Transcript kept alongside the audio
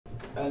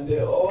And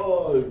they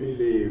all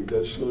believe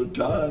that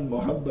Sultan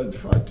Muhammad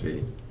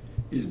Fatih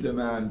is the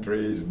man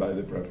praised by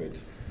the Prophet.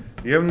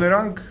 Եվ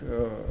նրանք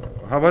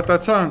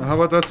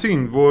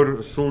հավատացին,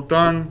 որ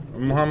Սուլտան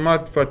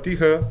Մուհամմադ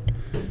Ֆաթիհը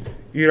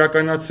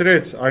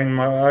իրականացրեց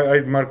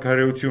այդ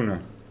մարգարեությունը։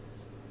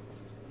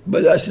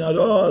 But that's not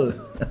all.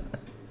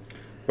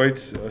 Բայց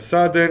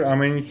սա դեռ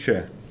ամեն ինչ չէ։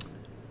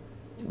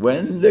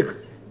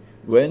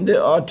 When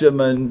the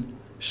Ottoman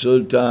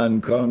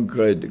Sultan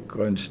conquered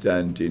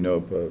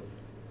Constantinople,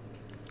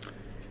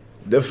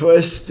 the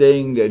first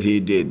thing that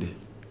he did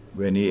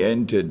when he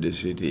entered the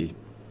city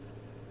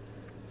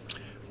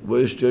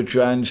was to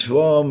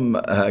transform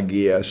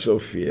Hagia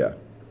Sophia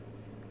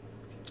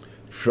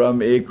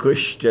from a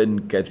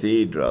Christian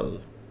cathedral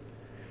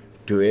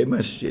to a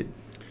masjid.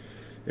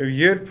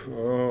 Երբ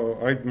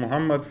այդ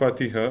Մուհամմադ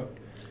Ֆաթիհը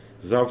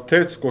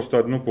զավթեց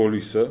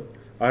Կոստանդնուպոլիսը,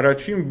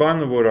 առաջին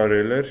բանը որ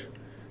արել էր,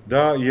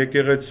 դա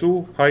եկեղեցու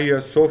Հայա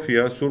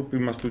Սոֆիա Սուրբ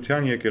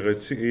Իմաստության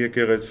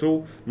եկեղեցու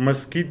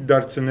մզկիթ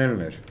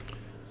դարձնելն էր։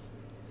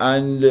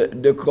 And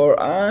the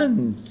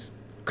Quran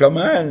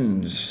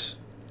commands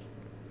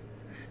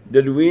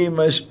that we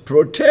must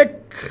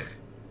protect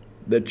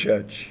the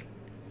church,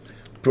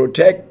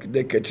 protect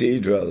the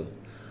cathedral,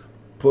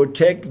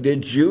 protect the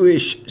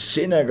Jewish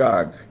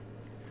synagogue,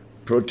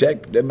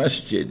 protect the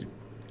masjid.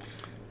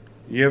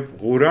 Եվ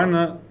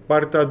Ղուրանը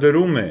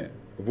պարտադրում է,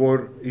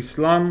 որ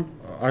իսլամ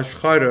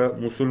աշխարհը,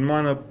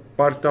 մուսուլմանը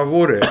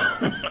պարտավոր է,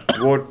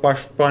 որ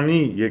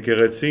պաշտպանի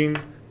եկեղեցին,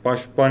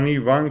 պաշտպանի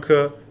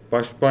վանքը,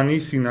 պաշտպանի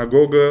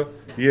սինագոգը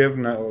եւ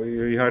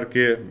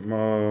իհարկե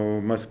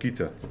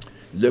մզկիթը։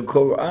 The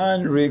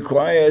Quran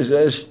requires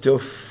us to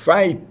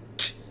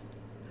fight,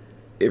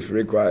 if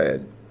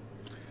required,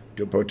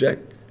 to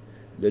protect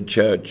the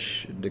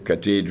church, the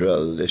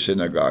cathedral, the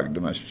synagogue,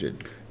 the masjid.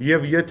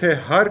 Եվ եթե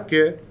հարկ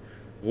է,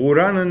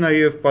 Ղուրանը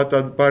նաև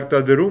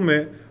պարտադրում է,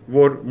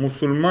 որ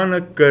մուսուլմանը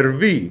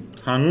կրվի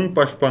հանուն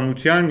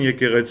պաշտպանության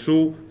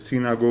եկեղեցու,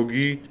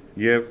 սինագոգի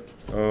եւ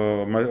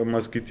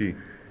մզկիթի։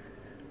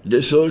 The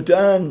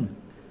Sultan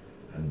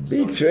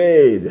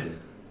betrayed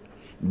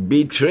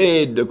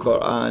the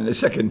Quran a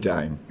second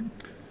time.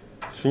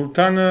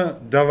 Սուլտանը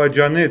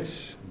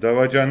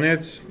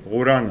դավաճանեց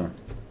Ղուրանը։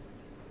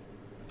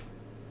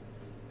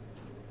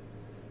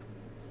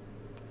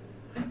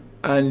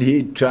 And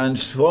he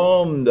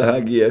transformed the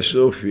Hagia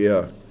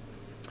Sophia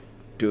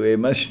to a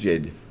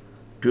masjid,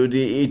 to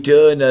the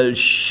eternal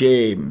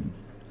shame,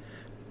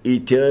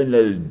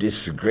 eternal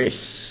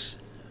disgrace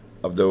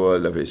of the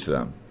world of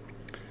Islam.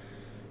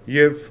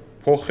 Եվ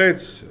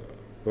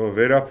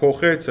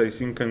վերափոխեց,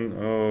 այսինքն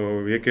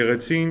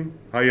եկեղեցին,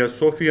 Հայա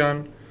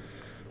Սոֆիան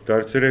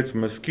դարձրեց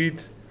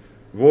մզկիթ,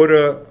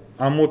 որը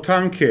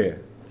ամոթանք է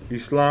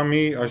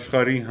իսլամի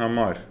աշխարհի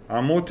համար,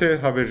 ամոթ է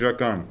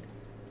հավերժական։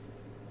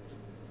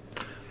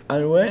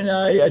 And when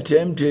I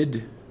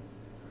attempted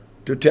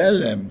to tell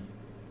them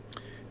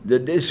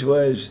that this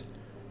was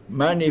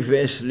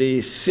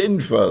manifestly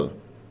sinful,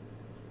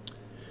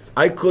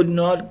 I could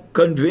not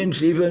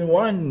convince even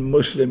one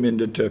Muslim in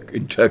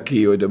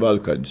Turkey or the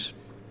Balkans.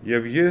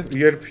 Եվ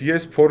երբ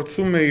ես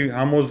փորձում էի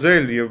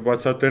համոզել եւ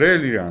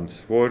բացատրել իրանց,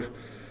 որ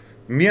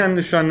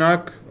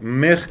միանշանակ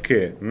մեղք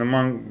է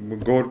նման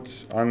գործ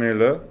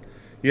անելը,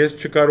 ես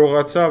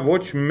չկարողացա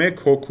ոչ մեկ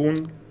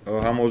հոգուն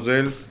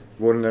համոզել,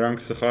 որ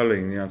նրանք սխալ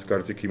էին իրանց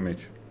կարծիքի մեջ։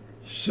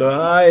 So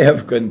I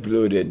have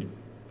concluded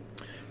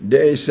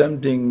there is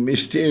something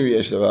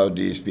mysterious about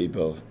these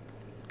people.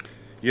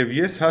 Եվ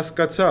ես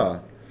հասկացա,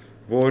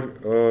 որ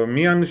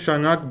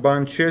միանշանակ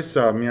բան չէ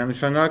սա,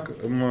 միանշանակ,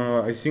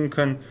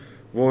 այսինքն,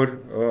 որ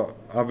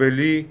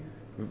ավելի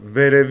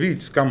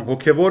վերևից կամ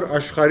հոգևոր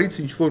աշխարհից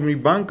ինչ-որ մի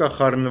բան կա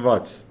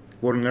խառնված,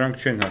 որ նրանք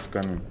չեն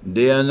հասկանում։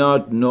 They are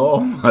not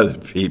normal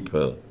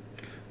people.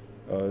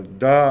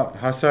 Դա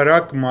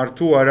հասարակ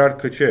մարդու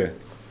արարքը չէ։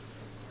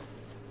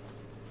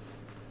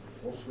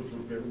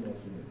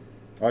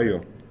 Այո։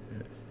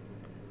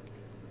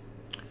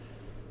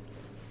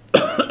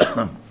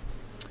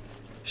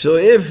 So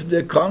if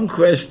the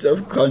conquest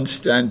of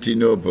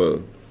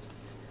Constantinople,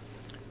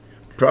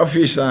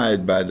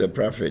 prophesied by the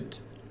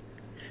prophet,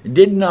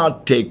 did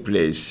not take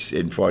place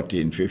in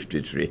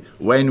 1453,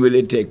 when will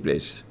it take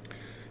place?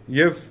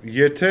 Եվ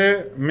եթե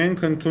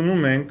մենք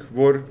ընդունում ենք,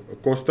 որ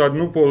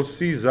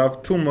Կոստանդնուպոլսի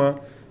զավթումը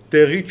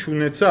տեղի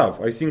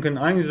չունեցավ, այսինքն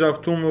այն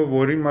զավթումը,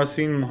 որի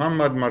մասին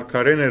Մուհամմադ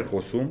մարգարեն էր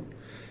խոսում,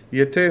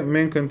 եթե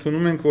մենք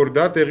ընդունում ենք, որ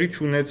դա տեղի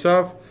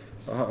չունեցավ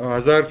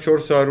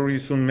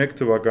 1451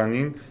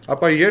 թվականին,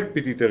 ապա երբ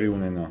պիտի տեղի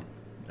ունենա։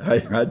 I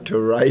had to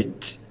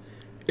write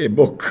a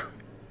book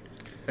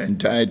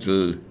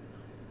entitled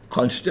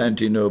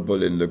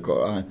Constantinople in the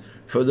Quran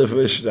for the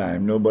first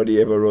time.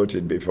 Nobody ever wrote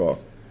it before.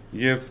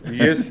 Եվ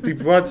ես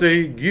ստիպված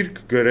էի գիրք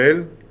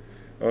գրել,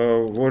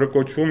 որը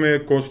կոչվում է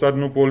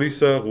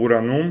Կոնստանդնուպոլիսը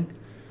Ղուրանում,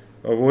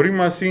 որի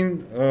մասին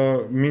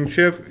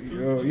մինչև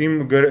իմ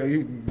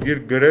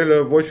գիրք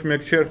գրելը ոչ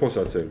մեկ չէր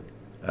խոսացել։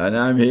 And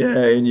I'm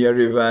here in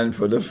Yerevan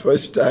for the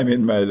first time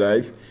in my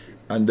life,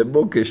 and the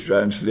book is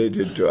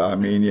translated to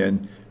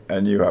Armenian,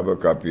 and you have a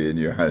copy in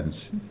your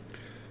hands.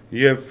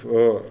 Եվ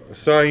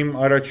սա իմ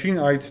առաջին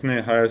այցն է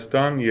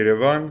Հայաստան,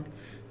 Երևան,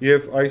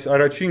 եւ այս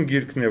առաջին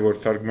գիրքն է, որ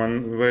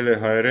թարգմանվել է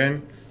հայերեն,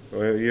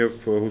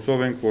 եւ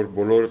հուսով ենք, որ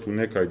բոլորդ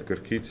ունեք այդ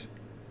գրքից։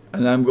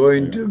 And I'm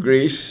going to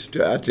Greece,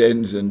 to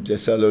Athens and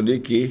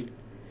Thessaloniki,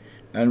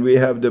 and we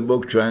have the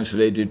book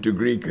translated to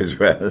Greek as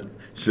well,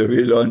 so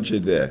we launch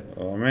it there.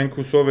 Մենք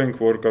հուսով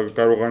ենք, որ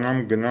կարողանամ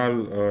գնալ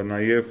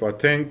նաեւ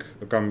Աթենք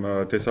կամ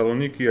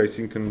Թեսալոնիկի,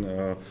 այսինքն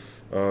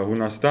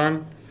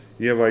Հունաստան,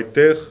 եւ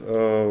այդտեղ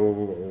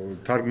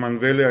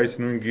թարգմանվել է այս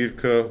նույն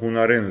գիրքը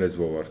հունարեն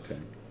լեզվով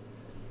արդեն։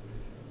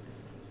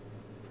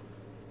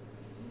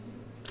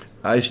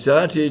 I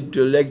started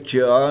to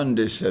lecture on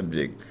this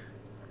subject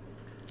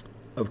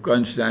of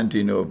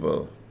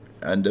Constantinople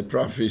and the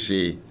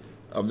prophecy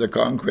of the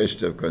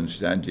conquest of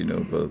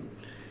Constantinople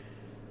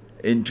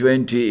in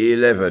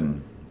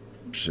 2011,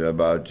 so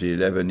about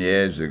 11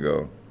 years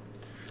ago.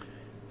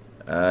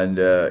 And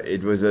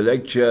it was a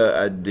lecture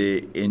at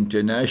the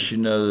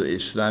International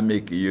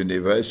Islamic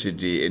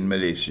University in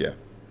Malaysia.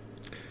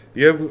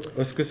 Եվ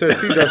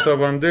սկսեցի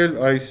դասավանդել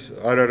այս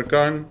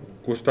առարկան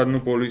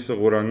Կոստանդնուպոլիսը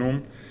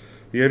Ղորանում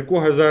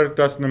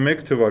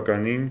 2011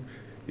 թվականին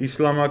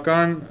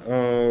իսլամական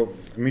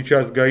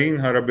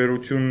միջազգային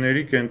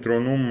հարաբերությունների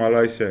կենտրոնում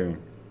Մալայսիայում։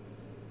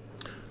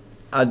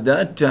 At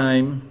that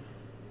time,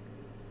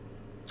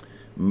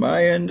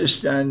 my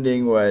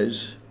understanding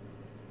was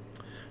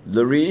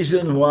the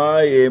reason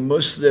why a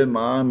Muslim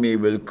army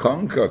will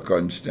conquer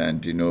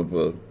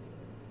Constantinople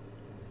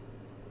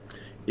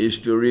is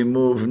to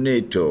remove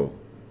NATO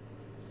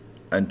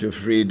and to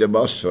free the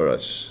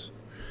Bosphorus,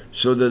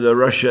 so that the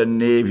Russian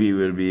Navy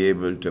will be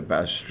able to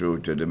pass through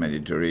to the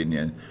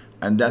Mediterranean,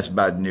 and that's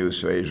bad news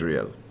for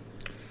Israel.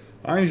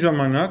 Այն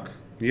ժամանակ,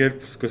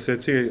 երբ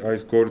սկսեցի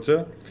այս գործը,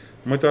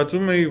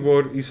 մտածում էի,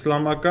 որ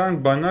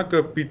իսլամական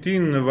բանակը պիտի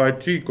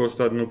նվաճի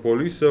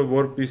Կոստանդնուպոլիսը,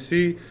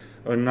 որպեսզի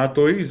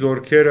ՆԱՏՕ-ի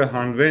զորքերը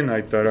հանվեն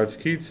այդ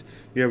տարածքից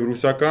եւ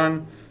ռուսական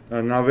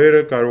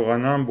նավերը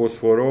կարողանան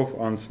Բոսֆորով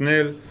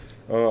անցնել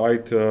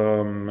այդ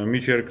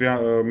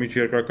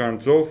միջերկրական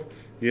ծով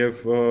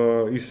եւ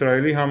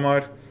Իսրայելի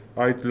համար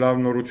այդ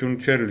լավ նորություն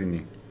չէր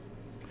լինի։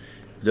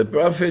 The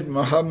Prophet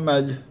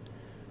Muhammad,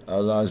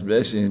 Allah's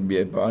blessings be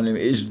upon him,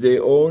 is the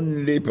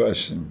only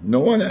person, no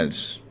one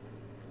else,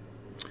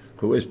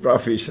 who has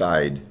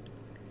prophesied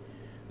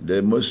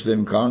the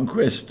Muslim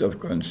conquest of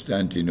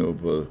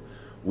Constantinople,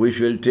 which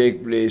will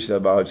take place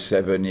about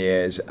 7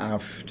 years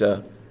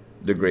after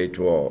the Great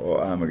War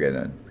or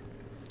Armageddon.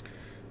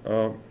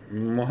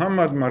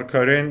 Մուհամմադ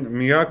մարգարեն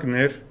միակն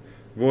էր,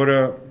 որը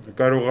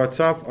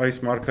կարողացավ այս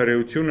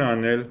մարգարեությունը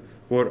անել,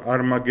 որ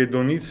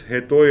Արմագեդոնից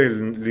հետո է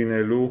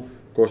լինելու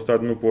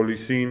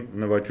Կոստանդնուպոլիսին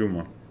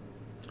նվաճումը։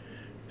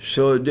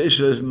 So this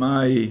was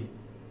my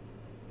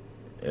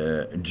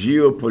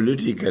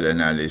geopolitical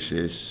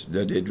analysis,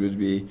 that it would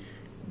be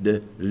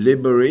the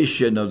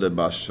liberation of the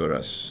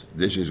Bosphorus.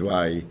 This is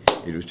why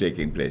it was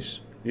taking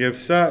place. Եվ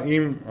սա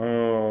իմ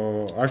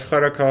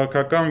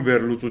աշխարհաքաղաքական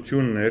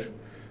վերլուծությունն էր,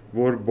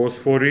 որ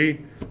Բոսֆորի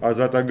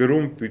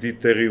ազատագրում պիտի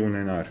տեղի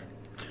ունենար։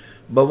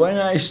 But when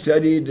I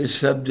studied the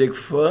subject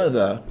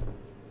further,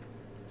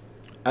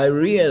 I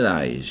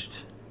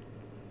realized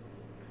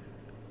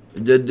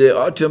that the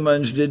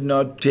Ottomans did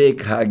not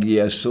take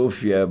Hagia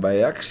Sophia by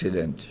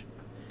accident.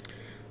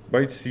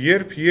 Բայց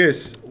երբ ես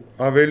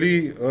ավելի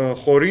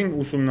խորին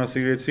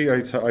ուսումնասիրեցի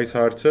այս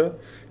հարցը,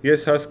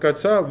 ես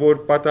հասկացա,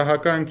 որ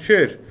պատահական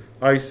չէր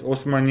այս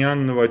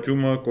Օսմանյան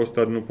նվաճումը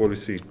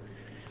Կոստանդնուպոլիսի։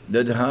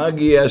 That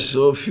Hagia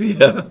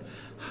Sophia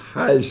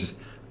has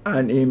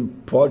an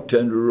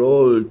important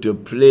role to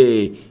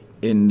play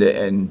in the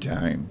end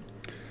time.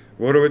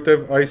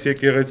 Որովհետև այս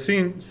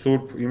եկեղեցին,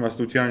 Սուրբ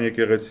Իմաստության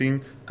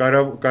եկեղեցին,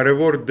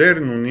 կարևոր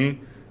դեր ունի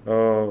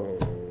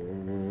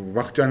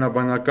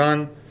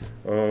վախճանաբանական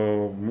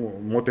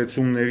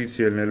մոտեցումներից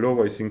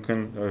ելնելով,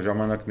 այսինքն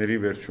ժամանակների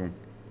վերջում։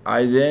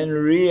 I then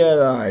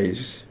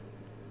realized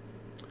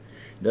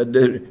that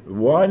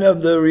one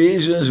of the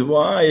reasons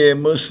why a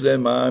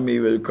Muslim army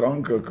will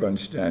conquer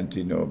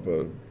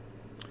Constantinople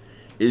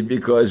is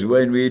because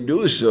when we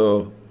do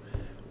so,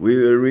 we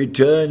will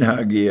return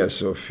Hagia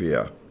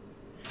Sophia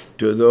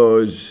to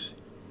those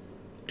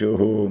to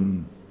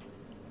whom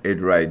it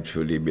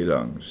rightfully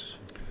belongs.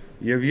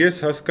 Եվ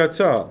ես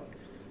հասկացա,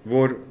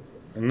 որ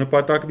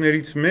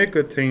նպատակներից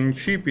մեկը, թե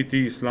ինչի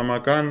պիտի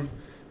իսլամական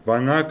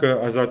բանակը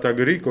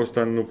ազատագրի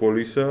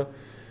Կոստանդնուպոլիսը,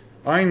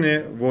 այն է,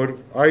 որ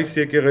այս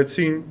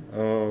եկեղեցին,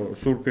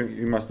 Սուրբ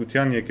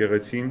Իմաստության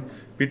եկեղեցին,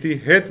 պիտի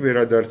հետ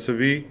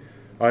վերադարձվի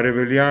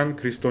արևելյան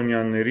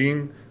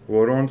քրիստոնյաներին,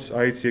 որոնց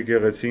այս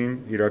եկեղեցին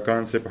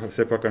իրական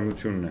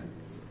սեփականությունն է։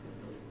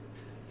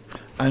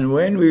 And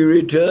when we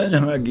return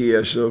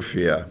Hagia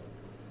Sophia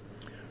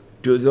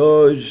to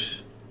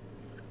those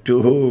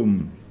to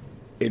whom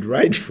it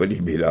rightfully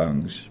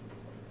belongs,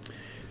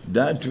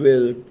 that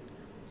will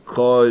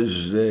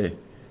cause the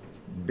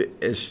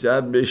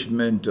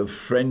establishment of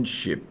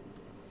friendship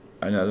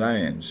and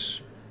alliance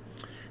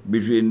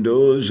between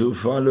those who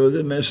follow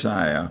the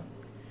Messiah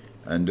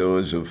and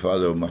those who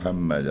follow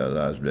Muhammad,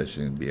 Allah's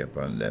blessings be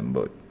upon them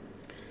both.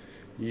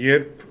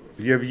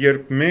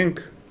 երբ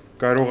մենք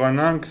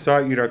կարողանանք սա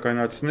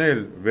իրականացնել,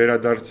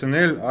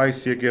 վերադարձնել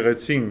այս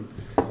եկեղեցին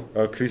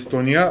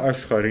քրիստոնյա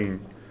աշխարհին,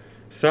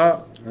 սա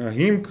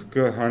հիմք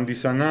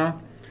կհանդիսանա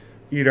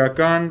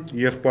իրական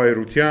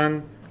եղբայրության,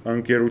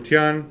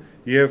 ընկերության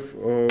եւ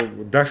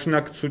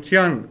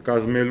դաշնակցության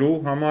կազմելու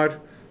համար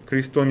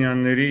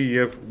քրիստոնյաների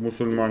եւ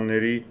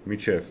մուսուլմանների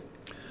միջև։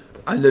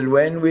 And that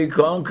when we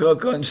conquer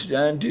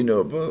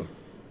Constantinople,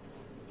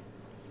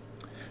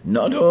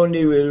 not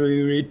only will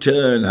we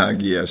return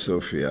Hagia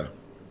Sophia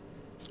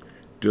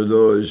to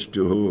those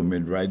to whom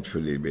it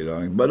rightfully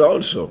belongs, but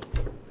also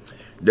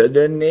that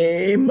the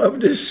name of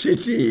the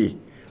city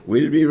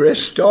will be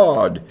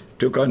restored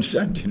to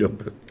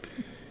Constantinople.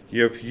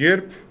 Եվ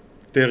երբ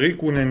տեղի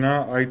կունենա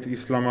այդ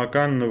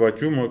իսլամական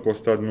նվաճումը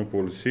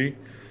Կոստանդնուպոլսի,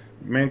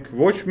 մենք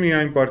ոչ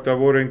միայն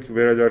պարտավոր ենք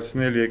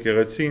վերադարձնել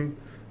եկեղեցին,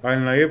 այլ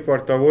նաև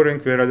պարտավոր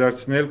ենք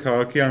վերադարձնել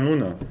քաղաքի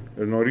անունը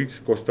նորից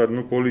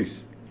Կոստանդնուպոլիս։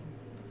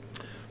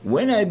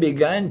 When I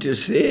began to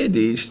say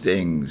these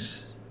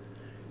things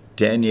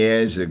 10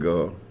 years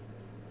ago,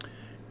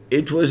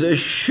 it was a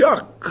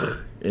shock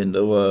in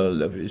the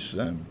world of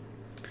Islam.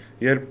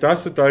 Երբ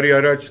 10 տարի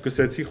առաջ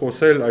սկսեցի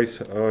խոսել այս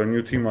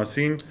նյութի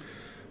մասին,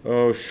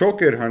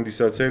 շոկ էր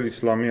հանդիսացել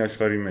իսլամի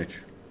աշխարհի մեջ։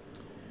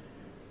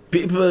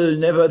 People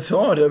never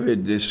thought of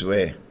it this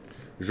way.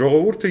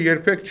 Ժողովուրդը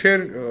երբեք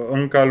չէր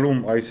ընկալում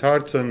այս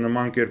հարցը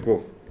նման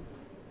կերպով։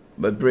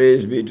 But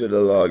praise be to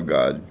the Lord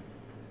God.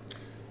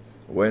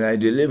 When I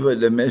delivered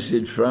the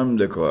message from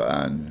the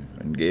Quran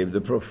and gave the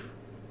proof,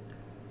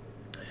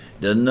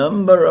 the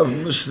number of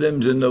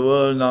Muslims in the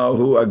world now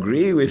who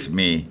agree with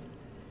me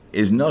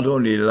is not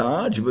only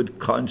large but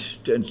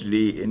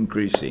constantly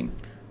increasing.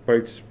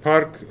 Բայց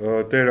փառք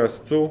Տեր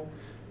Աստծո,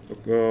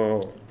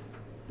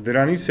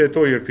 դրանից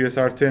հետո երբ ես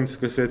արդեն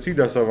սկսեցի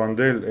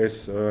դասավանդել այս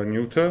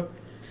նյութը,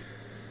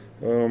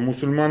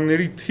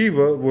 մուսուլմանների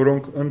թիվը,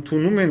 որոնք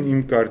ընդունում են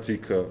իմ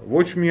կարծիքը,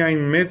 ոչ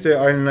միայն մեծ է,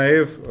 այլ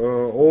նաև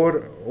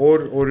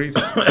օրից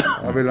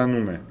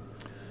ավելանում է։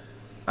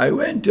 I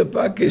went to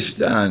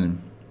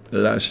Pakistan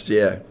last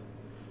year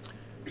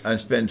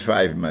and spent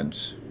 5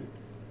 months.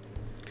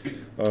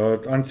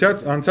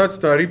 Անցած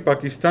տարի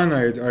Պակիստան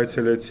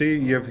այցելեցի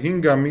եւ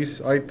 5 ամիս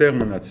այդտեղ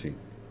մնացի։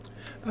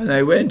 And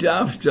I went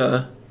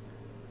after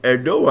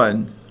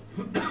Erdogan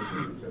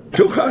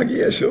took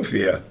Hagia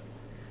Sophia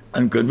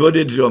and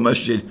converted to a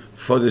masjid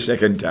for the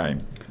second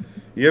time.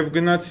 Եվ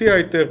գնացի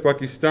այդտեղ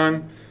Պակիստան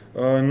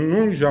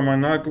նույն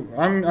ժամանակ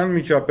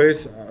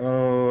անմիջապես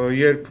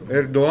երբ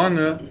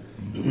Էրդողանը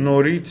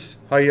նորից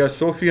Հայա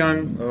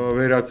Սոֆիան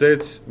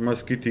վերածեց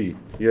մզկիթի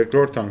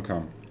երկրորդ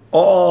անգամ։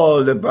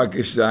 All the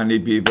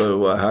Pakistani people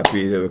were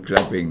happy, they were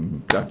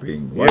clapping,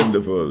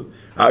 wonderful.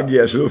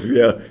 Hagia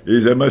Sophia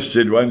is a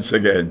masjid once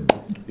again.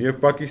 Եվ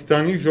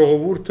Պակիստանի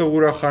ժողովուրդը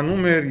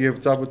ուրախանում էր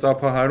եւ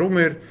ծափահարում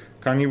էր,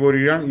 քանի որ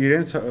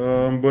իրենց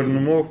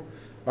ըմբռնումով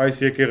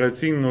այս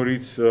եկեղեցին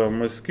նորից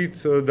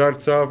մզկիթ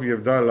դարձավ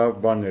եւ դա լավ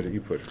բան էր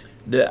իբր։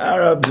 The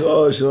Arabs were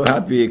also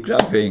happy,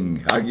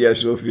 clapping. Hagia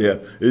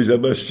Sophia is a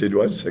masjid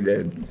once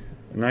again.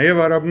 Նաեւ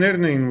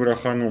արաբներն էին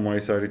ուրախանում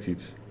այս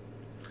առիթից։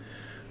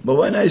 But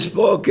when I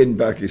spoke in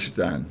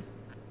Pakistan,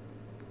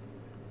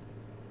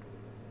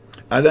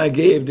 and I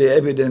gave the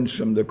evidence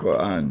from the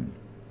Quran,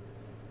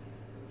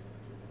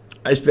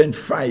 I spent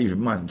 5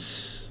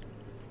 months.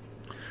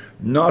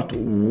 Not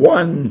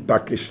one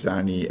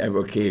Pakistani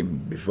ever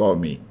came before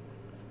me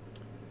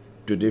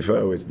to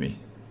differ with me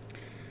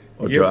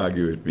or to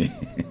argue with me.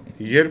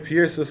 Երբ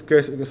ես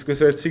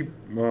սկսեցի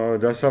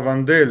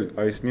դասավանդել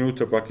այս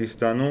նյութը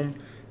Պակիստանում,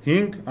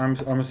 5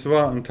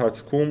 ամսվա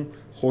ընթացքում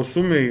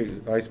խոսում էի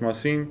այս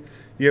մասին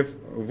եւ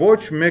ոչ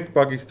մեկ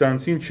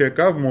պակիստանցին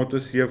չեկավ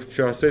մոտս եւ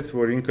չասեց,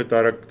 որ ինքը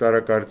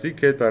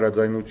տարակարծիք է,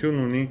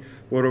 տարաձայնություն ունի,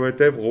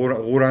 որովհետեւ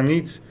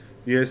Ղուրանից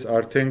ես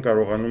արդեն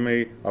կարողանում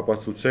էի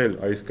ապացուցել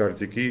այս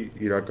կարծիքի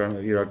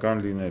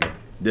իրական լինելը։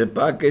 The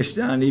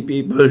Pakistani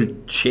people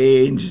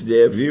changed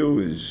their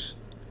views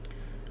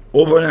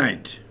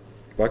overnight.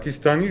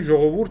 Պակիստանի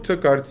ժողովուրդը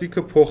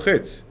կարծիքը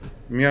փոխեց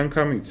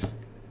միանգամից։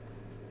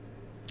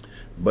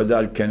 But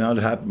that cannot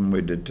happen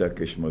with the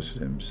Turkish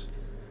Muslims.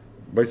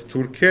 Բայց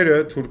թուրքերը,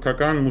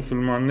 թուրքական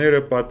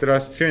մուսուլմանները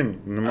պատրաստ չեն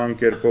նման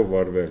կերպով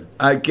վարվել։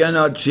 I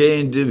cannot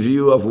change the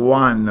view of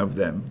one of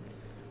them.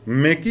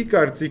 Մեկի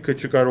կարծիքը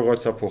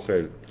չկարողացա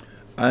փոխել։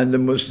 And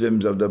the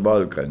Muslims of the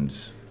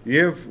Balkans.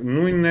 Եվ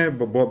նույնն է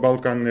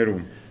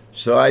Բալկաններում։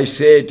 So I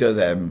say to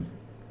them,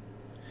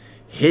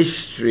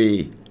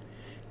 history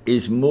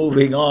is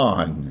moving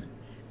on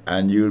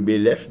and you'll be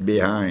left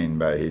behind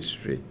by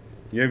history.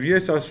 Եվ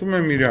ես ասում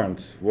եմ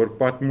իրանց, որ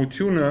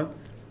պատմությունը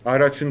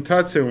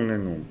առաջընթաց է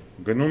ունենում,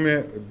 գնում է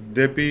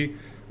դեպի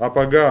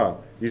ապագա,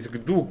 իսկ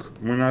դուք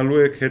մնալու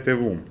եք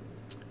հետևում։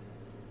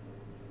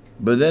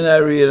 But then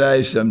I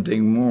realized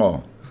something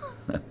more,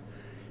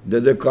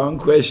 that the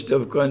conquest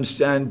of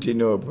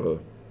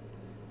Constantinople,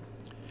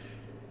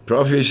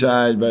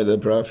 prophesied by the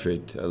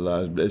Prophet,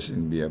 Allah's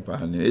blessing be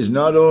upon him, is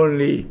not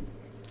only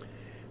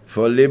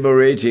for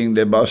liberating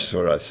the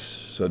Bosphorus,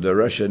 so the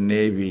Russian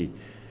Navy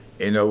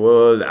in a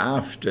world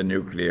after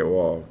nuclear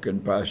war can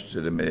pass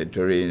to the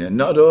Mediterranean,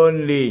 not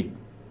only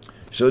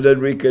so that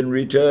we can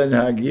return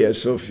Hagia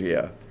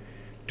Sophia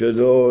to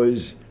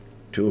those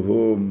to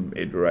whom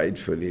it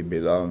rightfully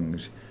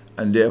belongs,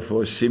 and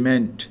therefore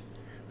cement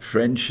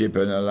friendship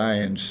and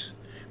alliance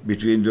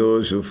between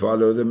those who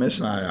follow the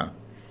Messiah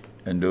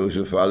and those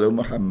who follow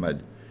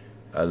Muhammad.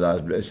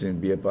 Allah's blessing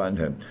be upon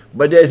him.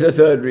 But there's a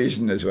third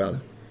reason as well.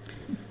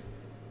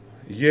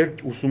 Երբ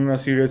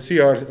ուսումնասիրեցի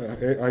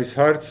այս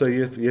հարցը,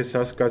 ես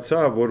հասկացա,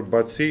 որ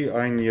բացի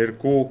այն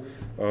երկու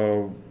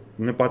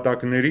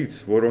նպատակներից,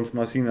 որոնց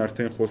մասին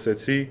արդեն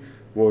խոսեցի,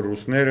 որ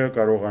ռուսները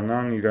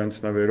կարողանան իրենց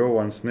նավերով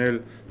անցնել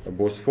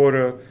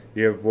Բոսֆորը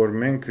եւ որ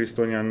մենք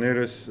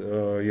քրիստոնյաներս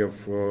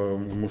եւ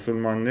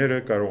մուսուլմանները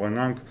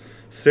կարողանանք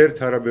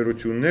սերտ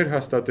հարաբերություններ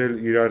հաստատել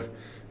իրար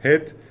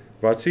հետ,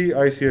 բացի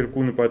այս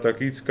երկու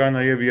նպատակից կա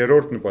նաեւ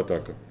երրորդ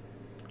նպատակը.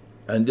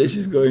 And this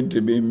is going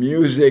to be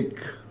music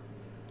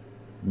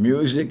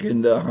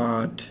in the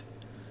heart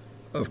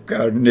of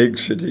Carnegie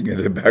sitting in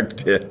the back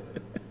there.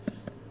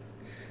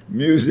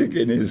 Music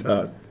in his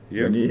heart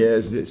when he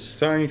hears this.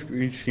 Սա ինչ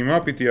հիմա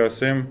պիտի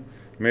ասեմ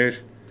մեր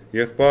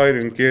եղբայր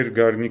ընկեր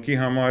Գառնիկի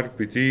համար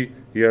պիտի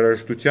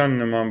երաժշտության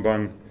նման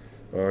բան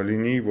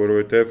լինի,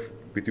 որովհետև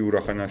պիտի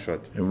ուրախանա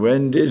շատ. And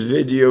when this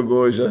video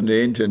goes on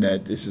the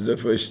internet, this is the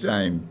first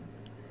time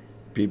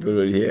people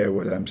will hear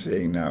what I'm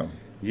saying now.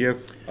 Եվ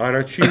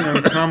առաջին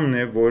անգամն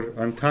է, որ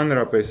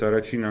ընդհանրապես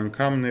առաջին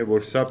անգամն է,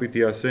 որ սա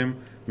պիտի ասեմ,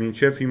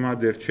 մինչև հիմա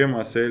դեռ չեմ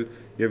ասել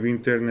եւ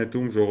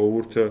ինտերնետում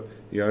ժողովուրդը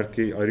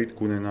իհարկե արիտ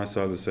կունենա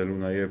սա լսելու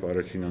նաեւ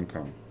առաջին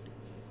անգամ.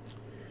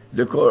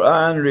 The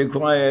Quran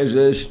requires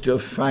us to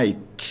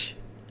fight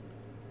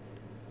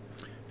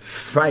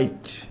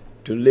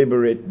to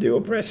liberate the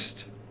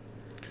oppressed.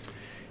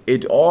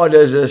 It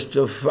orders us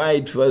to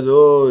fight for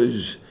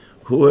those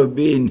who have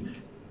been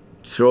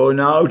thrown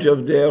out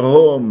of their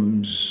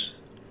homes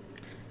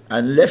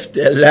and left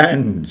their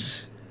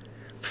lands.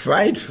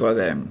 Fight for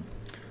them.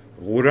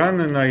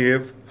 Ղուրանը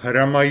նաև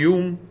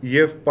հրամայում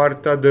եւ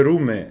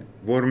պարտադրում է,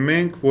 որ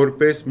մենք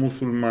որպես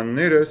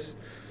մուսուլմաններս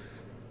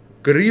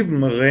կռիվ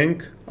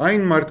մղենք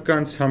այն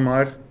մարդկանց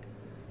համար,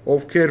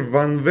 ովքեր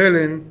վանվել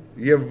են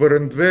եւ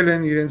վրընդվել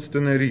են իրենց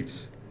տներից.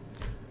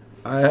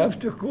 I have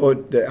to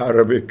quote the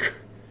Arabic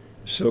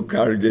so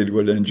Cargill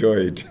will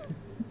enjoy it.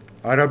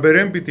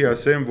 Արաբերեն պիտի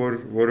ասեմ,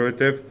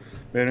 որովհետեւ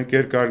մեր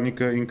ընկեր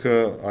Կարնիկը ինքը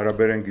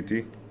արաբերեն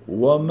գիտի.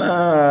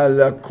 وَمَا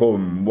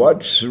لَكُمْ,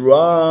 what's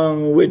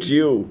wrong with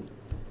you?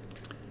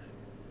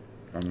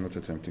 I'm not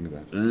attempting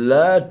that.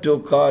 لَا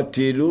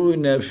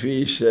تُقَاتِلُونَ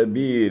فِي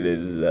سَبِيلِ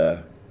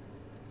اللَّهِ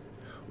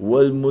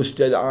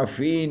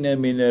وَالْمُسْتَضْعَفِينَ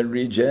مِنَ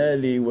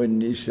الرِّجَالِ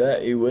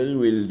وَالنِّسَاءِ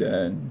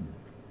وَالْوِلْدَانِ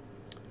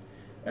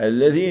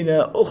الَّذِينَ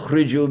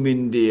أُخْرِجُوا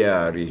مِنْ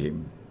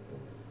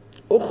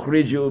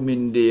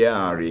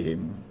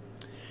دِيَارِهِمْ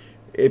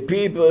A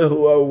people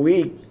who are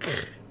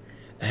weak,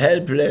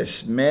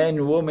 helpless,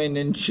 men, women,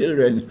 and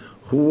children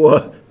who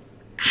were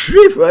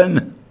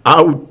driven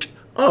out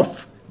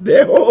of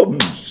their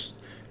homes,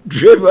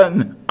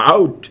 driven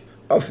out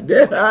of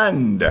their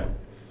land.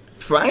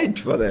 Fight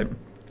for them.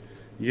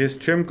 Ես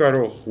չեմ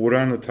կարող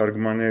Ղուրանը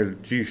թարգմանել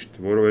ճիշտ,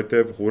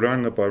 որովհետև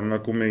Ղուրանը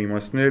պարունակում է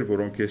իմաստներ,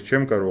 որոնք ես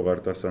չեմ կարող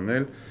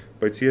արտասանել,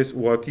 բայց ես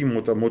ուղղակի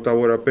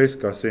մոտավորապես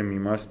կասեմ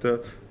իմաստը,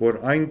 որ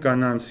այն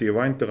կանանց եւ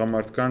այն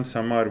տղամարդկանց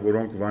համար,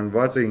 որոնք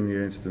վանված էին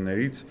իրենց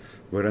տներից,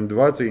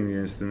 վրընդված էին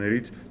իրենց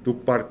տներից, դուք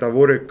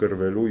պարտավոր եք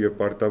կռվելու եւ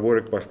պարտավոր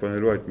եք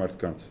պաշտպանելու այդ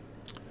մարդկանց.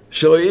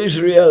 So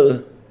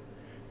Israel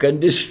can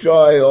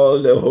destroy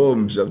all the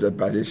homes of the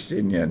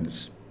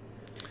Palestinians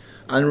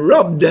and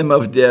rob them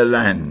of their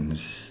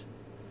lands.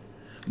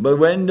 But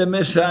when the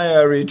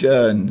Messiah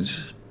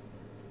returns,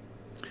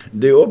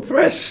 the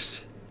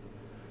oppressed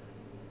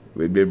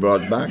will be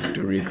brought back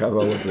to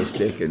recover what was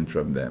taken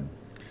from them.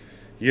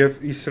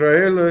 Եվ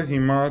Իսրայելը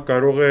հիմա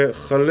կարող է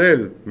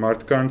խլել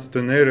մարդկանց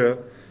տները,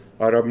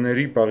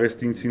 արաբների,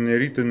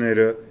 պաղեստինցիների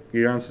տները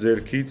իրանց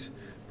ձեռքից,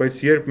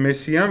 բայց երբ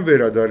Մեսիան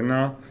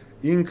վերադառնա,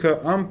 ինքը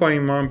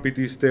անպայման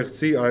պիտի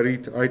ստեղծի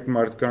արիթ այդ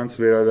մարդկանց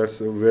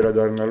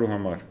վերադառնալու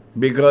համար.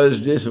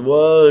 Because this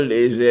world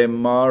is a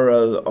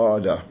moral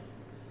order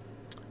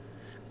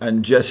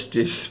and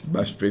justice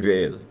must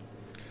prevail.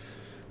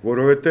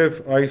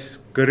 Որովհետև այս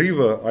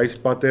կռիվը, այս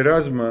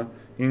պատերազմը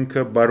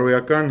ինքը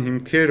բարոյական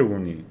հիմքեր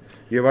ունի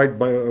եւ այդ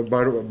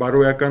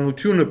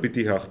բարոյականությունը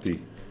պիտի հաղթի.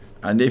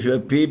 And if your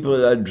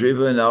people are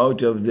driven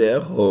out of their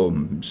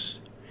homes,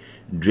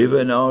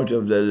 driven out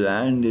of the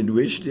land in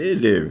which they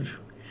live,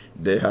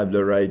 they have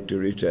the right to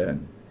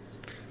return.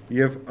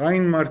 Եվ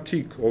այն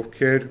մարդիկ,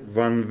 ովքեր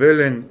վանվել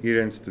են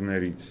իրենց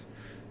տներից,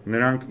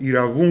 նրանք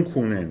իրավունք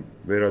ունեն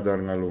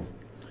վերադառնալու.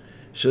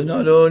 So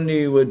not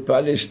only would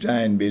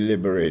Palestine be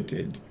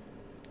liberated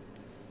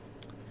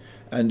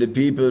and the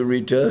people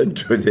return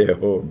to their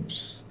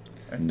homes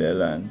and their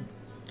land,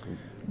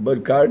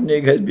 but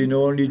Carnegie has been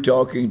only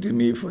talking to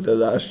me for the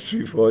last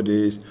 3-4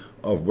 days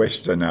of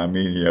Western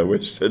Armenia,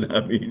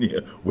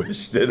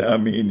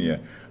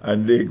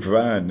 and Lake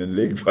Van,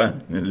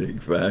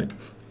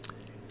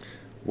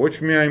 Ոչ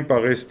միայն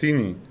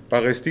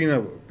Պաղեստինը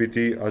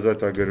պիտի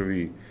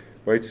ազատագրվի,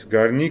 բայց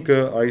Գառնիկը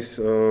այս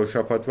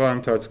շաբաթվա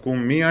ընթացքում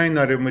միայն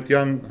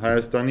Արևմտյան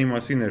Հայաստանի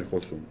մասին էր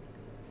խոսում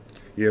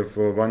եւ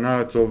Վանա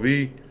ծովի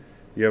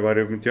եւ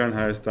Արևմտյան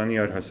Հայաստանի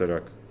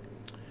առհասարակ։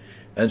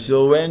 And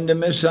so when the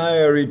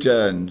Messiah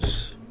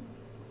returns,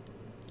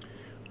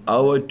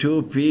 our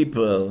two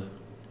people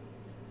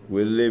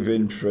will live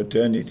in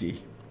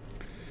fraternity.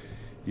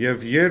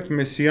 Եվ երբ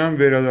Մեսիան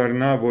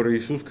վերադառնա, որ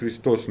Հիսուս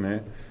Քրիստոսն է,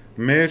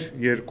 մեր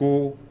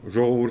երկու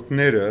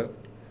ժողովուրդները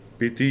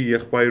պիտի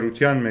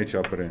եղբայրության մեջ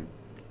ապրեն։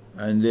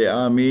 And the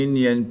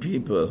Armenian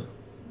people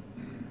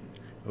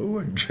who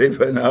were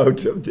driven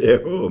out of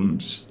their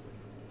homes,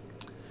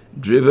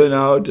 driven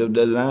out of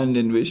the land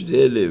in which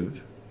they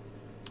live,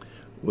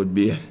 would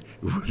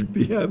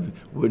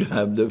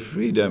have the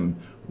freedom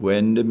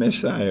when the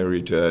Messiah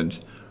returns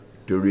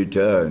to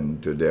return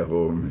to their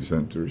homes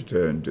and to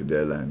return to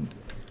their land.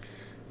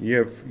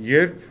 Եվ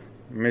երբ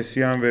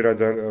Մեսիան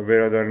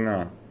վերադառնա,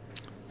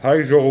 հայ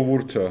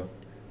ժողովուրդը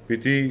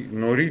պիտի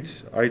նորից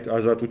այդ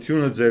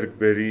ազատությունը ձեռք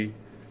բերի,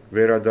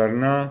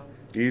 վերադառնա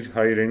իր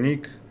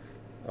հայրենիք,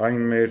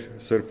 այն մեր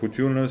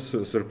սրբությունը,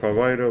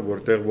 սրբավայրը,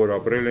 որտեղ որ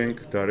ապրել ենք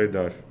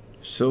դարեդար։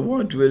 So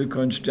what will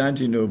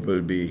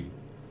Constantinople be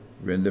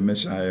when the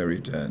Messiah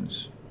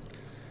returns?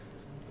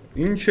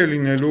 Ինչ է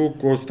լինելու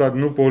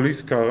Կոստանդնուպոլիս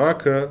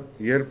քաղաքը,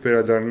 երբ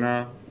վերադառնա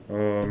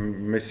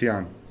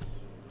Մեսիան։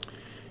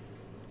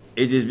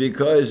 It is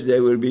because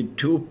there will be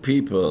two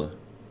people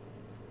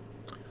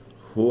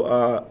who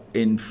are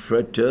in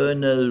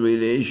fraternal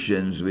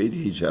relations with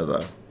each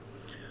other,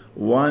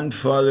 one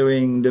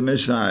following the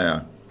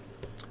Messiah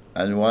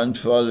and one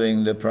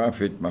following the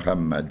Prophet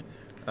Muhammad,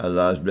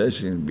 Allah's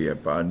blessings be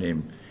upon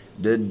him,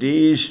 that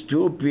these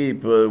two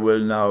people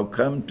will now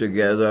come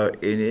together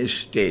in a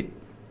state.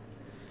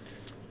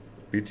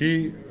 Պիտի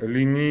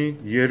լինի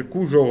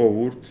երկու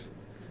ժողովուրդ,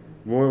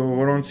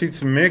 որոնցից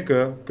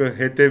մեկը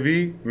կհետևի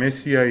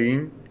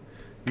Մեսիային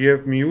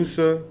եւ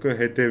մյուսը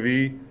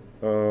կհետևի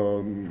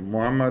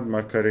Մուհամմադ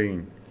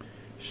մարգարեին։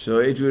 So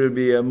it will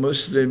be a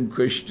Muslim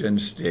Christian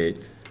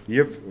state.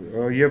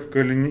 Եվ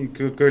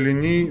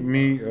կլինի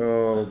մի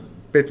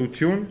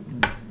պետություն,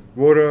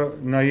 որը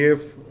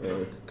նաեւ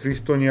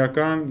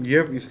քրիստոնեական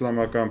եւ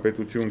իսլամական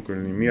պետություն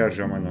կլինի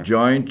միաժամանակ։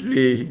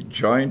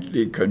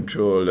 Jointly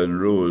controlled and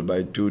ruled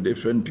by two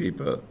different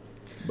people,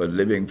 but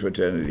living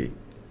fraternally.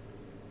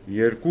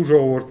 Երկու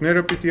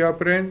ժողովուրդները պիտի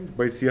ապրեն,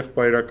 բայց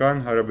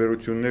եղբայրական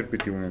հարաբերություններ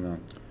պիտի ունենան։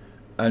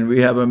 And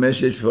we have a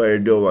message for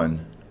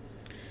Erdogan.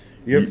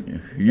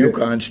 You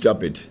can't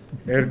stop it.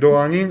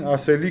 Էրդողանին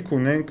ասելիք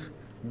ունենք,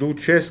 դու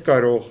չես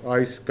կարող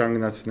այս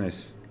կանգնացնես։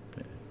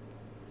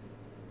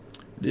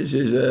 This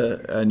is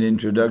an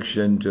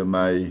introduction to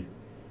my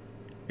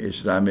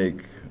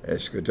Islamic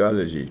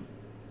eschatology.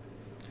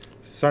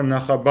 Սա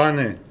նախաբան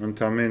է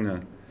ընդամենը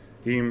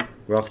իմ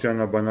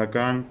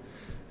վաղճանաբանական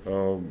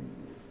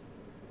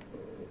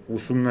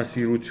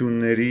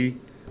ուսումնասիրությունների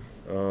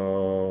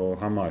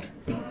համար։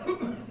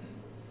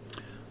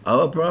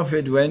 Our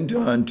Prophet went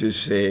on to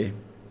say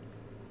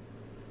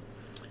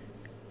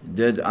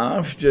that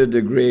after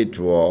the Great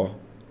War,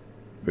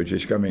 which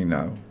is coming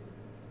now,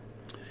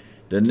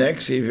 the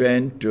next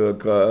event to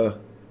occur,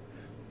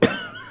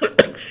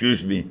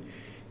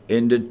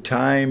 in the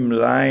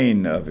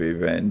timeline of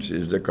events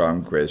is the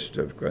conquest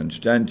of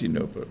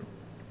Constantinople.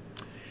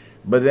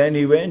 But then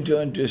he went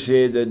on to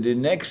say that the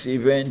next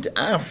event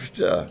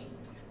after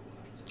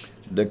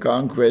the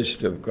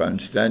conquest of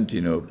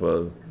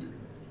Constantinople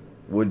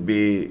would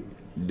be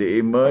the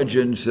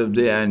emergence of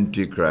the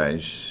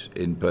Antichrist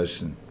in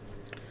person.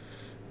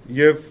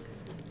 Եվ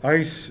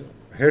այս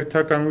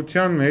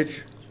հերթականության մեջ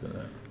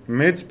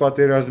մեծ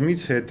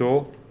պատերազմից հետո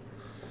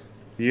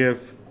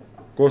եւ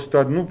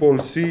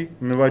Կոստանդնուպոլսի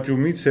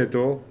նվաճումից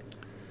հետո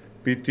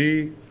պիտի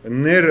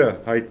ները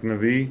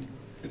հայտնվի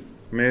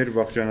մեր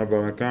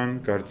վաղճանաբանական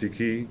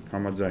կարծիքի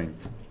համաձայն։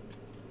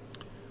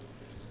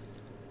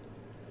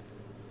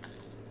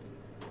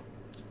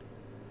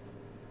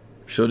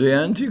 So the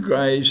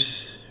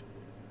Antichrist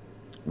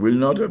will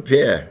not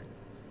appear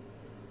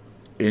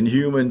in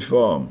human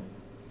form.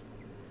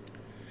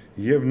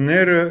 Եվ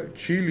ները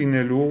չի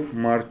լինելու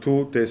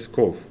մարդու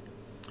տեսքով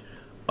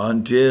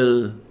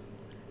until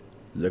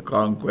the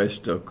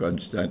conquest of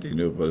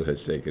Constantinople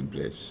has taken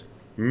place.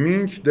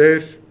 Մինչ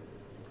դեռ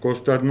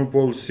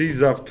Կոստանդնուպոլսի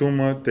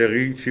զավթումը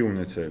տեղի չի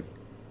ունեցել։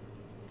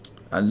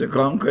 And the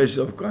conquest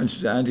of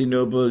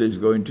Constantinople is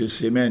going to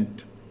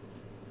cement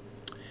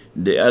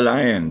the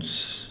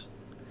alliance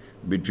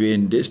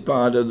between this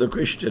part of the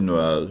Christian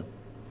world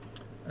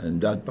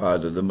and that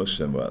part of the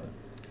Muslim world.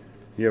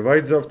 Եվ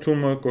այդ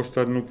զավթումը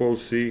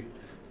Կոստանդնուպոլսի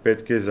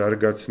պետք է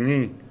զարգացնի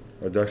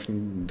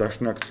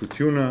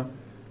դաշնակցությունը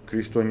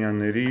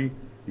քրիստոնյաների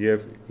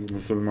եւ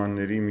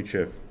մուսուլմանների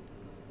միջև։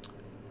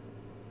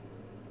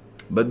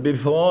 But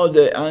before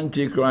the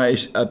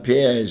Antichrist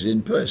appears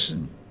in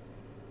person,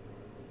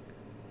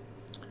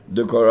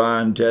 the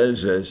Quran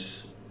tells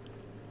us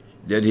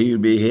that he'll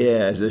be here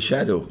as a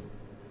shadow.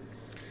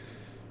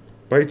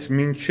 Բայց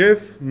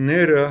մինչև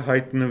ները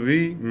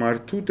հայտնվի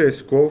մարդու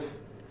տեսքով,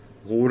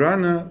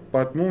 Ղուրանը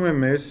պատմում է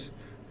մեզ,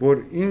 որ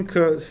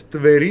ինքը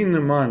ստվերի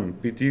նման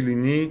պիտի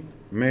լինի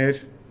մեր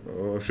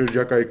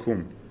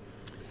շրջակայքում։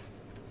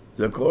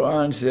 The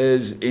Quran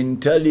says,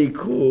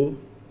 "Intaliku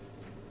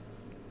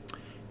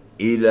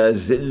ila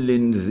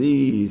zillin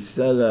zi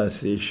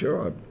salasi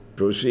shu'ab."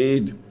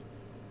 Proceed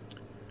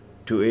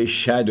to a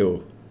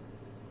shadow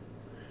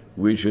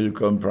which will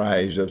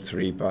comprise of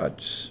 3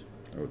 parts.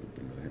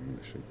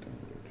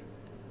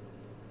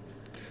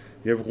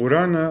 Եվ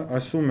Ղուրանը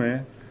ասում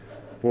է,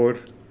 որ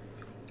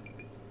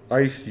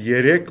այս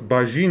 3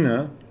 բաժինը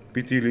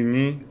պիտի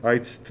լինի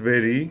այդ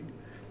ստվերի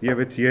եւ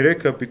այդ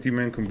 3-ը պիտի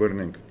մենք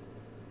ըմբռնենք։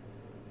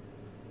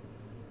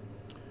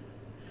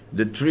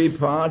 The 3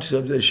 parts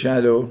of the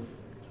shadow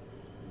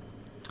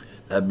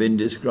have been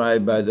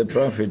described by the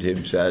Prophet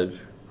himself,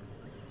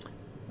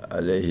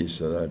 alayhi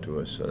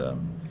salatu wassalam.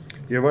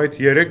 Եվ այդ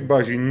 3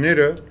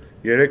 բաժինները,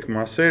 3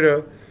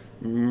 մասերը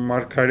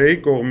մարգարեի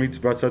կողմից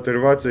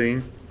բացատրված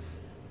էին,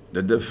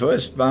 that the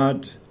first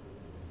part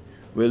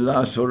will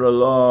last for a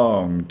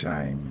long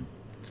time.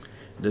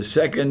 The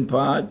second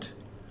part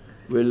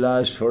will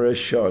last for a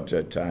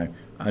shorter time.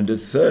 And the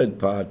third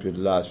part will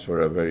last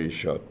for a very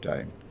short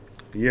time.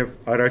 Եվ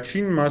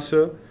առաջին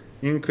մասը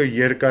ինքը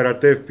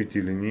երկարատև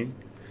պիտի լինի,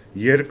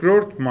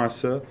 երկրորդ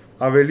մասը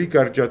ավելի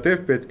կարճատև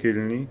պետք է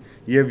լինի,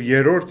 եւ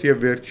երրորդ եւ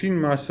վերջին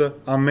մասը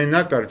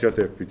ամենակարճատև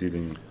պիտի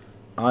լինի։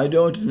 I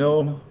don't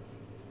know,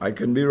 I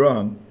can be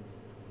wrong,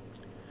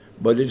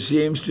 but it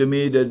seems to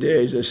me that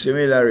there is a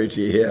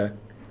similarity here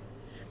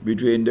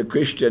between the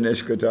Christian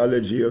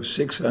eschatology of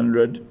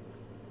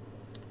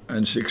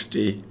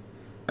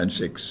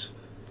 666.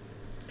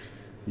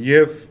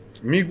 Եվ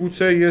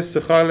միգուցե ես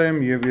սխալ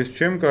եմ եւ ես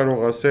չեմ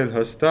կարող ասել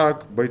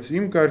հստակ, բայց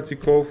իմ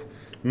կարծիքով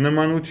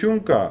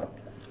նմանություն կա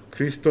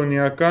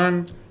քրիստոնեական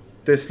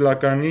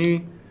տեսլականի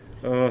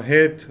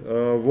հետ,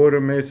 որը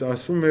մեզ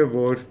ասում է,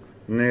 որ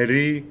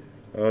ների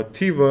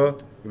թիվը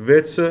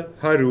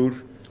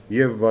 600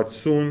 եւ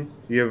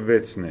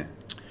 66-ն է։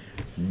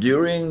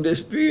 During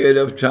this period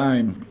of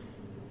time,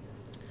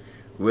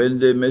 when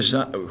the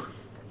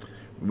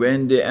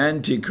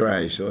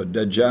Antichrist or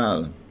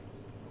Dajjal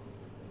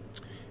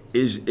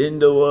is in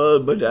the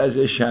world but as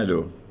a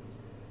shadow,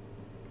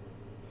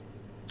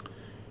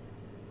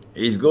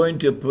 he's going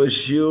to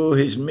pursue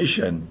his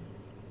mission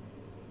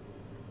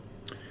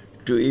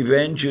to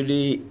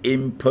eventually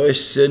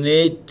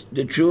impersonate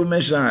the true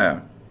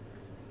Messiah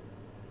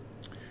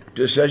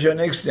to such an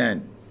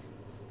extent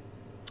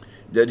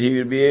that he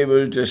will be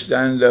able to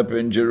stand up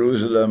in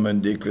Jerusalem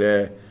and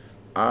declare,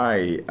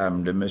 I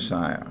am the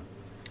Messiah.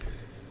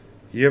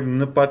 Եվ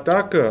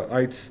նպատակը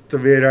այդ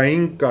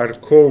ստվերային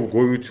կարգով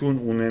գոյություն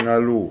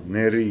ունենալու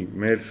ների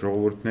մեր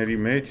ժողովուրդների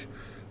մեջ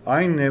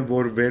այն է,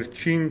 որ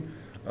վերջին,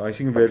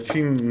 այսինքն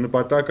վերջին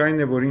նպատակը այն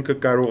է, որ ինքը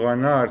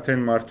կարողանա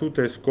արդեն մարդու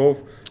տեսքով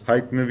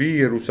հայտնվի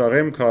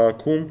Երուսաղեմ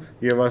քաղաքում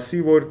եւ ասի,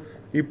 որ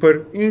իբր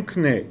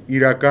ինքն է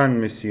իրական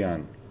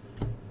մեսիան։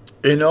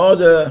 In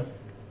order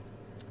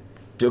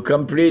to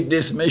complete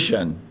this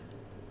mission,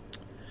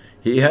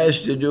 he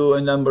has to do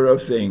a number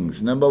of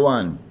things. Number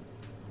 1,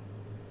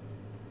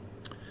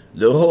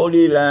 the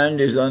Holy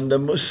Land is under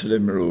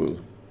Muslim rule.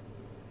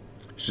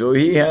 So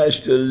he has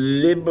to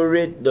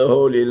liberate the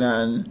Holy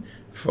Land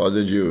for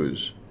the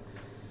Jews.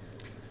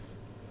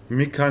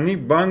 Մի քանի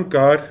բան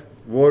կար,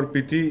 որ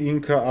պիտի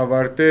ինքը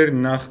ավարտեր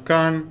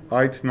նախքան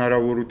այդ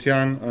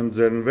հնարավորության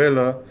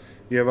ընձեռնվելը,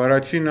 եւ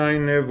առաջին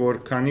այն է, որ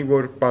քանի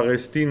որ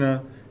Պաղեստինը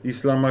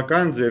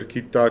իսլամական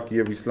ձեռքի տակ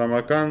եւ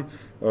իսլամական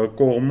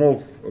կողմով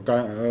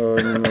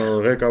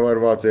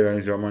ղեկավարված էր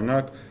այն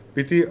ժամանակ,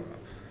 պիտի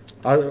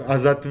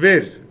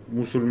ազատվեր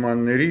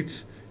մուսուլմաններից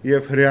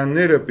եւ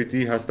հրեաները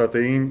պիտի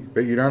հաստատեին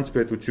իրանց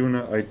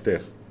պետությունը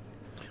այդտեղ։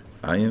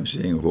 I am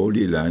saying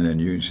Holy Land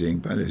and you saying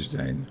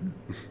Palestine.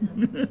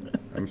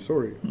 I'm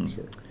sorry.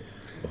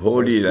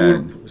 Holy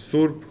Land.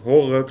 Սուրբ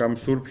հողը կամ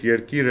սուրբ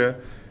երկիրը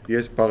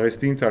ես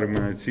Պաղեստին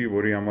թարգմանեցի,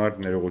 որի համար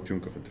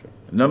ներողություն կխնդրեմ։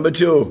 Number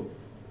 2,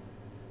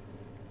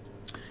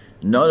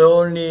 not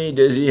only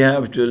does he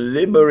have to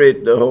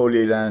liberate the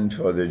Holy Land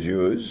for the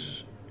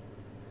Jews,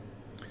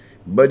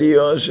 but he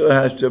also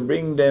has to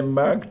bring them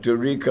back to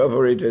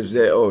recover it as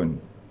their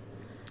own.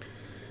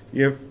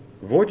 Եվ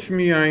ոչ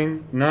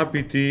միայն նա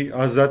պիտի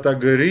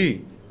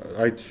ազատագրի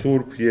այդ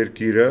սուրբ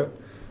երկիրը,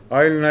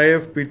 այլ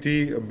նաև պիտի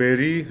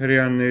բերի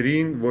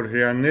հրեաներին, որ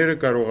հրեաները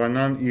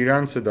կարողանան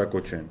իրանցը դա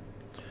կոչեն։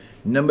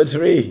 Number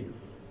 3,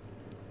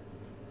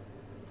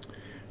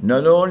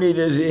 not only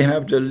does he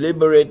have to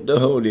liberate the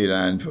Holy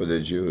Land for the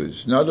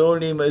Jews, not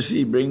only must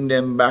he bring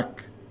them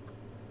back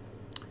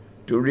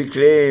to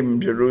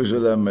reclaim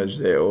Jerusalem as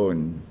their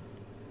own,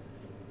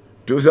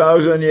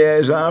 2,000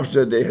 years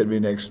after they had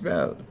been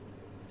expelled,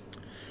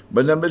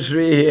 but number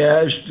 3, he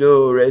has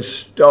to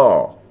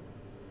restore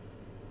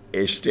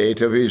a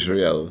state of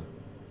Israel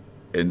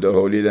in the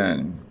Holy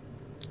Land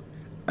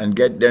and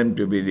get them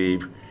to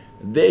believe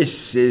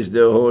this is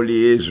the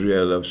holy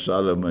Israel of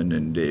Solomon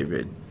and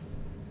David.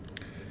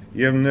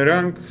 Եվ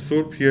նրանք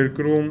Սուրբ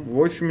Երկրում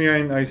ոչ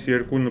միայն այս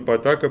երկու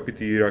նպատակը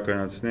պիտի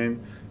իրականացնեն,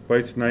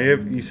 բայց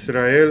նաև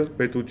Իսրայել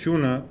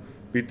պետությունը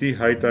պիտի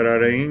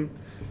հայտարարեին,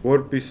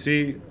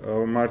 որպեսզի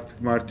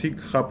մարդիկ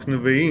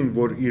խափնվեին,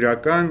 որ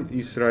իրական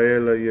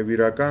Իսրայելը եւ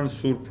իրական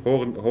Սուրբ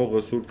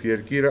հողը, Սուրբ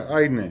Երկիրը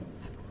այն է։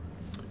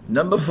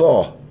 Number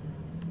 4.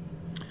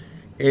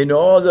 In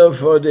order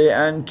for the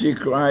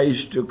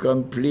Antichrist to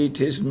complete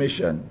his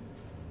mission,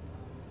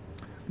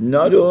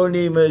 not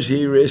only must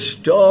he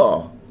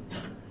restore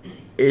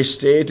a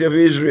state of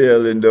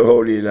Israel in the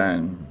Holy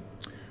Land,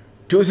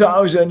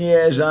 2,000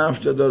 years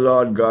after the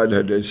Lord God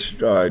had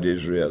destroyed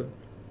Israel,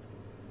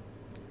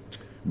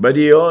 but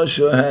he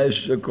also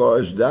has to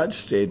cause that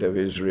state of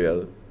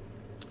Israel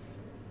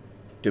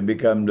to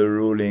become the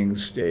ruling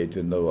state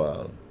in the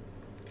world.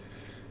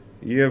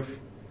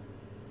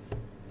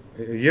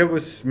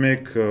 Եվս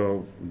մեկ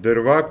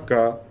դրվագ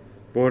կա,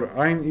 որ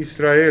այն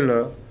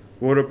Իսրայելը,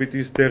 որը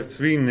պիտի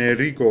ստեղծվի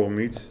ների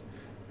կողմից,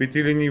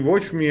 պիտի լինի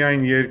ոչ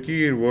միայն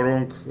երկիր,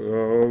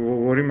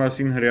 որի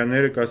մասին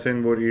հրեաները կասեն,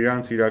 որ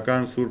իրանց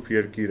իրական Սուրբ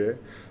Երկիր է,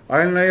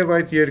 այլ նաև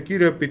այդ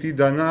երկիրը պիտի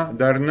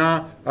դառնա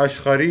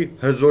աշխարհի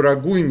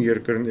հզորագույն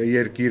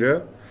երկիրը,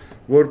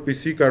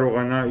 որպեսզի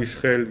կարողանա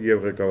իշխել եւ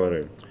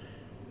ղեկավարել։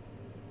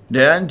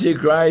 The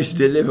Antichrist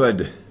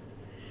delivered.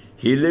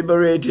 He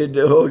liberated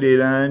the Holy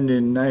Land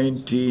in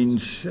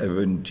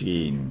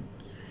 1917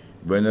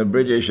 when the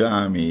British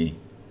Army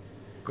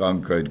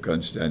conquered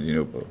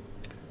Constantinople.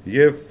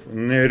 Եվ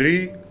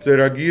ների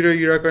ծրագիրը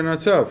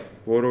իրականացավ,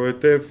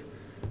 որովհետև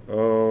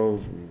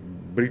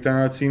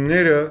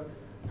բրիտանացիները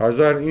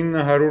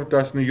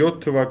 1917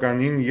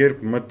 թվականին,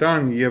 երբ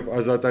մտան եւ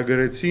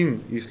ազատագրեցին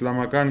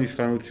իսլամական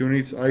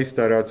իշխանությունից այս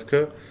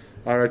տարածքը,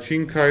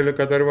 առաջին քայլը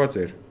կատարված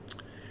էր։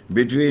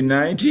 Between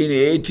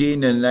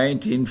 1918 and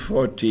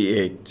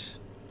 1948,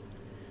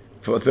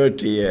 for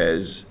 30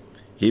 years,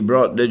 he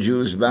brought the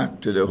Jews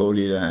back to the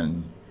Holy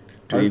Land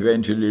to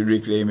eventually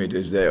reclaim it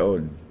as their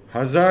own.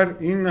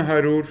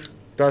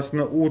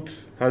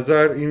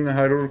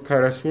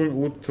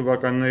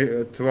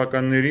 1918-1948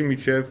 թվականների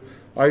միջև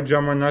այդ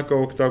ժամանակը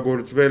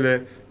օգտագործվել է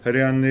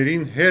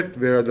հրեաներին հետ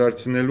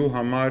վերադարձնելու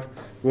համար,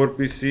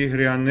 որպեսզի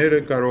հրեաները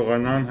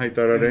կարողանան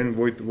հայտարարեն,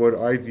 որ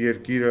այդ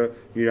երկիրը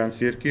իրանց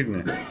երկիրն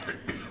է։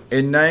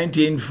 In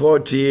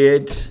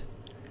 1948,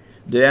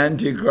 the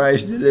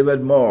Antichrist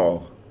delivered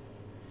more,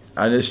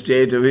 and the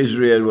state of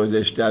Israel was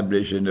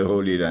established in the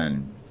Holy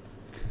Land.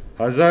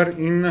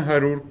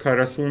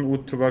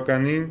 1948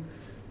 թվականին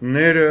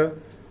ները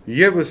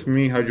եւս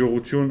մի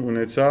հաջողություն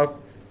ունեցավ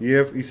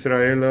եւ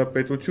Իսրայելը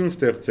պետություն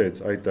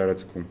ստեղծեց այդ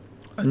տարածքում։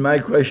 And my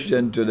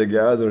question to the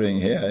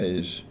gathering here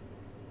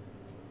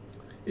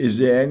is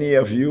there any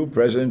of you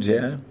present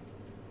here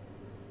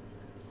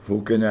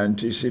who can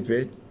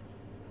anticipate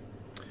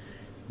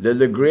that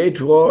the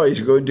great war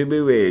is going to be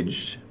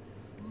waged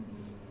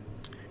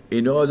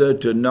in order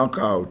to knock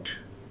out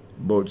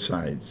both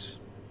sides,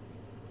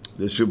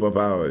 the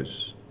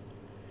superpowers?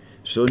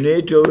 So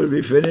NATO will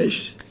be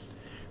finished,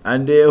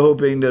 and they're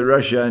hoping that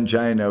Russia and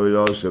China will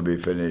also be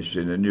finished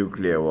in a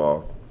nuclear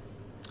war,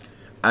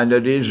 and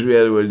that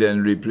Israel will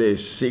then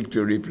seek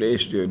to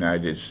replace the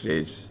United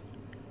States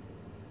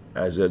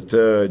as a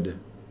third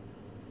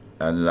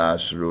and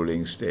last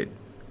ruling state.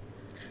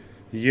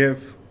 Եվ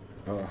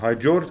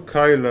հաջորդ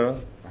քայլը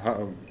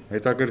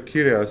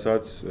հետաքրքիր է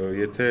ասած,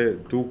 եթե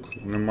դուք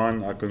նման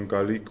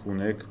ակնկալիք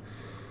ունեք,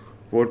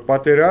 որ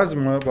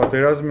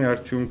պատերազմի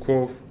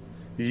արդյունքով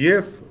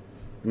եւ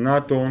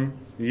ՆԱՏՕ-ն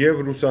եւ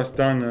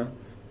Ռուսաստանը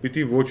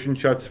պիտի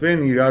ոչնչացվեն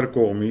իրար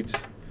կողմից,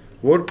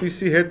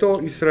 որպեսզի հետո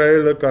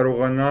Իսրայելը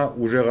կարողանա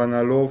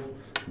ուժեղանալով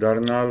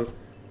դառնալ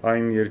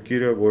այն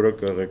երկիրը, որը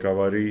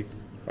կղեկավարի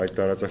այդ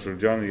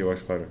տարածաշրջանը եւ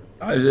աշխարհը։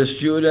 As a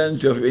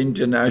student of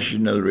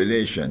international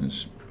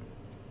relations,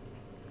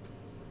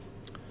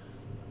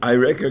 I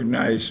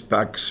recognize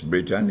Pax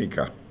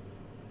Britannica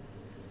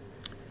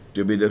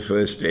to be the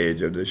first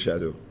stage of the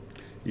shadow.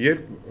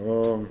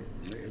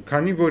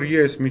 Քանի որ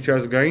ես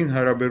միջազգային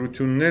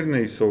հարաբերություններն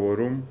էի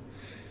սովորում,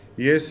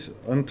 ես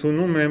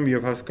ընդունում եմ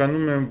եւ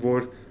հասկանում եմ,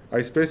 որ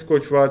այսպես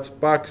կոչված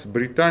Pax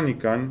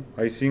Britannica-ն,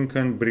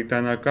 այսինքն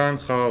բրիտանական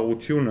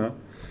խաղաղությունը,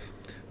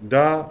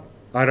 դա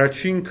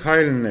առաջին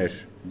քայլն էր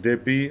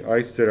դեպի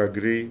այս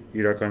ծրագրի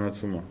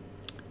իրականացումը։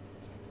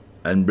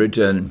 And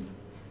Britain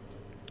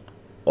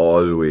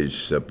always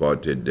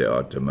supported the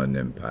Ottoman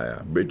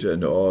Empire.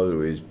 Britain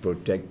always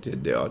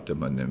protected the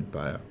Ottoman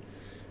Empire.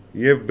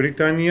 Եվ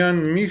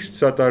Բրիտանիան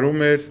միշտ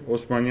սատարում էր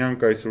Օսմանյան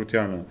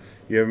կայսրությանը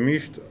եւ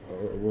միշտ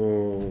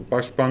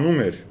պաշտպանում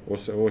էր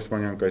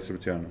Օսմանյան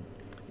կայսրությանը։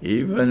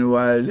 Even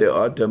while the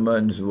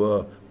Ottomans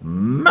were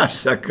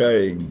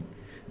massacring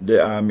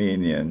the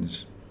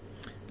Armenians,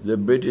 the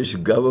British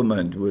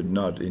government would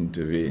not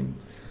intervene.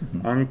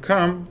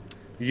 Անկամ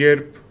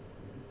երբ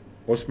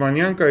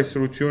Օսմանյան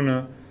կայսրությունը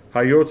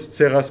հայոց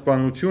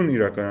ցեղասպանություն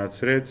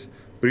իրականացրեց,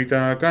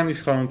 բրիտանական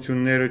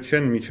իշխանությունները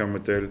չեն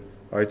միջամտել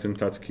այդ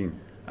ընթացքին։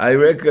 I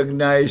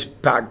recognize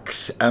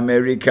Pax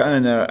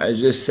Americana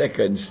as a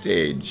second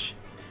stage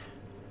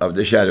of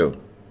the shadow.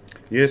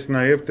 Ես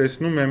նաև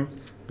տեսնում եմ,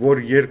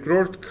 որ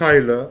երկրորդ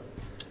քայլը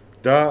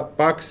դա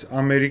Pax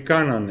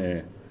Americana-ն է,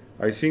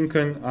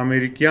 այսինքն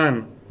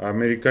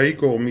Ամերիկայի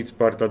կողմից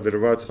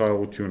պարտադրված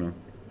խաղաղությունը։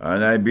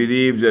 And I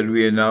believe that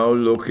we are now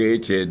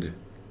located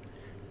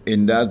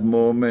in that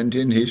moment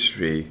in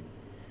history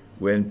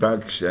when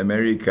Pax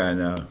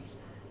Americana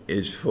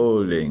is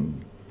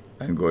folding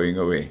and going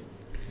away.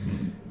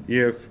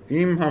 Եվ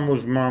իմ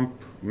համոզմամբ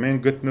մենք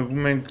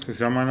գտնվում ենք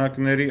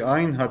ժամանակների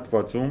այն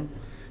հատվածում,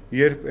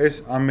 երբ այս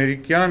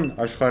ամերիկյան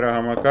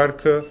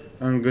աշխարհահամակարգը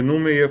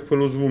ընկնում է եւ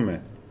փլուզվում է։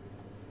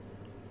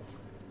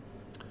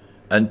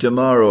 And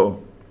tomorrow,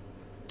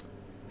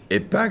 a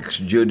Pax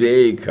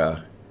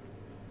Judaica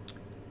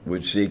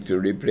would seek to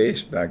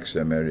replace Pax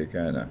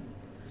Americana.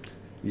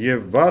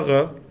 Եվ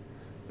վաղը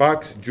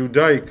Pax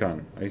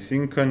Judaican,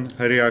 այսինքն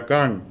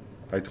հրեական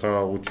այդ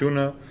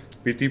խաղաղությունը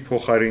պիտի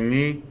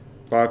փոխարինի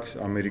Pax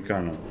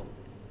Americana.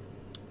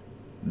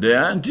 The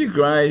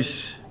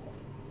Antichrist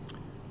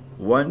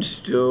wants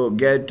to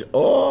get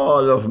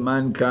all of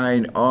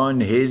mankind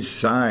on his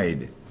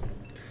side.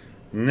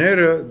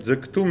 Ները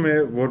ձգտում է,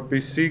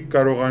 որպեսզի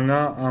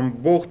կարողանա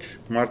ամբողջ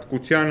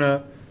մարդկությանը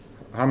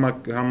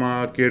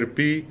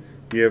համակերպի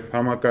եւ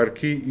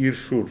համակարգի իր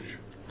շուրջ։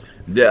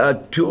 There are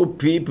two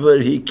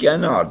people he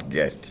cannot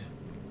get.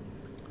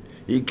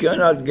 He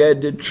cannot get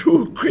the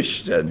true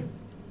Christian.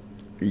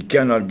 He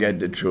cannot get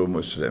the true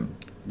Muslim.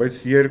 Բայց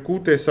երկու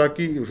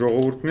տեսակի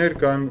ժողովուրդներ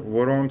կան,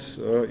 որոնց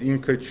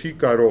ինքը չի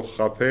կարող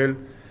խաբել,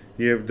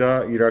 եւ դա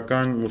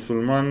իրական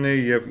մուսուլմանն է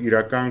եւ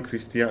իրական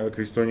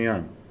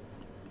քրիստոնյան։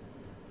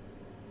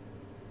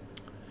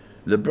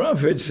 The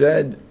prophet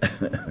said,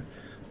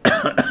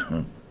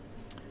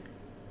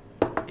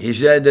 he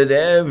said that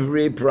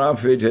every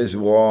prophet has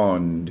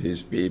warned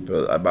his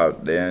people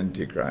about the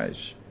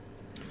Antichrist.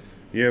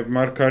 Եվ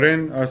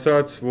մարգարեն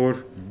ասաց,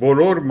 որ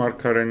բոլոր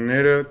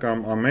մարգարենները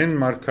կամ ամեն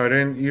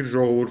մարգարեն իր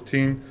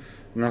ժողովրդին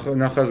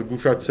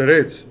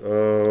նախազգուշացրեց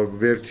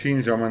վերջին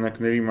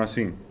ժամանակների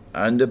մասին։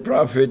 And the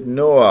prophet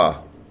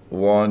Noah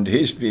warned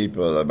his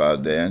people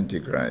about the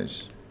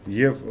Antichrist.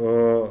 Եվ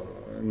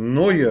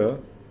Նոյը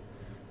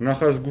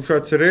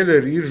նախազգուշացրել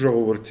էր իր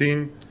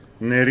ժողովրդին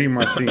ների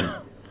մասին։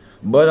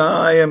 But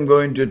I am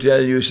going to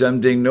tell you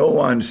something no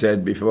one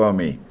said before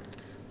me.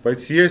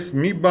 Բայց ես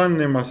մի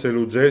բանն եմ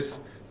ասելու ձեզ,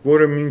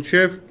 որը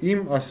մինչև իմ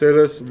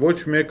ասելս ոչ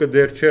մեկը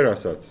դեռ չէր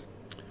ասած։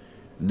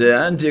 The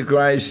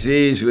Antichrist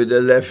sees with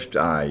the left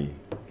eye.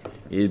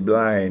 He's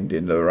blind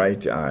in the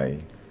right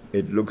eye.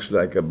 It looks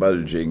like a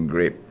bulging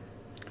grape.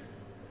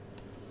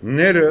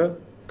 Ները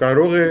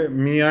կարող է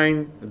միայն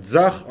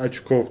ձախ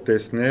աչքով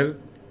տեսնել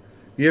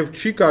եւ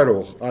չի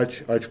կարող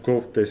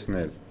աչքով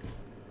տեսնել։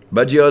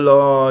 But your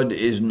Lord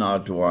is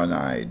not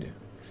one-eyed.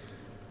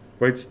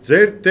 Բայց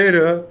ձեր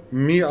Տերը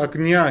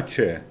միակնյա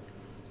չէ։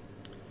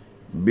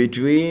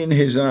 Between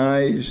his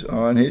eyes,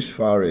 on his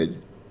forehead,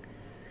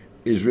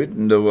 is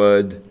written the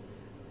word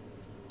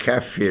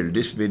kafir,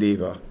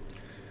 disbeliever.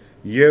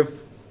 Եվ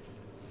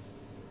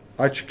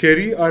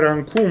աչքերի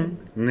արանքում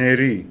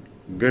ների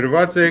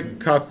գրված է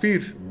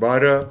քաֆիր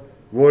բառը,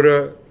 որը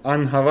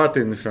անհավատ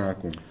է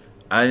նշանակում։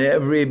 And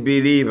every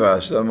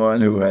believer,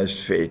 someone who has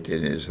faith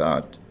in his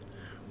heart,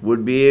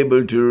 would be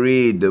able to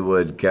read the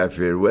word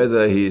kafir,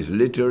 whether he is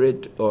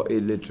literate or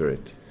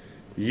illiterate.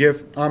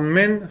 Եվ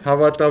ամեն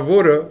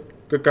հավատավորը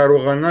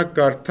կկարողանա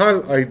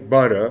կարդալ այդ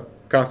բառը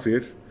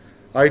քաֆիր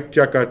այդ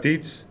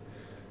ճակատից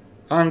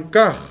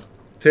անկախ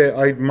թե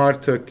այդ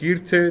մարդը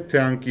կիրթ է թե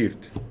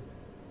անկիրթ։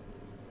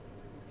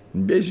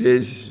 This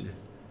is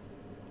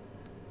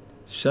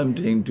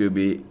something to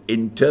be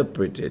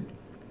interpreted.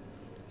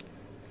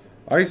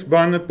 Այս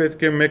բանը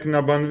պետք է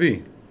մեկնաբանվի։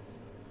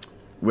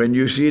 When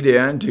you see the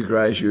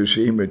Antichrist, you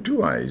see him with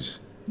two eyes.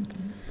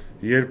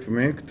 Երբ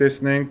մենք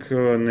տեսնենք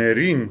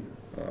ներին,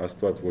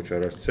 Աստված ոչ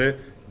արարչե,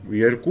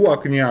 երկու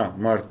ակնյա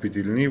մարդ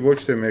պիտի լինի, ոչ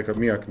թե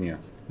մի ակնյա։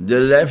 The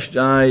left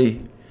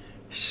eye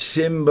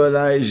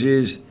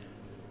symbolizes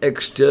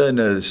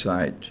external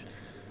sight.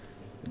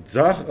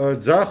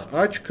 Ձախ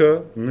աչքը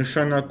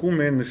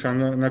նշանակում է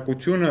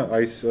նշանակությունը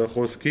այս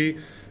խոսքի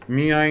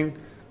միայն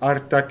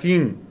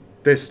արտաքին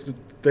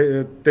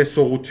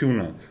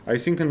տեսողությունը,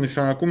 այսինքն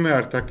նշանակում է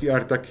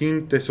արտաքին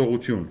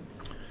տեսողություն։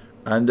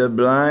 And the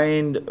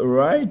blind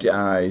right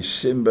eye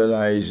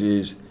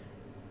symbolizes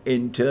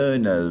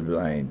internal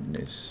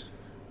blindness.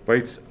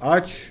 Բայց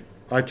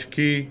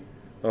աչքի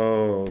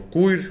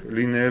կույր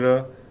լինելը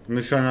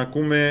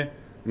նշանակում է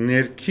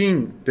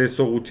ներքին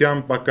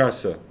տեսողության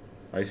պակասը,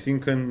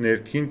 այսինքն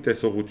ներքին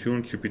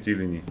տեսողություն չպիտի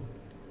լինի։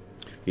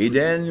 He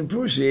then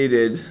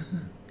proceeded,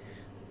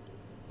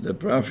 the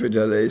Prophet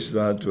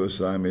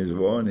ﷺ is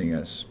warning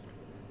us.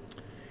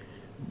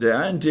 The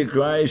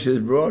Antichrist has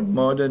brought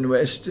modern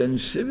Western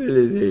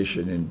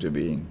civilization into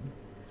being.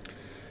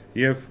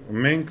 Եվ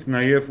մենք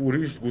նաև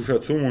ուրիշ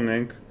զգուշացում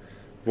ունենք,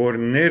 որ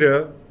ները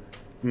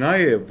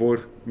նաև որ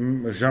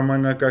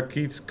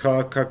ժամանակակից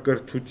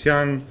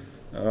քաղաքակրթության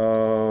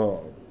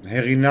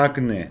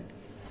հեղինակն է։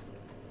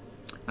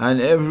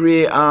 And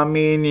every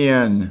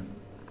Armenian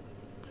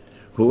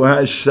who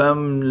has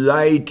some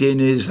light in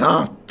his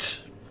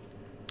heart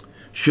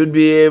should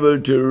be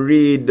able to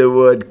read the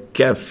word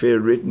kafir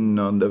written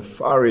on the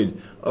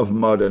forehead of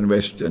modern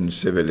Western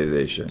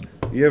civilization.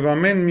 Եվ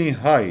ամեն մի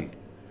հայ,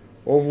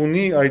 ով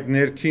ունի այդ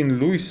ներքին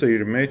լույսը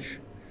իր մեջ,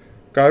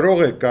 կարող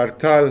է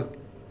կարդալ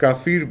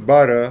կաֆիր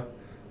բառը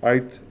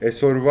այդ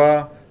այսօրվա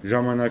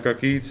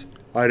ժամանակակից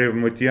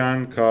արևմտյան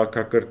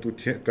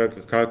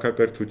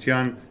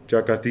քաղաքակրթության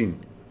ճակատին։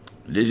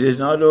 This is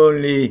not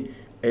only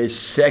a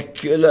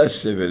secular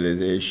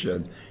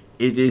civilization,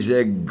 it is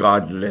a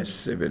godless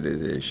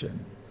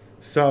civilization.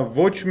 Սա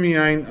ոչ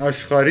միայն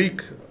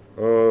աշխարհիկ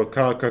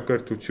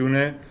քաղաքակրթություն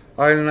է,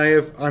 այլ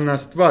նաև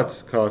անաստված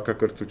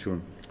քաղաքակրթություն։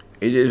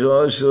 It is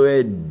also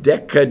a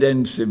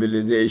decadent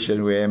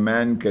civilization where a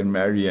man can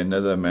marry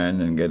another man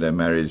and get a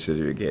marriage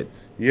certificate.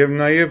 Եվ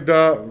նաև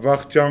դա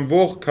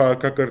վախճանվող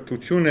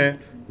քաղաքակրթություն է,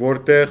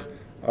 որտեղ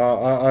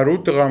արու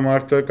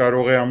տղամարդը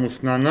կարող է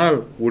ամուսնանալ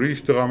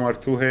ուրիշ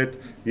տղամարդու հետ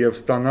եւ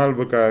ստանալ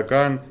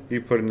վկայական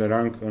իբր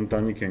նրանք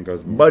ընտանիք են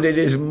կազմում։ But it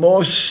is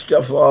most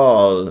of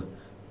all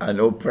an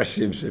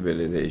oppressive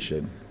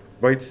civilization.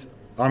 Բայց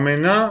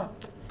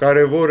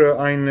ամենակարևորը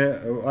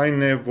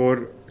այն է,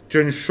 որ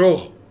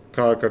ճնշող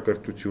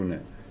քաղաքակրթություն է,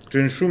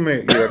 ճնշում է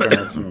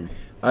իրականացնում։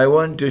 I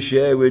want to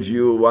share with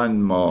you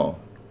one more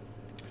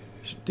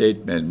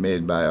statement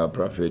made by our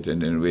prophet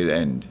and then we'll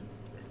end.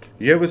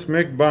 Եվս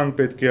մեկ բան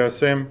պետք է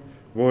ասեմ,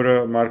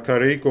 որը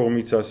Մարգարեի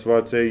կողմից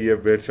ասված է եւ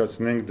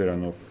վերջացնենք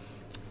դրանով։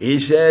 He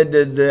said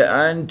that the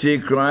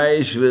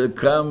Antichrist will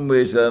come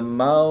with a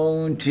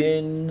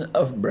mountain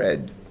of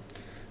bread.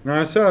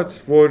 Նա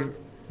ասաց, որ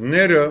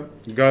ները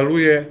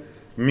գալու է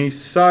մի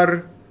սար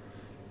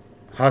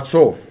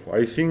հացով,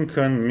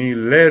 այսինքն մի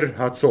լեր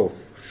հացով,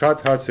 շատ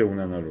հաց է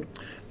ունենալու։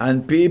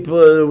 And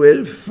people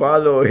will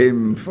follow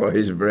him for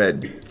his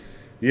bread.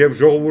 Եվ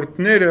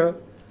ժողովուրդները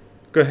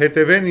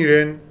կհետևեն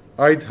իրեն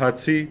այդ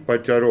հացի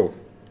պատճառով։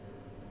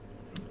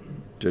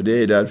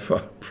 Today that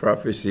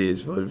prophecy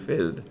is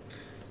fulfilled.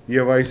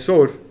 Եվ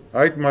այսօր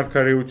այդ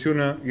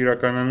մարգարեությունը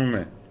իրականանում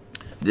է։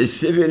 The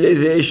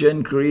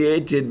civilization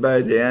created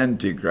by the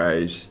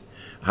Antichrist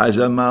has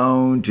a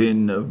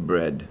mountain of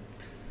bread.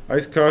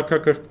 Այս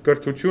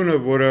քաղաքակրթությունը,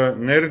 որը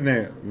ներն է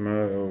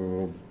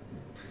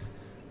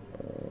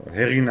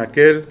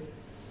հեղինակել,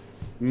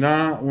 նա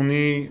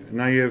ունի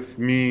նաև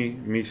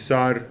մի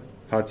սար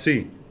հացի։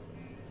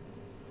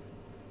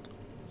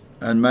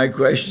 And my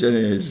question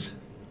is,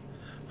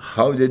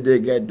 how did they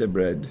get the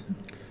bread?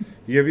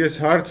 Եվ ես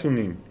հարց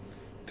ունիմ,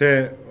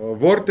 թե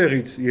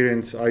որտեղից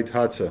իրենց այդ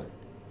հացը։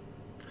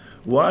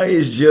 Why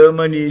is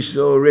Germany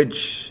so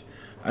rich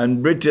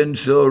and Britain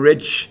so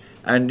rich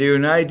and the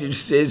United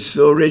States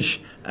so rich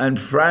and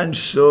France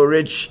so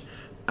rich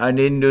and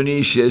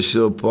Indonesia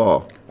so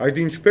poor? Այդ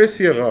ինչպես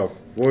եղավ,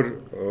 որ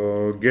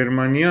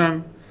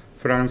Գերմանիան,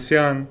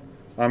 Ֆրանսիան,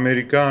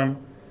 Ամերիկան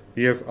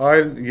եւ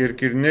այլ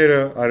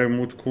երկիրները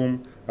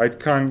արևմուտքում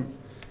այդքան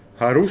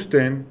հարուստ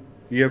են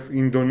եւ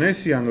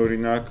Ինդոնեսիան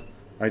օրինակ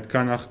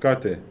այդքան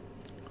աղքատ է։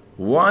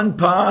 One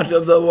part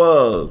of the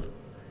world,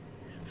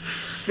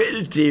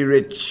 filthy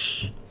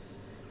rich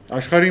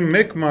Աշխարհի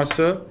մեկ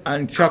մասը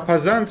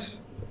չափազանց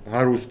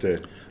հարուստ է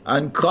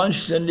and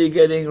constantly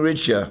getting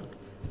richer.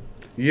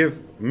 եւ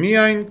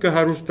միայն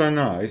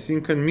կհարուստանա,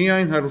 այսինքն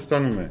միայն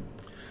հարուստանում է։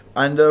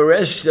 And the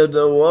rest of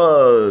the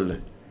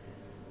world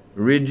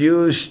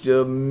reduced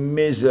to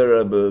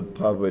miserable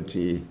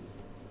poverty.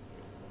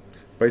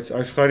 Բայց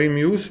աշխարհի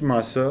մյուս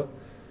մասը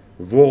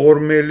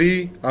ողորմելի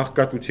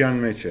աղքատության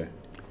մեջ է։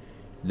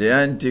 The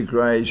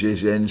Antichrist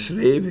is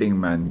enslaving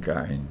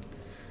mankind.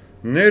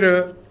 Ները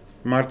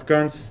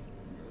մարդկանց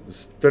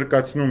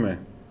ստրկացնում է։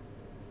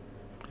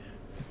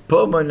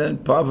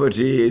 Permanent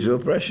poverty is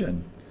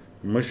oppression.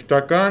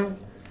 Մշտական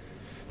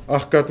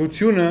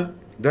աղքատությունը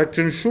դա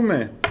ճնշում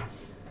է։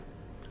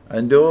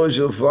 And those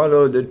who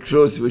follow the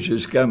truth which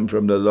has come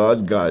from the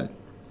Lord God,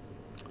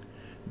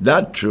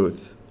 that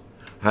truth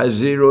has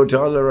zero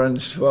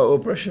tolerance for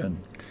oppression.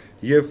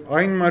 Եվ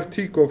այն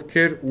մարդիկ,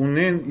 ովքեր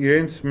ունեն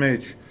իրենց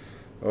մեջ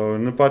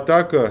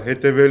նպատակը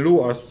հետևելու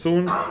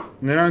Աստծուն,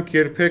 նրանք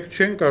երբեք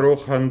չեն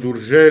կարող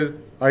հանդուրժել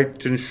այդ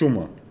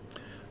ճնշումը։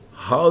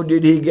 How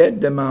did he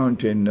get the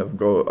mountain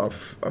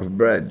of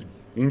bread?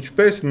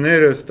 Ինչպես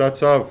ները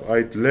ստացավ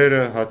այդ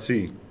լերը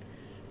հացի։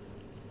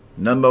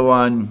 Number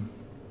one,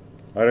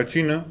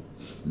 Առաջինը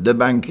the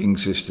banking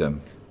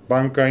system.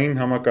 բանկային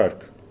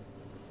համակարգ։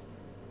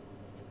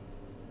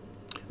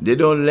 They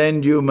don't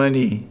lend you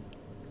money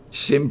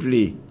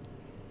simply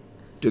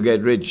to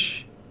get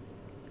rich.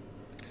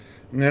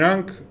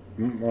 Նրանք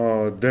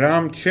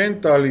դրամ չեն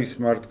տալիս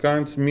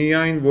մարդկանց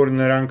միայն որ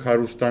նրանք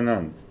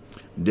հարուստանան։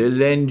 They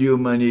lend you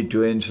money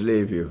to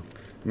enslave you.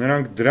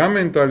 Նրանք դրամ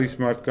են տալիս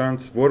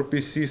մարդկանց,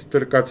 որպեսզի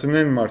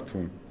ստրկացնեն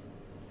մարդուն։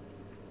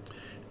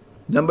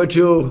 Number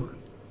two,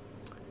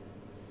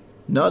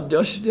 not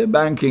just the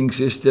banking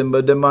system,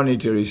 but the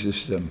monetary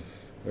system.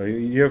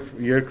 Եվ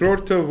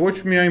երկրորդը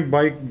ոչ միայն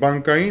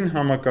բանկային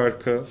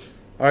համակարգը,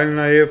 այլ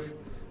նաև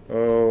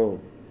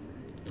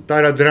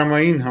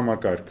տարադրամային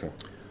համակարգը։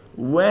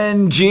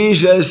 When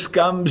Jesus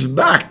comes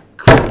back,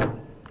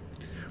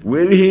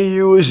 Will he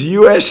use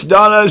US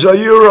dollars or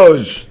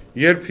euros?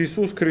 Երբ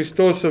Հիսուս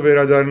Քրիստոսը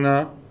վերադառնա,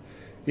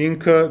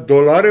 ինքը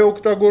դոլար է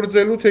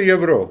օգտագործելու թե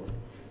եվրո։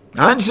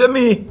 Answer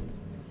me.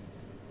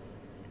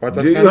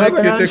 Պատասխանեք,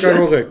 եթե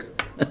կարող եք։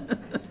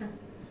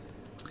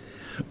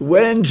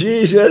 When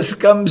Jesus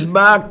comes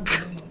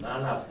back,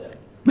 None of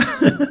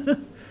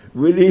them.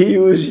 will he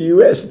use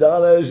US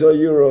dollars or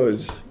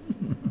euros?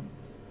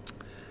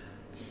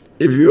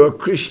 If you are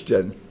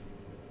Christian,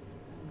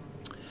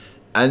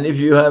 and if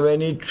you have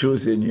any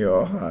truth in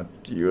your heart,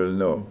 you will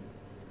know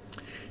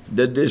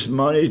that this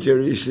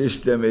monetary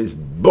system is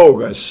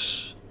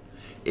bogus,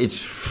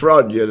 it's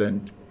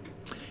fraudulent,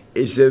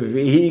 it's a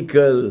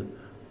vehicle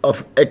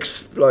of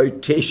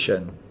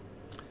exploitation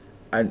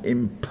and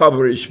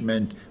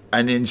impoverishment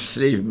and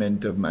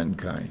enslavement of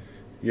mankind.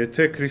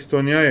 Եթե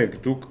քրիստոնյա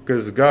եք, դուք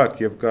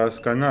կզգաք եւ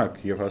կհասկանաք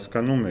եւ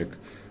հասկանում եք,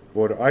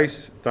 որ այս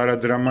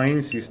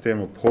տարադրամային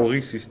համակարգը,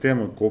 փողի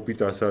համակարգը, կոպիտ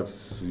ասած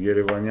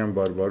Երևանյան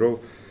բարբարով,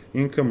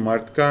 ինքը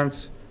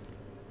մարդկանց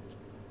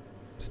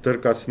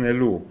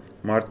ստրկացնելու,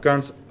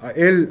 մարդկանց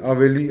էլ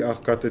ավելի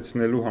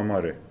աղքատեցնելու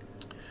համար է։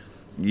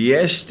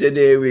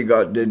 Yesterday we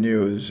got the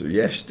news,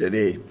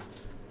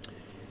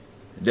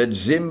 that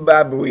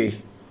Zimbabwe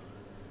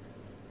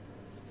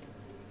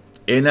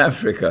in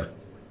Africa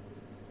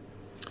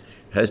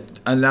has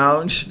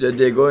announced that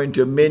they're going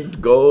to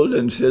mint gold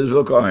and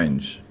silver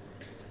coins.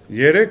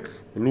 Երեք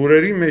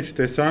լուրերի մեջ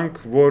տեսանք,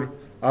 որ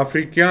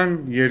աֆրիկյան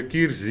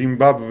երկիր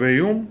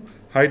Զիմբաբվեում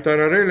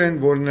հայտարարել են,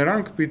 որ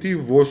նրանք պիտի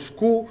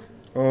ոսկու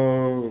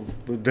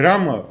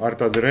դրամը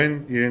արտադրեն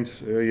իրենց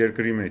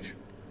երկրի մեջ։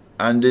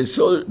 And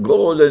the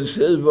gold and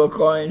silver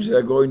coins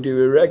are going to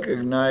be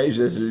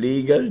recognized as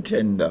legal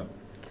tender.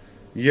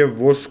 Եվ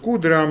ոսկու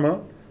դրամը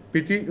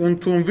պիտի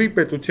ընդունվի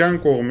պետության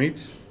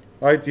կողմից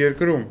այդ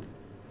երկրում։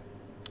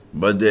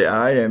 But the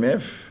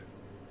IMF,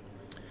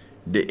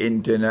 the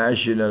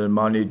International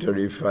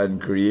Monetary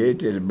Fund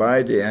created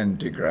by the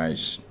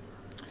Antichrist,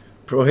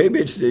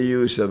 prohibits the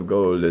use of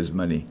gold as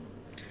money.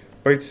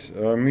 Բայց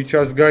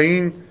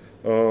միջազգային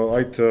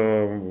այդ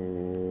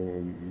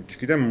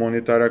չգիտեմ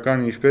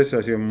մոնետարական ինչպես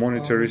ասի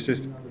monetary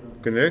system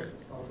կներեք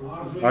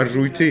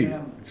արժույթի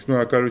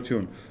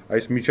շնորհակալություն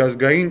այս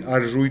միջազգային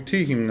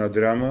արժույթի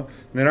հիմնադրամը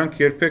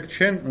նրանք երբեք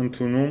չեն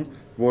ընդունում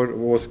որ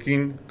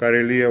ոսկին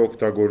կարելի է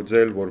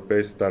օգտագործել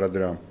որպես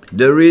տարադրամ.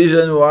 The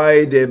reason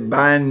why they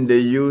banned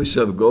the use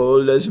of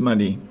gold as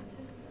money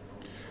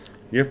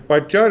Եվ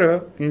պատճառը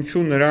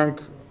ինչու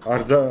նրանք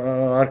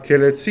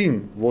արգելեցին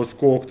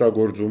ոսկու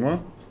օգտագործումը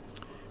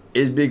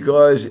is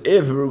because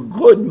if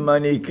good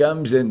money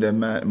comes in the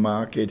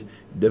market,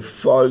 the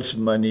false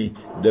money,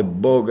 the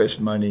bogus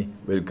money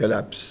will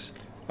collapse.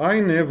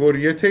 Այն է, որ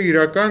եթե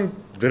իրական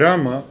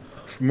դրամը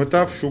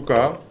մտավ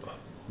շուկա,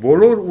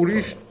 բոլոր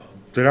ուրիշ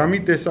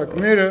դրամի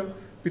տեսակները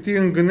պիտի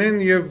ընկնեն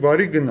եւ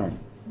վարի գնան.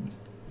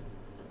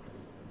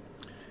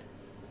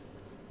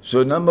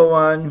 So number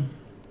one,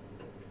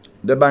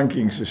 the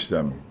banking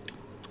system.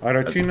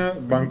 Առաջինը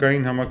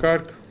բանկային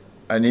համակարգ,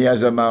 and he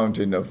has a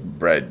mountain of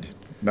bread.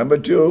 Number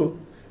two,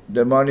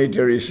 the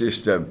monetary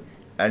system,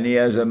 and he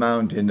has a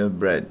mountain of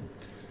bread.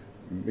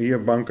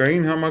 Եվ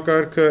բանկային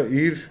համակարգը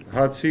իր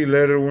հացի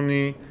լերը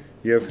ունի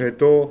եւ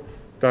հետո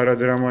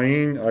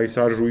տարադրամային այս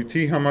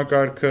արժույթի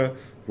համակարգը,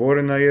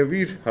 որը նաեւ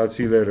իր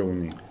հացի լերը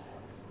ունի.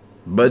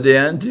 But the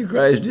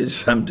Antichrist did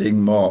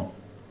something more.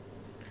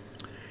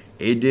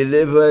 He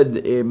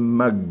delivered a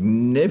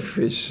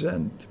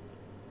magnificent,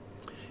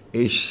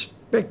 a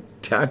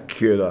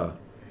spectacular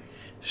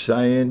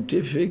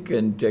scientific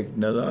and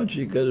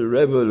technological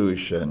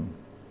revolution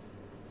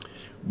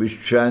which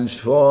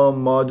transformed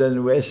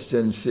modern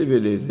Western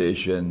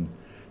civilization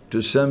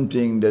to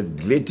something that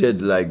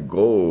glittered like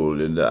gold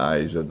in the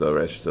eyes of the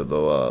rest of the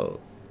world.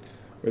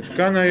 Բայց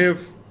կա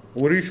նաև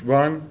ուրիշ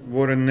բան,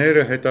 որը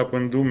ները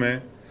հետապնդում է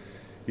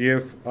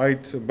եւ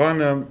այդ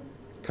բանը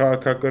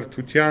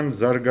քաղաքակրթության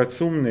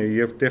զարգացումն է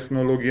եւ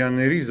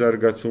տեխնոլոգիաների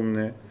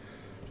զարգացումն է.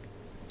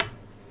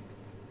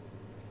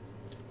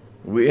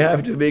 We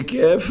have to be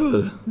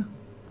careful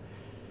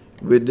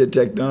with the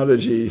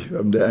technology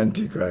from the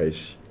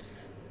Antichrist.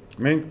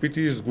 Մենք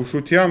պիտի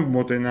զգուշությամբ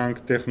մոտենանք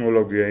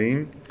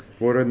տեխնոլոգիային,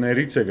 որը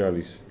ներից է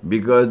գալիս.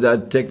 Because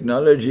that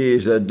technology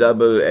is a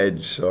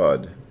double-edged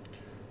sword.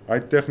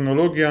 Այդ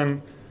տեխնոլոգիան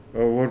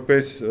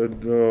որպես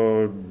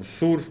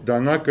սուրբ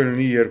դանակ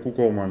լինի երկու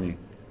կողմանի.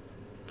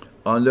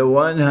 On the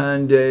one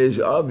hand, there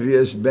is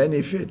obvious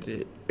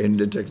benefit in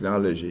the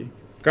technology.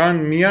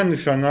 Կան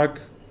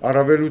միանշանակ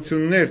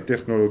առավելություններ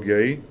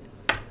տեխնոլոգիայի,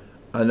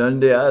 and on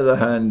the other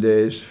hand,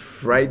 there is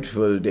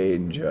frightful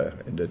danger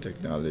in the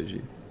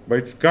technology.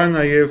 Բայց կա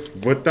նաև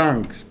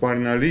վտանգ,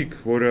 սպառնալիք,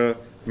 որը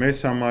մեզ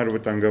համար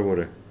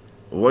վտանգավոր է.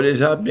 What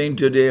is happening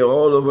today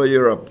all over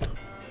Europe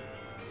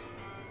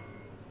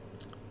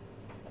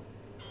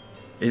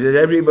is that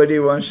everybody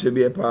wants to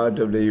be a part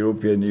of the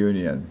European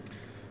Union.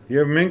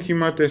 Եվ մենք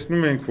հիմա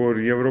տեսնում ենք,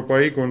 որ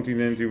Եվրոպայի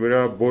կոնտինենտի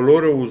վրա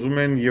բոլորը ուզում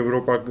են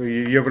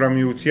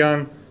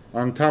Եվրամիության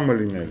անդամը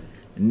լինել.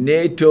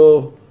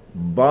 NATO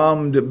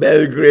bombed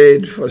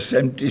Belgrade for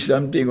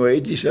 70-something or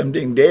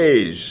 80-something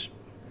days.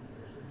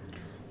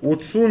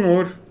 80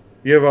 օր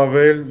եւ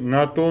ավել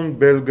ՆԱՏՕ-ն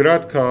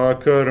Բելգրադ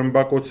քաղաքը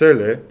ռմբակոծել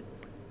է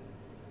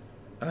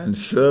and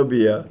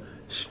Serbia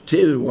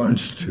still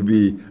wants to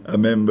be a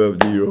member of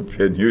the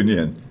European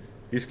Union.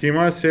 Իսկ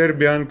հիմա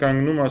Սերբիան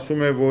կանգնում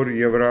ասում է, որ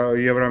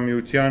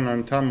Եվրամիության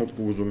անդամ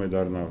ուզում է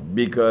դառնալ։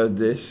 Because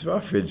this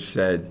prophet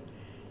said,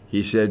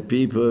 he said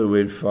people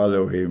will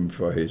follow him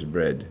for his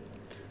bread.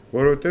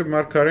 Որովհետև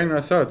Մարգարեն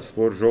ասաց,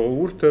 որ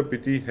ժողովուրդը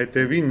պիտի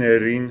հետևի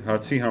ներին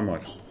հացի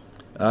համար։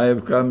 I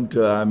have come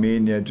to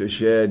Armenia to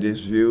share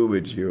this view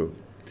with you.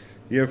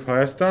 Եվ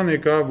Հայաստան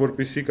եկա,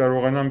 որպեսզի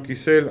կարողանամ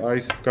կիսել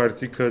այս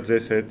կարծիքը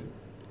ձեզ հետ։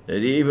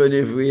 That even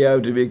if we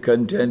have to be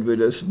content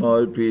with a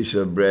small piece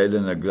of bread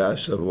and a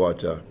glass of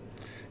water,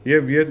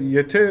 Եվ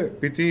եթե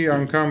պիտի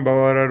անգամ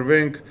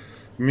բավարարվենք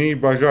մի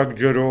բաժակ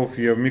ջրով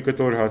եւ մի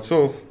կտոր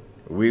հացով,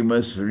 we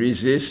must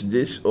resist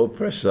this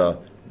oppressor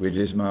with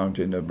his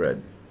mountain of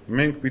bread.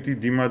 մենք պիտի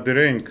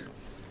դիմադրենք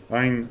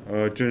այն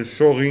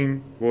ճնշողին,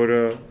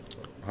 որը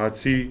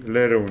հացի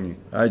լերը ունի։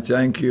 I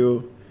thank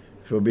you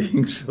for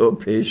being so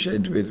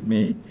patient with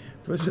me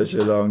for such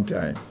a long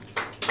time.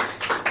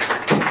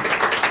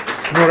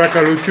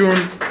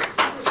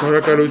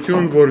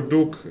 Շնորհակալություն, որ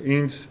դուք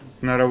ինձ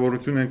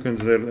հնարավորություն եք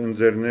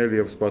ընձեռնել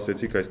եւ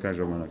սպասեցիք այսքան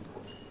ժամանակ։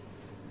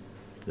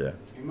 Yeah.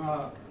 Հիմա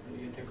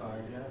եթե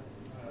կարելի է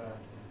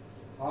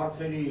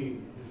հարցերի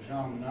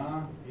ժամն է,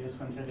 ես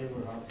խնդրել եմ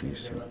որ հարցերը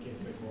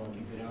ձևակերպեք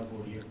ուղղակի գրավ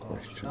որ երկու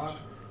հարց։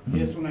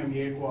 Ես ունեմ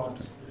երկու հարց։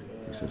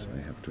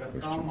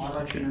 Կամ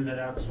առաջինը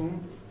լրացում,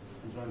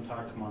 ընտրեմ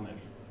թարգմանել։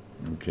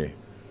 Okay.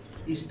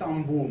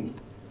 Իստանբուլ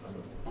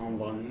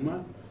անվանումը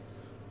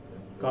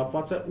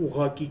կապված է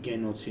ուղղակի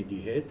գենոցիդի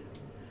հետ,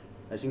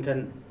 այսինքն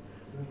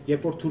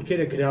երբ որ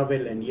թուրքերը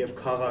գրավել են եւ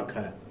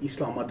քաղաքը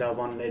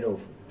իսլամադավաններով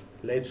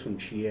լեցուն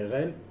չի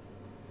եղել,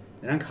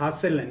 նրանք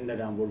հասել են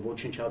նրան, որ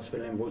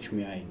ոչնչացվել են ոչ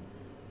միայն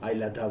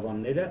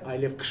այլադավանները,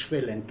 այլև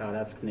քշվել են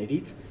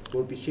տարածքներից,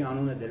 որպեսզի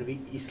անունը դրվի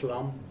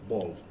Իսլամ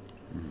Բոլ։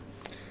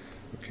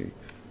 Okay.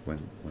 When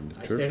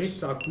Այստեղից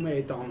ցակում է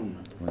այդ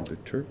անունը։ the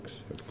Turks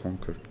had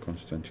conquered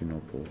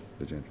Constantinople,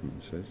 the gentleman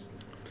says,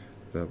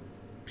 the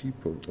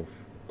people of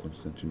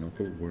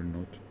Constantinople were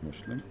not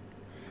Muslim,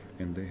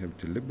 and they have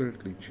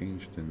deliberately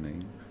changed the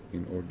name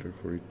in order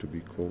for it to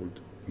be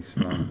called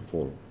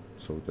Istanbul,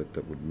 so that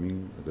would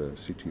mean the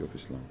city of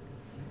Islam.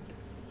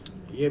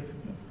 Եվ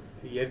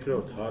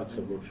երկրորդ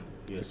հարցը, որ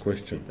ես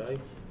Question.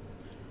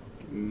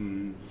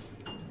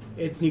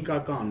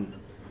 Էթնիկական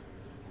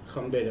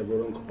խմբերը,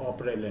 որոնք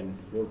ապրել են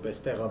որպես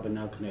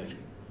տեղաբնակներ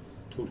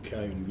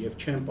Թուրքիայում եւ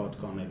չեն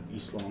պատկանել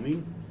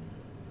իսլամին,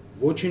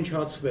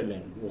 ոչնչացվել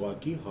են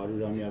ուղղակի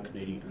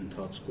հարյուրամյակների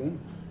ընթացքում,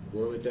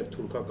 որովհետև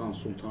թուրքական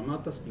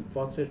սուլթանատը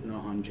ստիպված էր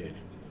նահանջել։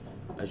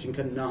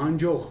 Այսինքն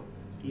նահանջող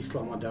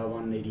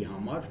իսլամադավանների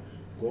համար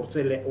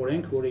գործել է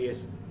օրենք, որը ես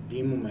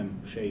դիմում եմ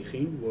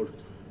շեյխին, որ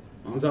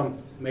անձամբ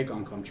մեկ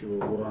անգամ չի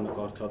որ Ղուրանը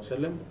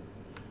կարդացել եմ,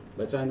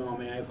 բայց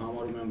այնուամենայնիվ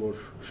համարում եմ, որ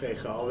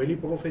շեյխը ավելի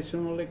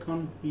պրոֆեսիոնալ է,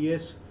 քան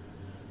ես,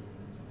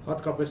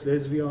 հատկապես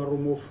լեզվի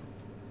առումով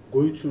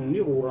գոյություն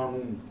ունի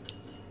Ղուրանում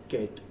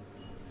կետ,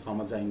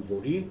 համաձայն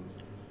որի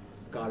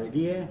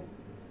կարելի է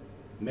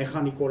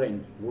մեխանիկորեն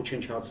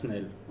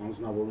ոչնչացնել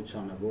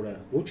անձնավորությանը, որը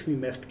ոչ մի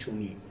մեղք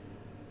չունի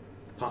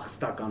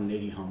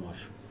փախստականների համար։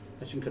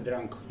 Այսինքն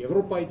դրանք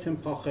Եվրոպայից են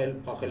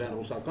փախել են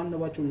ռուսական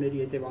նվաճումների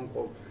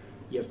հետևանքով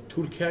եւ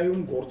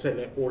Թուրքիայում գործել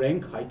է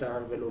օրենք,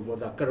 հայտարարվելով, որ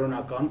դա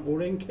կրոնական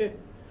օրենք է,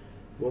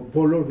 որ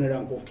բոլոր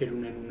նրանք, ովքեր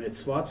ունեն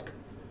ունեցվածք,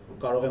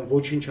 կարող են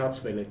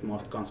ոչնչացվել այդ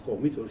մարդկանց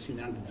կողմից, որովհետեւ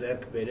նրանք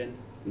ձեռք բերեն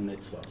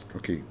ունեցվածք։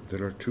 Okay,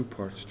 there are two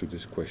parts to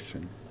this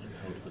question.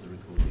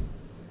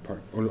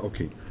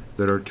 Okay,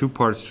 there are two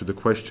parts to the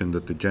question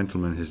that the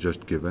gentleman has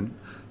just given.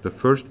 The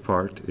first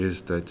part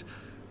is that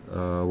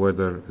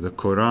whether the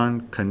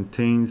Quran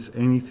contains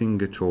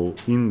anything at all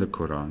in the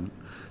Quran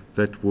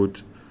that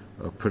would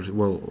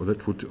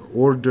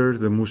order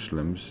the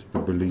Muslims, the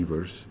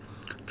believers,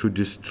 to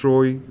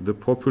destroy the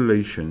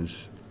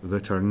populations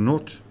that are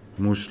not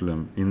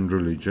Muslim in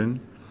religion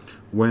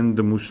when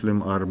the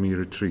Muslim army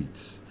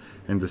retreats.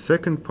 And the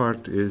second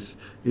part is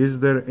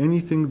there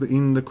anything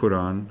in the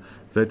Quran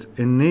that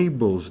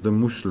enables the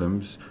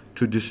Muslims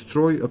to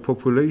destroy a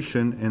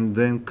population and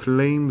then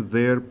claim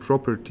their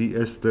property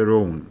as their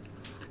own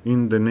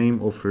in the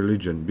name of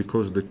religion?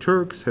 Because the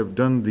Turks have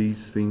done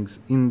these things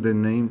in the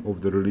name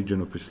of the religion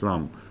of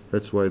Islam.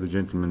 That's why the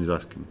gentleman is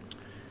asking.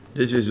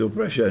 This is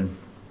oppression.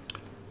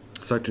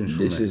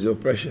 This is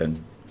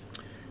oppression.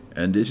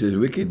 And this is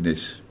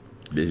wickedness.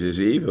 This is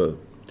evil.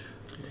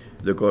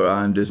 The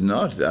Quran does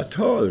not at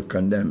all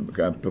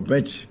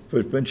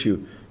permit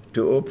you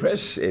to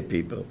oppress a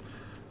people.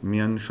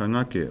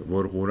 Միանշանակ է,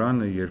 որ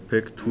Ղուրանը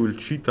երբեք թույլ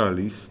չի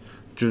տալիս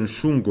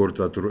ճնշում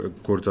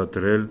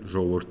գործադրել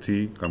ժողովրդի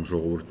կամ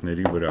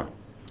ժողովուրդների վրա։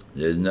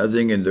 There's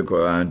nothing in the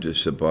Quran to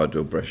support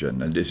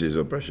oppression, and this is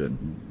oppression.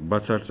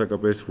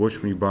 Բացարձակապես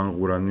ոչ մի բան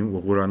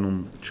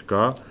Ղուրանում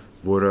չկա,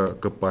 որը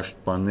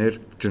կպաշտպաներ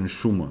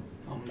ճնշումը։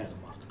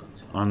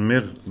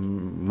 Անմեղ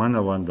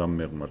մանավանդ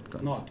անմեղ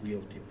մարդկանց։ Not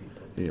guilty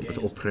people. Yeah, but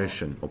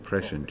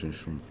oppression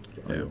ճնշում։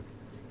 Այո։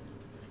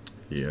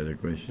 You had a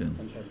question?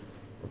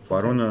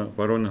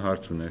 Պարոնը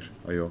հարց ուներ,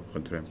 այո,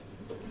 խնդրեմ։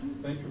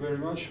 Thank you very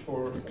much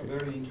for a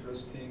very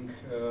interesting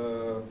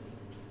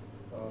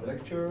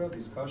lecture,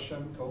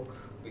 discussion, talk.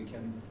 We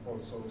can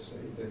also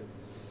say that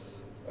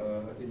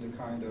it's a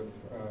kind of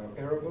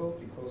parable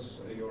because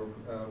your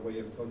way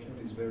of talking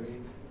is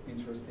very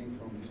interesting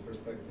from this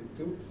perspective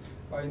too.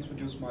 I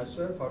introduce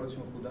myself,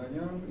 Harutsun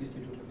Khudanyan,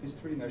 Institute of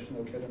History,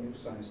 National Academy of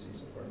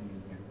Sciences of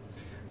Armenia.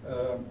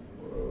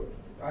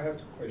 I have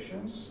two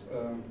questions.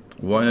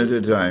 One at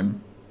a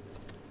time.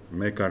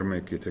 Մեկ առ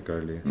մեկ, եթե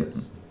կարելի է։ Yes.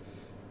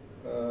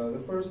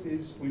 The first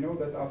is, we know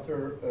that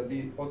after the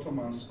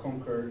Ottomans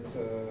conquered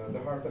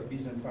the heart of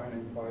Byzantine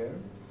Empire,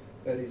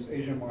 that is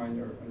Asia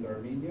Minor and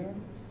Armenia,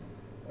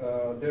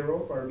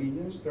 thereof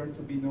Armenians turned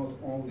to be not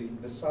only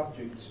the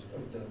subjects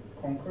of the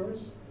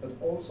conquerors, but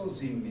also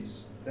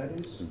zimmis, that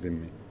is,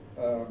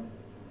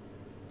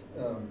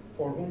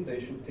 for whom they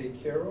should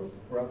take care of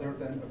rather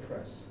than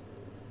oppress.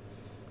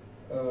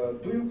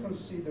 Do you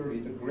consider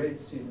it a great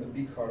sin, a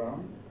big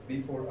haram,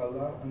 before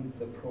Allah and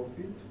the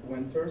Prophet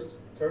when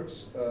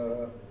Turks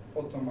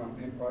Ottoman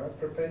Empire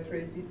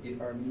perpetrated the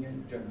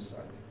Armenian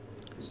genocide?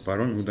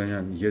 Պարոն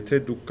Հուդանյան, եթե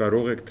դուք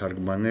կարող եք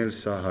թարգմանել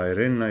սա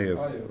հայերեն նաև,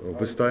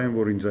 վստահ եմ,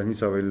 որ ինձանից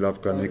ավելի լավ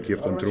կանեք եւ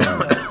խնդրում եմ։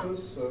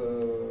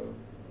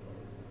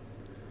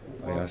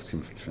 I asked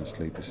him to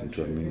translate this into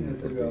Armenian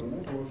for me.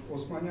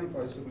 Օսմանյան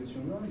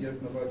կայսրությունը, երբ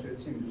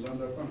նվաճեցին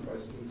բյուզանդական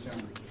կայսրության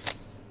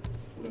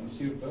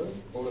սիրտը,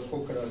 որը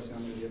փոքր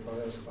Ասիան եւ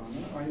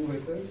Հայաստանը,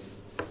 այնուհետեւ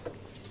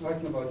այդ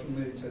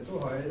նվաճումներից հետո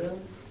հայերը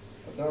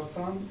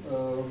դարձան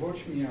ոչ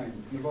միայն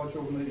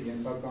նվաճողների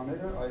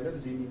ենթակաները, այլև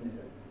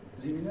զիմիները։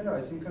 Զիմիները,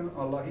 այսինքն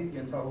Ալլահի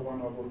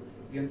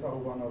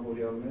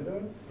ենթահովանավորյալները,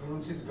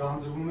 որոնցից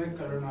գանձվում է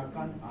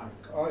կրոնական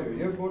արք։ Այո,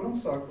 եւ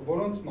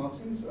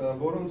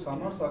որոնց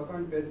համար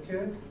սակայն պետք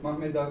է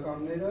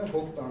մահմեդականները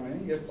հոգ տանեն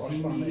եւ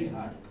պաշտպանեն։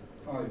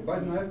 Այո,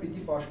 բայց նաեւ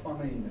պիտի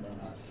պաշտպանեին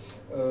նրանց։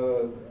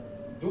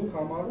 Դուք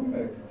համարում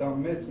եք դա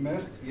մեծ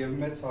մեղք եւ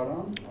մեծ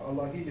հարամ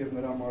Ալլահի եւ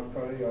նրա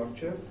մարգարեի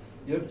առջեւ,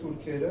 երբ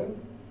թուրքերը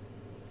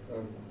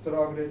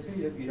ծրագրեցին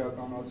եւ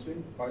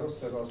իրականացրին հայոց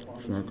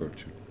ցեղասպանությունը։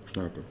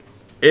 Շնորհակալ։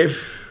 If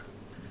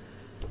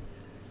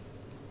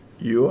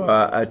you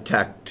are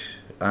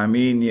attacked,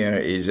 Armenia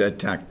is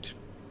attacked,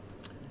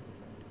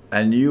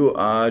 and you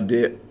are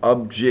the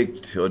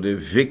object or the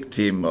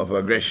victim of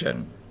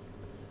aggression,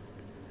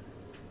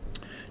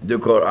 the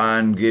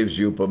Quran gives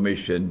you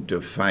permission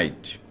to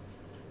fight,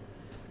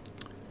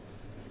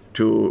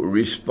 to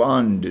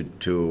respond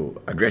to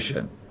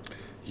aggression.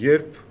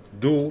 Երբ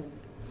դու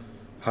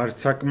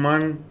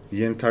հարցակման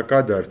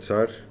ենթակա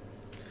դարձար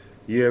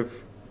եւ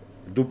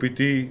դու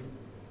պիտի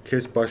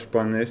քեզ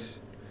պաշտպանես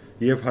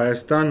եւ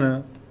Հայաստանը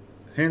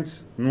հենց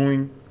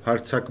նույն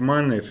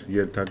հարցակման էր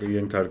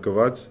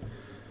ենթարկված,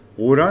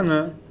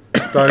 Ղուրանը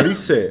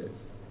տալիս է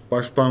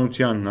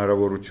պաշտպանության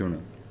հնարավորությունը։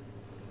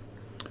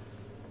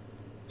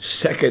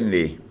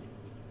 Secondly,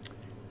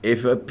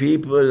 if a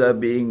people are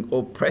being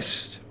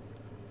oppressed,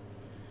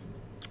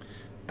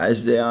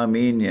 as the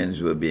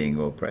Armenians were being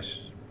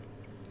oppressed,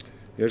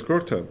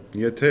 Երկրորդը,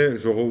 եթե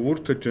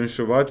ժողովուրդը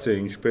ճնշված է,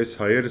 ինչպես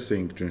հայերս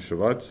էինք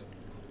ճնշված,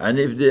 and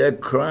if they are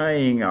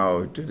crying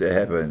out to the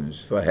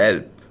heavens for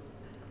help,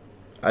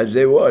 as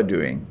they were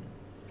doing,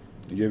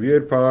 եւ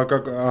երբ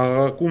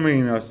աղաղակում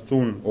էին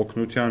Աստծուն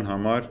օգնության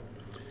համար,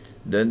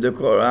 then the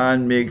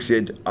Quran makes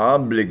it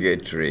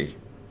obligatory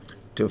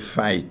to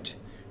fight,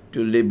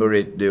 to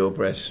liberate the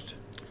oppressed.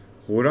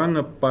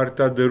 Ղուրանը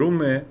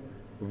պարտադրում է,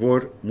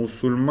 որ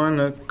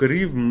մուսուլմանը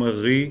կռիվ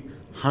մղի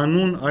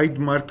հանուն այդ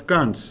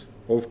մարդկանց,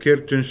 ովքեր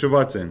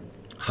ճնշված են։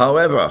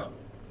 However,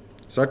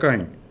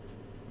 Սակայն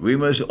we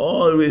must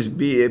always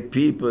be a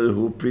people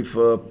who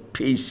prefer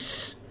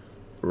peace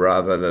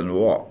rather than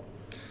war.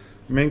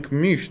 մենք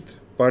միշտ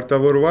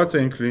պարտավորված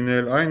ենք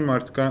լինել այն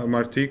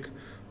մարդիկ,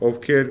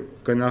 ովքեր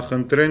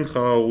կնախընտրեն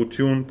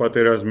խաղաղություն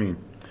պատերազմին։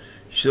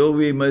 So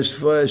we must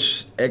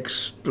first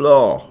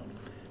explore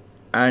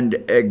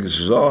and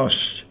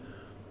exhaust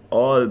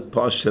all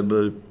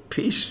possible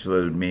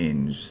peaceful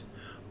means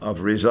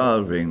of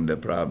resolving the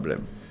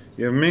problem.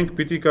 Եվ մենք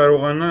պիտի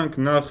կարողանանք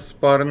նախ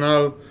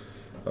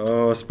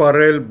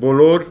սպառել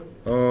բոլոր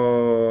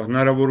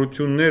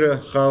հնարավորությունները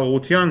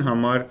խաղաղության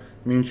համար,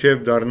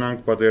 մինչև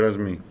դառնանք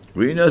պատերազմի։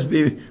 We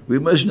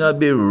must not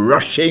be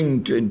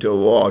rushing into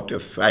war to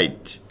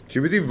fight.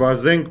 Չպիտի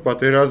վազենք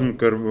պատերազմ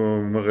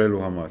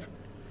մղելու համար։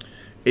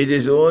 It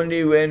is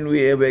only when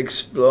we have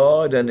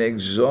explored and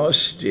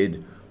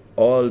exhausted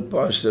all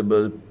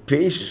possible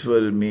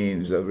peaceful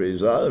means of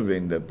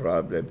resolving the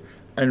problem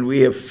and we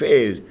have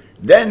failed,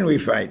 then we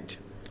fight.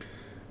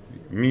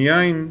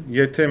 Միայն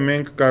եթե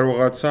մենք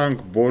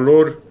կարողացանք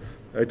բոլոր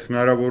այդ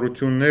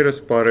հնարավորությունները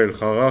սպառել,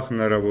 խաղաղ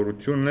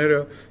հնարավորությունները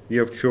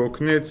եւ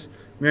չօգնեց,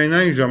 միայն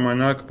այն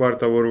ժամանակ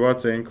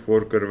պարտավորված ենք,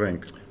 որ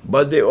կռվենք։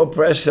 But the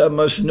oppressor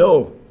must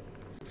know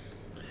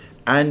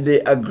and the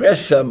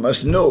aggressor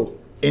must know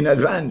in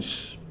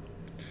advance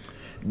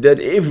that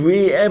if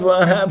we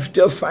ever have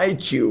to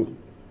fight you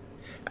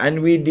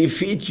and we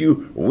defeat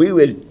you, we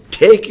will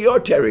take your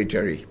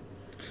territory.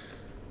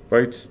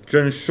 բայց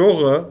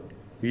ճնշողը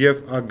եւ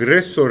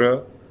ագրեսորը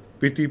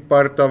պիտի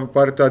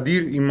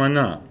պարտադիր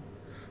իմանա,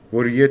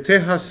 որ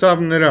եթե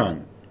հասավ նրան,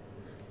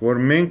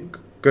 որ մենք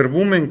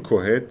կռվում ենք քո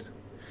հետ,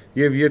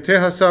 եւ եթե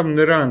հասավ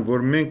նրան,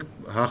 որ մենք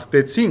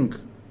հաղթեցինք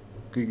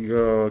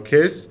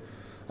քեզ,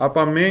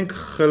 ապա մենք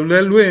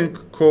խլելու ենք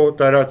քո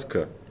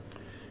տարածքը։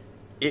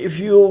 If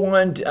you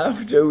want,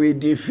 after we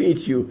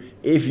defeat you,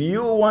 if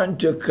you want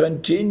to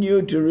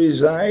continue to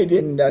reside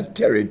in that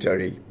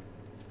territory,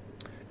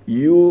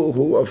 you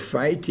who are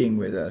fighting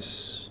with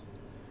us,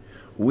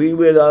 we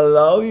will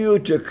allow you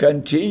to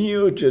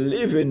continue to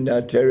live in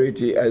that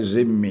territory as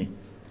zimmi.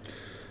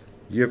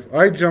 Եվ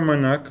այդ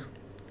ժամանակ,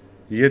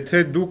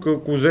 եթե դու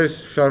կուզես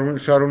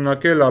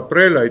շարունակել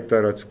ապրել այդ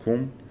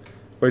տարածքում,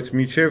 բայց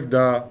միջև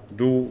դա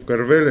դու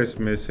կռվել ես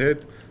մեզ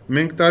հետ,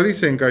 մենք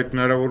տալիս ենք այդ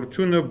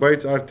հնարավորությունը,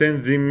 բայց արդեն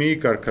զիմմի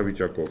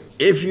կարգավիճակով։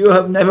 If you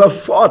have never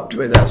fought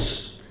with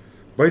us,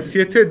 բայց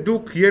եթե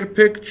դուք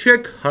երբեք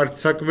չեք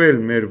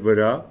հարձակվել մեր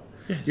վրա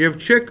եւ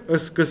չեք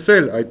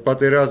սկսել այդ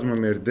պատերազմը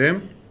մեր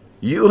դեմ,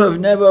 you have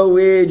never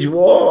waged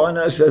war on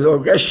us as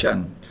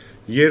aggression.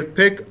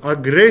 Երբեք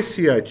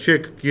ագրեսիա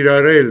չեք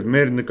կիրառել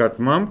մեր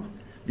նկատմամբ,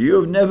 You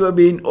have never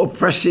been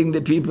oppressing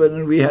the people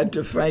and we had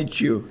to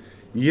fight you.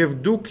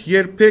 եւ դուք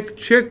երբեք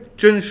չեք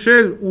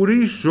ճնշել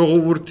ուրիշ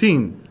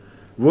ժողովրդին,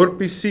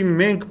 որպիսի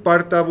մենք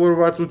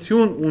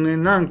պարտավորվածություն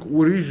ունենանք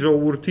ուրիշ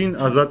ժողովրդին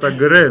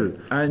ազատագրել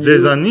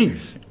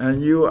ձեզանից,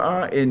 and you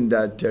are in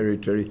that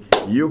territory.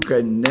 You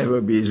can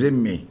never be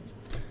zimmi.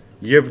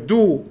 եւ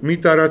դու մի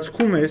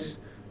տարածքում ես,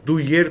 դու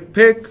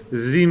երբեք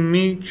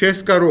զիմմի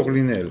չես կարող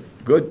լինել։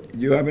 Good. Do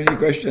you have any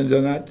questions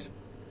on that?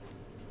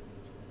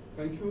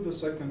 Thank you. The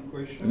second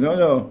question.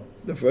 No,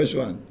 the first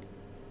one.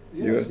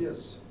 Yes,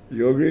 yes.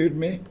 You agree with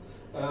me?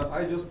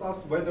 I just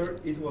asked whether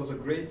it was a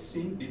great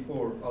sin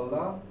before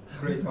Allah,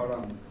 Great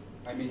Haram,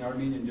 I mean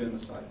Armenian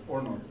genocide,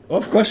 or not.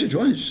 Of course it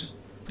was.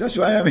 That's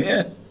why I'm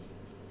here.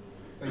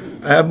 Thank you.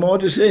 I have more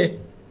to say.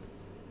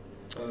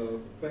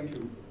 Thank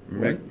you.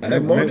 I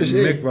have more to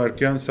say. Մեկ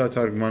վարքյան սա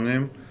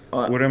թարգմանեմ,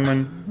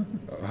 ուրեմն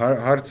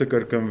հարցը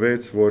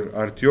կրկնվեց, որ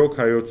արդյոք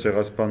հայոց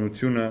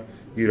ցեղասպանությունը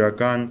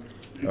իրական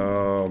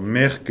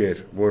մեղք էր,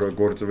 որը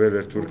գործվել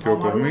էր Թուրքիո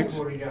կողմից։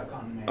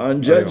 On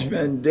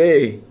Judgment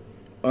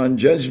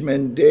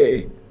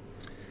Day,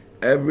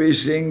 every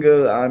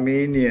single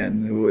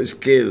Armenian who was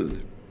killed,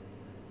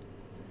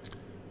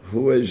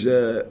 who was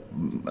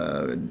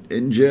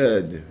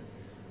injured,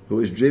 who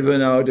was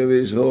driven out of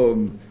his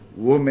home,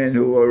 women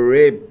who were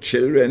raped,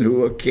 children who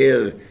were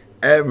killed,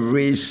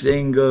 every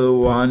single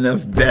one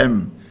of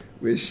them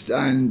will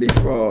stand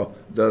before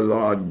the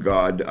Lord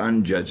God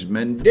on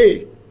Judgment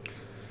Day.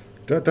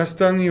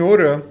 Դատաստանի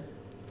օրը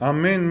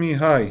ամեն մի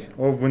հայ,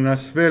 ով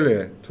վնասվել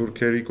է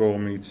թուրքերի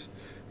կողմից,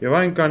 եւ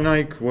այն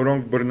կանայք,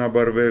 որոնք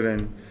բռնաբարվել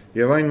են,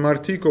 եւ այն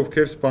մարդիկ,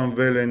 ովքեր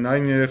սպանվել են,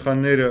 այն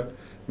երեխաները,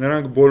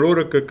 նրանք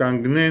բոլորը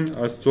կկանգնեն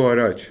Աստծո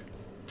առաջ։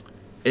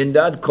 In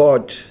that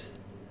court,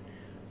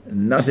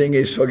 nothing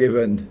is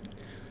forgiven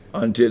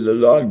until the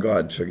Lord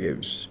God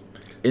forgives.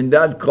 In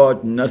that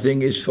court,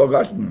 nothing is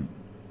forgotten.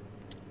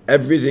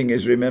 Everything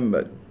is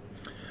remembered.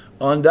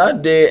 On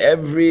that day,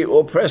 every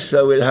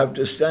oppressor will have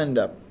to stand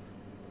up.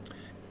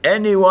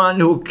 Anyone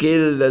who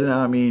killed an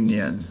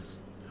Armenian,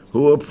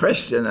 who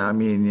oppressed an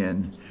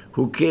Armenian,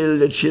 who killed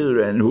the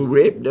children, who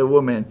raped the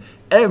women,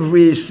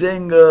 every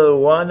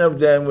single one of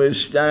them will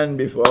stand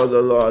before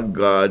the Lord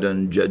God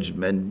on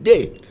Judgment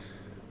Day.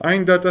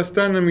 Այն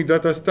դատաստանը մի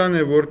դատաստան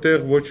է,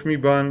 որտեղ ոչ մի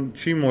բան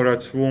չի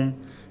մոռացվում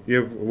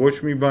եւ ոչ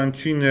մի բան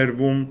չի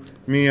ներվում,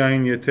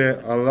 միայն եթե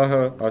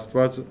Ալլահը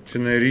Աստված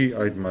չների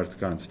այդ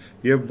մարդկանց։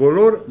 Եվ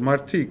բոլոր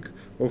մարդիկ,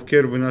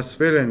 ովքեր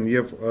վնասվել են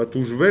եւ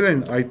տուժվել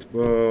են այդ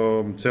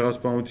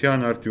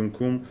ցեղասպանության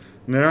արդյունքում,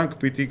 նրանք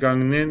պիտի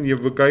կանգնեն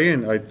եւ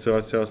վկայեն այդ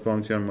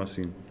ցեղասպանության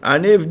մասին։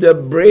 And if the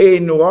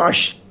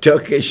brainwashed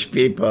Turkish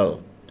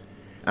people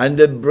and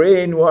the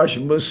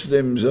brainwashed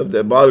Muslims of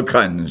the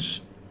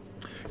Balkans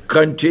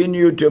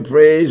continue to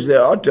praise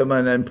the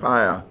Ottoman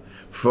Empire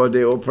for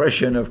the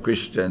oppression of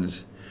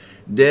Christians,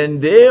 then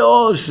they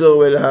also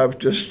will have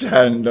to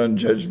stand on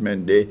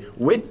Judgment Day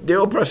with the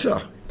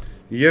oppressor.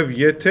 Եվ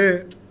եթե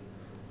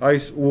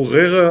այս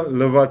ուղեղը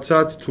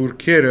լվացած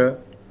թուրքերը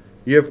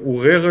եւ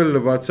ուղեղը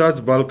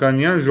լվացած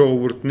բալկանյան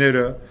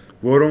ժողովուրդները,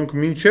 որոնք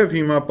մինչև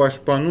հիմա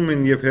պաշտպանում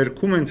են եւ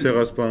հերքում են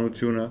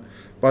ցեղասպանությունը,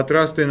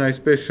 պատրաստ են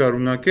այսպես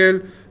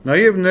շարունակել,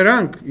 նաեւ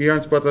նրանք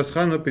իրենց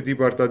պատասխանը պիտի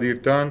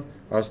պարտադիր տան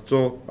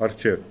Աստծո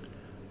առջև։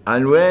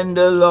 And when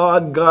the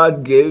Lord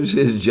God gives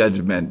his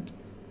judgment,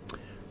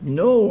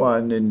 no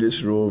one in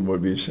this room will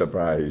be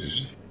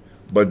surprised,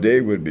 but they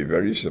will be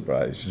very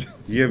surprised.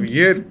 Եվ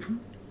երբ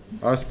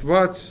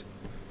Աստված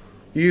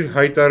իր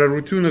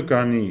հայտարարությունը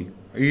կանի,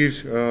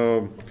 իր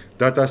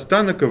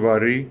դատաստանը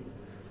կվարի,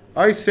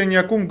 այս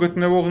սենյակում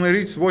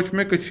գտնվողներից ոչ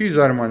մեկը չի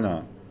զարմանա,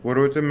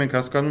 որովհետև մենք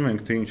հասկանում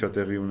ենք, թե ինչ է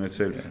տեղի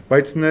ունեցել,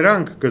 բայց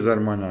նրանք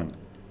կզարմանան։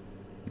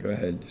 Go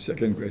ahead,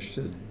 second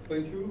question.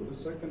 Thank you. The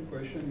second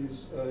question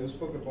is, you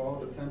spoke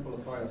about the Temple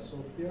of Hagia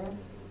Sophia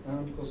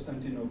and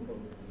Constantinople.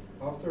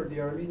 After the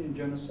Armenian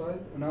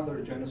genocide,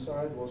 another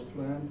genocide was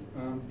planned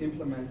and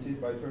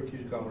implemented by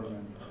Turkish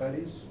government. That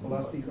is,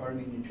 blasting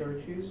Armenian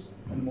churches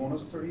and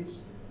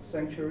monasteries,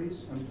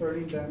 sanctuaries, and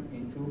turning them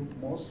into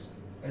mosques,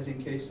 as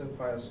in case of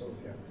Hagia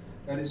Sophia.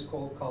 That is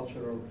called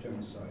cultural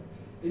genocide.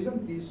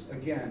 Isn't this,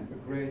 again, a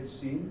great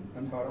sin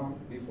and haram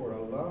before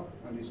Allah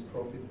and His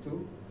Prophet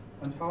too?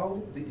 And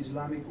how the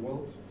Islamic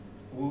world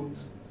would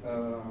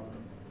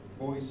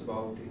voice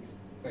about it?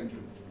 Thank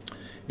you.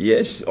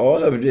 Yes,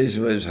 all of this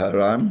was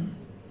haram.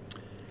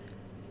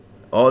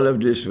 All of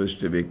this was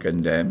to be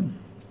condemned.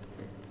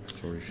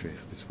 Sorry,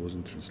 Sheikh, this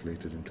wasn't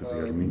translated into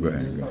the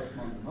Armenian.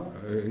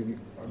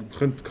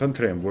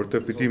 Խնդրեմ,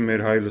 որտեղ պիտի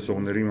մեր հայ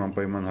լսողներին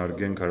անպայման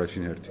հարգենք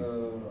առաջին հերթին։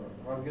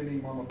 Հարգելի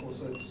մամա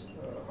խոսեց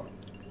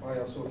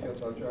Hagia Sophia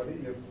տաճարի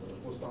եւ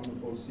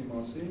Կոստանդնուպոլսի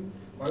մասին,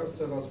 հայոց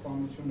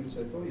ցեղասպանությունից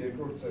հետո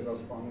երկրորդ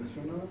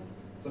ցեղասպանությունը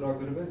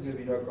ծրագրվեց եւ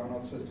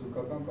իրականացվեց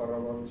թուրքական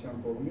կառավարության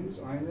կողմից,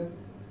 այն է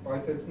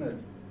պայթեցնել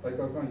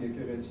հայկական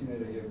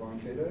եկեղեցիները եւ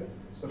վանքերը,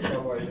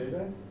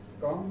 սրբավայրերը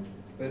կամ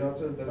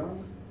վերածել դրանք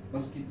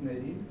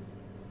մզկիթների,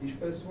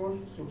 ինչպես որ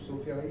Սուրբ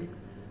Սոֆիայի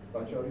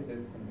տաճարի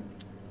դեպքում է։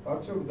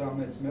 Արդյոք դա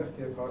մեծ մեղք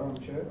եւ հարամ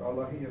չէ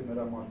Ալլահի եւ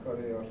նրա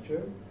մարգարեի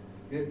առջեւ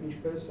եւ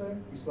ինչպես է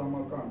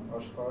իսլամական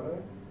աշխարհը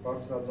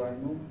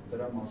բարձրաձայնում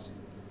դրա մասին։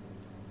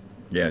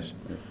 Yes.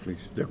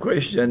 Please. The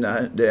question,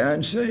 the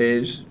answer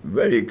is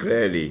very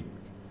clearly,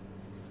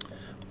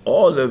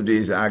 all of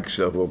these acts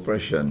of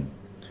oppression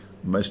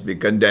must be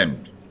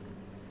condemned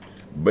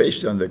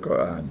based on the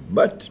Quran.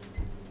 But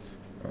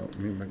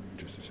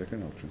just a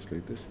second, I'll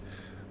translate this.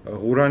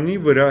 Ղուրանի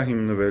վրա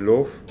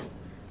հիմնվելով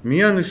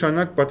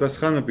միանշանակ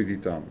պատասխանը պիտի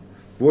տամ,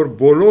 որ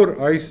բոլոր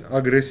այս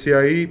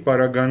ագրեսիայի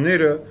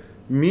պարագաները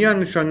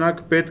միանշանակ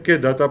պետք է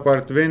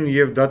դատապարտվեն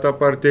եւ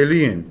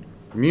դատապարտելի են,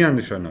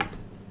 միանշանակ։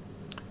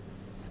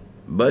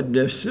 But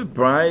the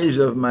surprise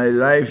of my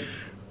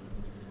life,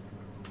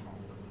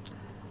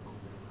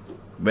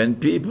 when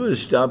people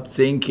stop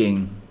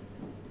thinking,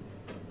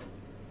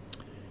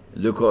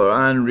 the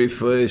Quran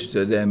refers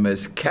to them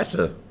as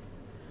cattle.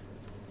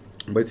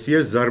 Բայց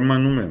ես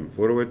զարմանում եմ,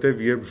 որովհետև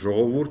երբ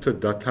ժողովուրդը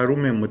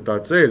դադարում է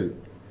մտածել,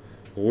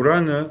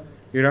 Ղուրանը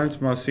իրանց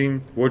մասին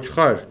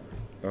ոչխար,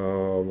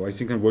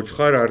 այսինքն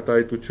ոչխար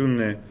արտահայտությունն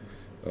է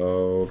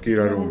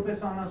կիրառում։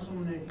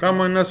 Կամ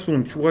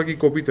անասուն, ուղղակի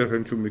կոպիտ է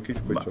հնչում մի քիչ,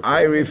 բայց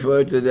I refer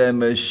to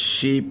them as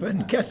sheep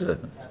and cattle.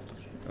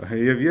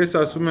 Եվ ես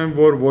ասում եմ,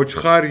 որ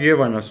ոչխար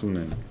եւ անասուն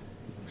են։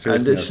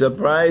 And the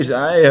surprise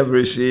I have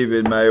received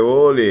in my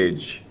old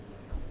age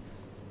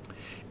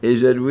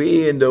is that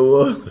we in the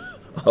world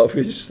of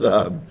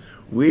Islam,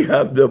 we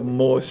have the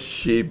most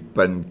sheep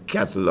and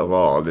cattle of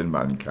all in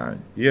mankind.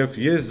 Եվ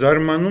ես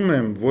զարմանում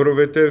եմ,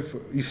 որովհետև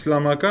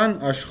իսլամական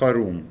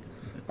աշխարհում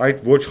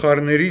այդ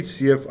ոչխարներից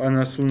եւ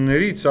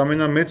անասուններից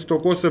ամենամեծ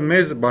տոկոսը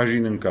մեզ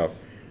բաժին ընկավ։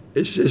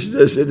 His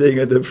sister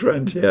sitting at the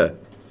front here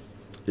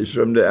is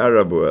from the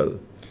Arab world,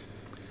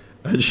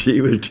 and she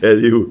will tell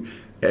you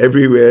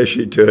everywhere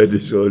she turns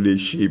is only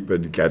sheep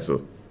and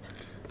cattle.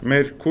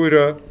 Մեր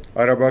քույրը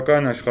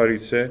արաբական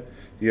աշխարհից է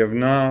եւ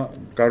նա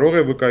կարող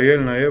է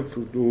վկայել նաեւ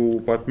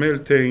ու պատմել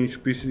թե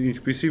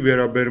ինչպիսի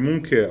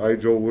վերաբերմունք է այդ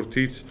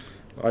ժողովրդից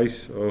այս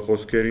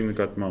խոսքերի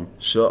նկատմամբ։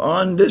 So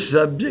on the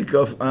subject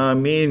of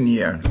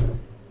Armenia,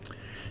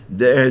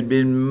 there has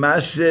been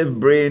massive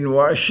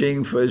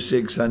brainwashing for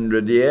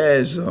 600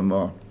 years or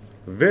more.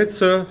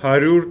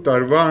 600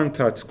 տարվա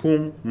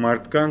ընթացքում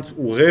մարդկանց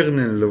ուղեղն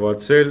են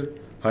լվացել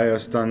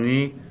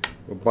Հայաստանի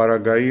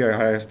Պարագայի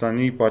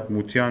Հայաստանի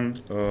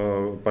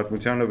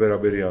պատմությանը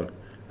վերաբերյալ։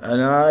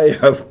 And I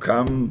have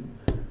come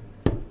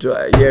to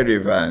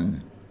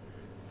Yerevan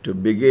to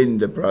begin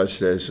the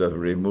process of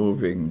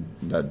removing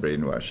that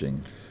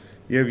brainwashing.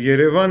 Եվ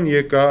Երևան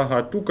եկա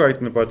հատուկ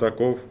այդ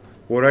նպատակով,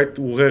 որ այդ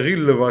ուղեղի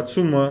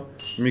լվացումը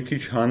մի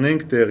քիչ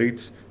հանենք տեղից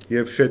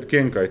եւ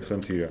շետկենք այդ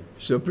խնդիրը։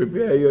 So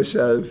prepare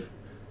yourself.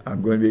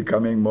 I'm going to be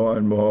coming more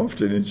and more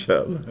often,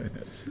 inshallah.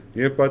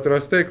 Եվ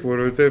պատրաստեք,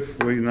 որովհետեւ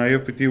նաեւ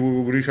պիտի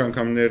ուրիշ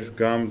անգամներ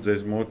գամ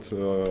ձեզ մոտ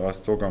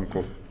Աստծո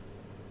կամքով։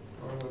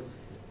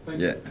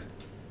 Yeah.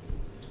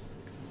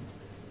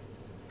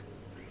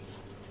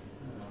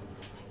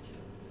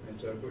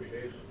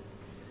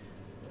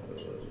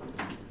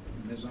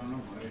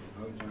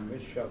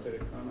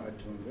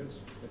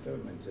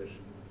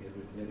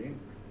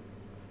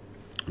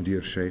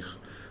 Dear Sheikh,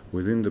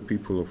 within the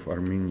people of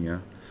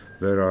Armenia,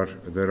 there are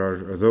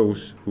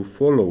those who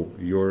follow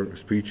your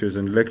speeches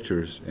and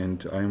lectures,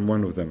 and I am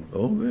one of them.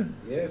 Oh,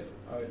 yeah.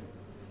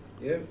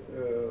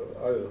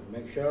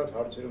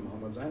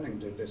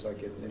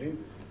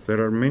 There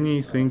are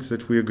many things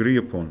that we agree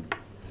upon.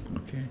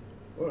 Okay.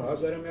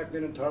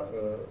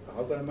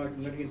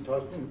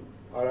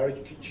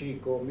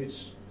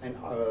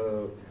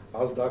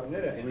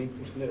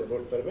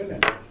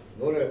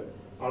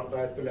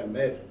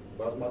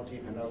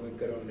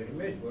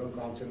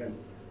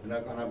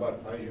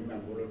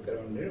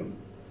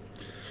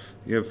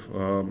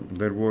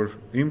 There were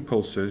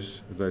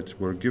impulses that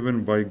were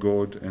given by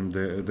God, and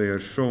they are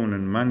shown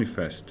and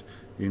manifest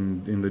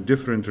in the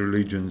different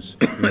religions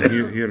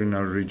here in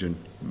our region.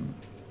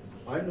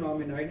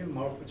 Այնուամենայնիվ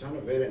մարդկությանը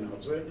վեր են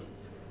ածել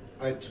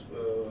այդ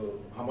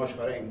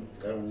համաշխարհային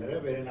կրոնները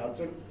վեր են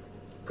ածել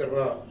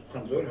կրվա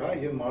խնձոր, հա,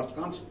 եւ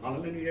մարդկանց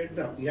անել են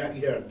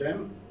իրար դեմ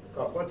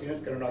կապված իրենց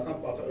կրոնական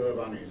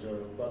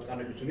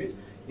պատկանելությունից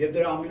եւ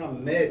դրա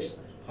ամենամեծ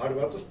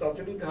հարվածը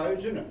ստացել ինքը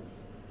հայությունը.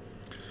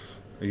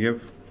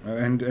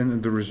 And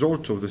the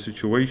result of the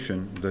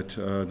situation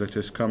that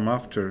has come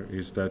after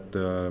is that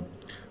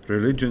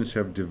religions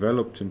have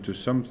developed into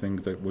something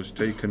that was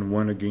taken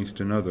one against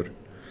another,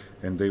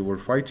 and they were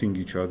fighting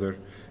each other,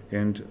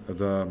 and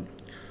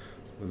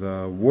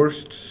the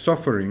worst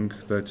suffering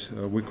that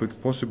we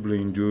could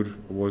possibly endure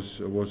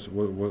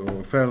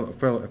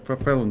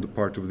fell on the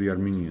part of the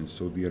Armenians.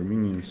 So the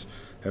Armenians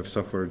have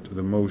suffered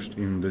the most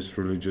in this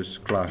religious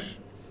clash.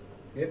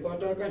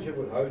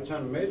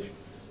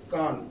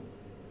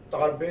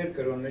 Տարբեր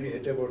կրոնների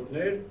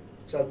հետևորդներ,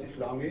 ցած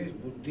իսլամից,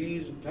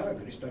 բուդդիզմ, հա,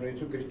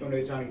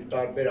 քրիստոնեության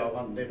տարբեր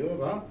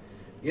աղանդներով, հա,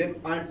 եւ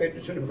այն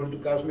պետությունը, որ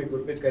դուք ասում եք,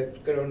 որ պետք է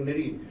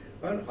կրոնների,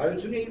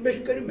 հայությունը իր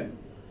մեջ կրում է.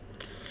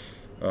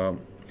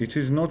 It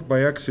is not by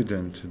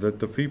accident that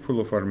the people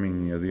of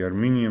Armenia, the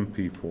Armenian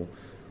people,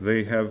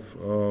 they have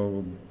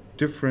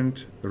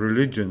different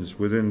religions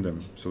within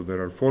them. So there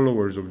are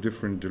followers of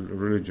different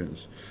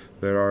religions.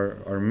 There are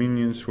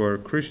Armenians who are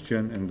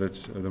Christian, and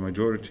that's the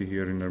majority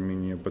here in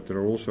Armenia, but there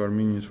are also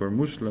Armenians who are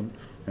Muslim,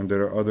 and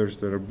there are others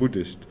that are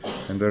Buddhist,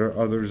 and there are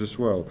others as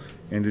well.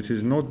 And it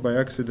is not by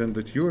accident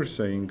that you are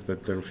saying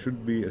that there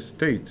should be a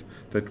state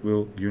that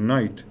will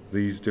unite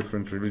these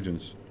different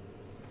religions.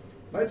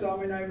 Բայց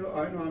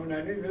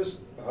այնուամենայնիվ ես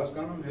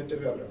հասկանում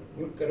հետևյալը,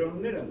 որ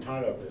կրոնները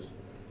ընդհանրապես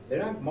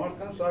դրանք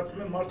մարդկանց սարքում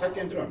են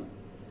մարդակենտրոն.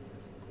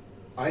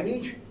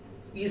 Այնինչ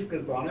ի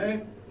սկզբանե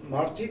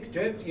մարդիկ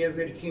թե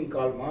եզերքի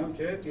կալման,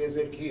 թե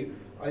եզերքի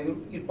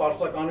իր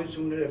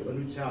պարտականությունները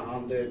բնության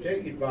հանդեպ, թե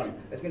իր բանը,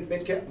 այսինքն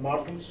պետք է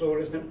մարդուն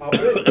սովորեցնել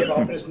ապրել եւ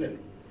ապրեցնել.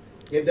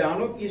 Եվ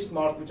դրանով իսկ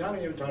մարդկությանը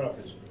եւ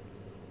ընդհանրապես.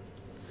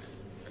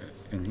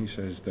 And he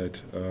says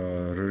that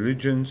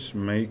religions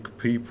make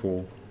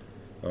people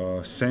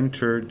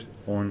centered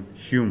on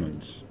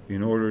humans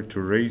in order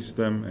to raise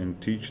them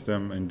and teach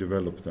them and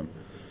develop them.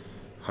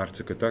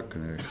 Հարցը կտակ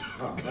կներեք։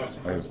 Հա,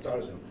 հարցը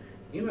տարածեմ։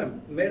 Իմը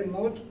մեր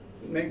մոտ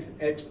մենք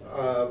այդ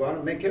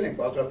բանը մենք էլ ենք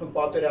պատրաստում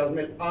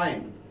պատերազմել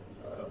այն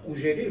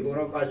ուժերի,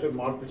 որոնք այսօր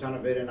մարդկությանը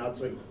վեր են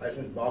ածել,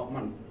 այսինքն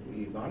բախման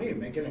բանի,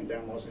 մենք էլ ենք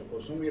դրա մասին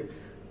խոսում եւ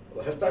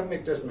հստակ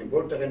մենք տեսնում ենք,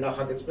 որտեղ է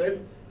նախագծվել,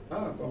 հա,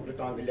 կոնկրետ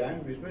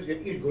Անգլիայում, իսկ եւ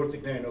իր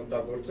գործիքներն են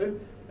օգտագործել,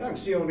 հա,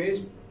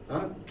 սիոնիզմ, հա,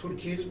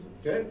 թուրքիզմ,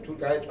 թե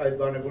թուրք այդ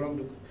բանը, որոնք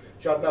դուք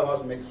շատ լավ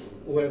ասում եք,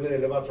 ուղեղները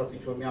լվացած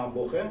ինչ-որ մի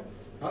ամբողջ է,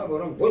 հա,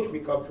 որոնք ոչ մի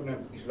կապ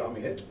չունեն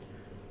իսլամի հետ,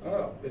 հա,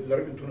 այդ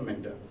լրիվ ընդունում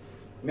են դա։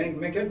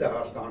 Մենք էլ դա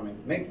հասկանում ենք,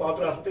 մենք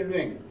պատրաստելու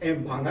ենք այն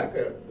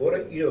բանակը, որը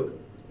իրոք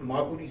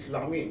մաքուր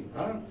իսլամի,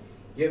 հա,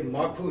 եւ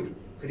մաքուր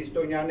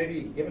քրիստոնյաների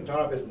եւ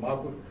ընդհանրապես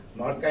մաքուր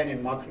մարդկային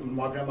են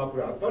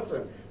մաքրամաքուր հատվածը,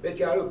 պետք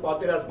է այո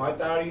պատերազմ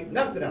հայտարարի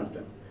նախ դրանց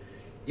դեմ։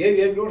 Եվ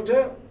երկրորդը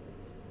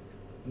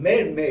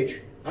մեր մեջ,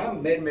 հա,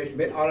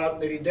 մեր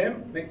արատների դեմ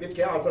մենք պետք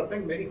է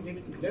ազատվենք մեր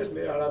ինքներս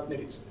մեր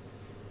արատներից։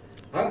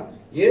 Հա,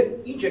 եւ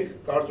ինչ եք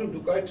կարծում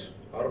դուք այդ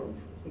առումով,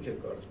 ինչ եք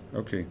կարծում։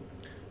 Okay.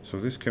 So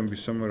this can be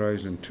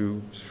summarized in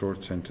two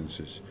short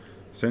sentences.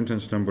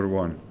 Sentence number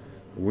 1.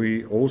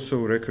 We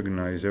also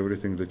recognize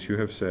everything that you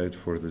have said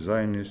for the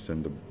Zionists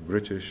and the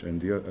British and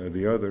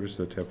the others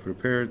that have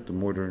prepared the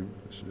modern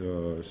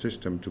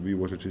system to be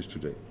what it is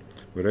today.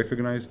 We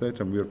recognize that,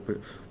 and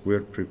we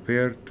are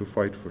prepared to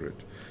fight for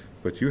it.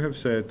 But you have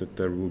said that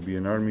there will be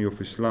an army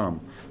of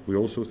Islam. We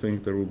also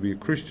think there will be a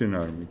Christian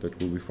army that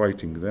will be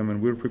fighting them,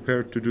 and we're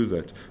prepared to do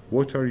that.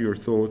 What are your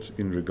thoughts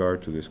in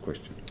regard to this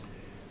question?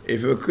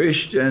 If a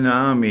Christian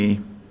army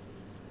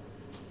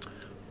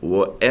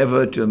were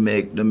ever to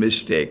make the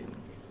mistake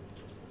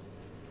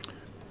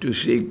to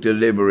seek to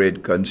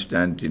liberate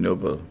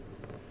Constantinople,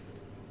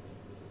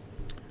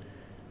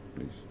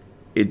 Please.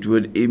 It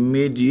would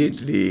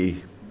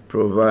immediately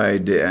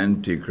provide the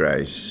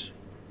Antichrist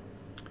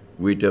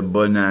with a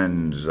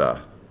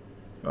bonanza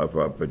of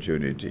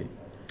opportunity.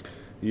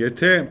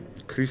 Եթե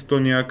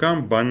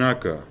քրիստոնեական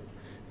բանակը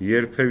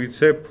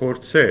երբևիցե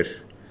փորձեր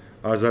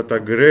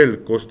ազատագրել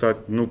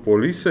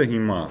Կոստանդնուպոլիսը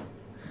հիմա,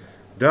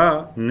 դա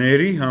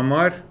ների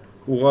համար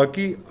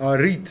ուղակի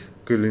առիթ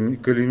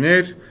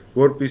կլիներ,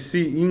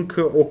 որպեսզի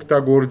ինքը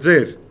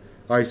օգտագործեր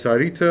այս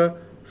առիթը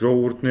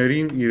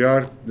ժողովուրդներին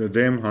իրար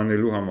դեմ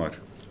հանելու համար.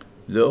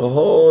 The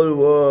whole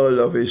world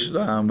of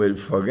Islam will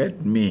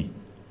forget me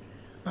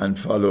and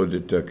follow the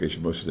Turkish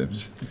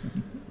Muslims.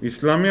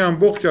 Իսլամի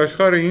ամբողջ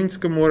աշխարհը ինձ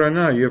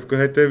կմոռանա եւ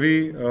կհետեւի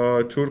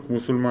թուրք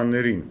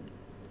մուսուլմաններին.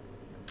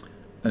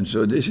 And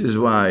so this is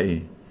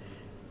why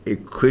a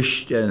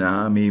Christian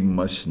army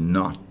must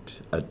not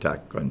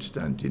attack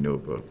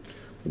Constantinople.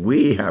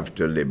 We have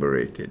to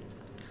liberate it.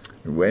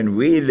 When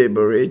we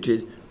liberate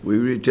it, we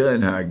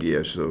return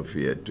Hagia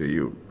Sophia to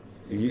you.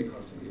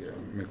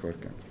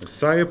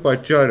 Սա է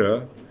պատճառը,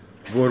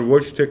 որ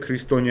ոչ թե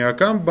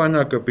քրիստոնեական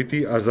բանակը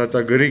պիտի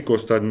ազատագրի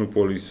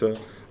Կոստանդնուպոլիսը,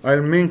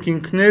 այլ մենք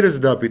ինքներս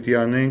դա պիտի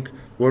անենք,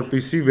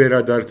 որպեսզի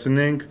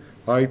վերադարձնենք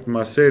այդ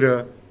մասերը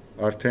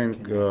արդեն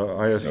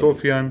Հայա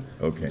Սոֆիան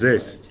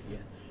ձեզ։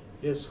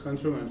 Ես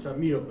խնդրում եմ, սա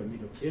մի րոպե,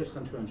 ես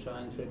խնդրում եմ սա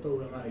այնց հետո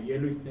ուրեմն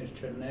ելույթներ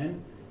չլինեն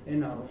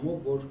այն առումով,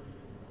 որ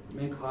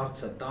մենք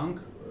հարցը տանք,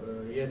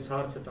 ես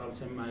հարցը տալիս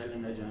եմ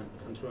Ելենա ջան,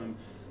 խնդրում եմ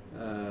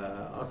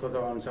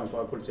Աստվածաբանության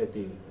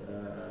ֆակուլտետի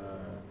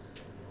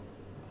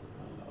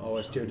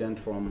our student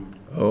from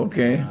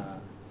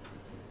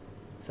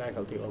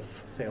Faculty of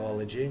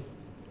Theology.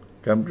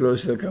 Come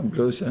closer, come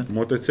closer.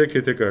 Մոտեցեք,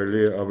 եթե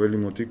կարելի է ավելի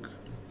մոտիկ։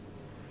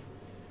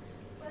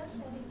 Well,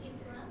 studied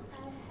Islam.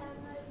 I have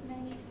not as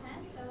many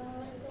times.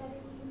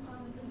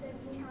 That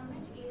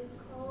Muhammad is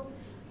called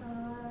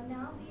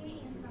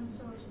Nabi in some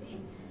sources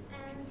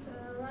and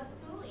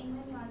Rasul in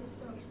many other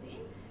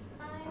sources.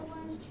 I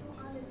want to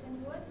understand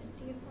what's the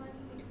difference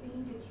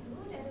between the two.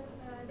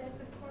 That's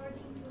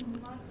according to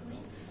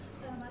Muslims.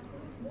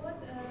 Was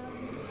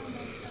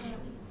Muhammad a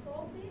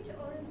prophet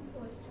or an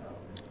apostle?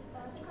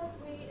 Because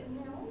we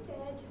know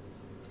that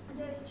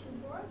those two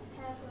words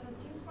have a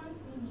different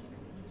meaning.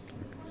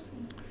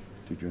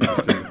 Did you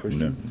understand the question?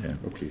 No,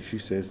 yeah. Okay, she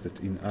says that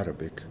in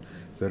Arabic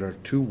there are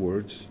two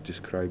words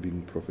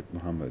describing Prophet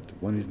Muhammad.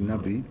 One is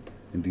Nabi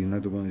and the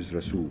other one is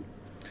Rasul.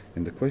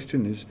 And the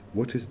question is,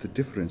 what is the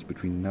difference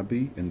between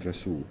Nabi and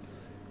Rasul?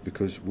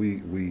 Because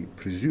we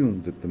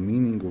presume that the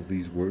meaning of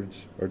these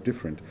words are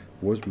different.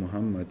 Was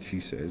Muhammad, she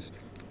says,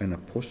 an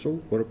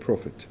apostle or a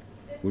prophet?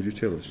 Would you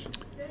tell us?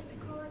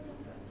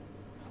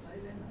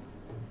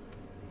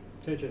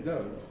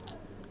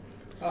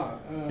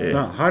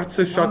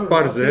 Հարցը շատ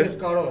պարզ է։ Ես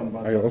կարող եմ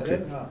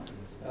բացատրել,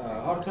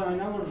 հարցը այն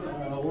է, որ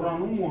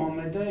Ղուրանում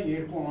Մուհամմեդը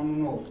երկու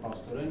անունով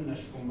փաստորեն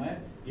նշվում է,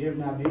 եւ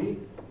Նաբի,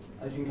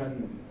 այսինքն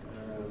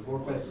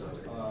որպես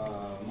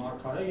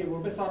մարգարե եւ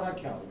որպես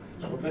առաքյալ,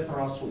 որպես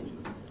ռասուլ։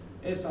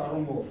 Այս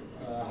առումով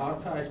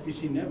հարցը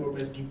այսպեսին է,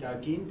 որպես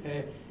գիտակին, թե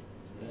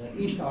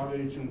ինչ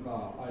տարբերություն կա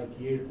այդ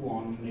երկու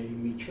անունների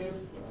միջև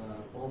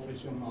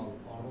պրոֆեսիոնալ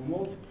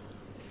առումով,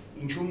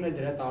 ինչու՞մն է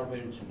դրա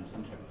տարբերությունը,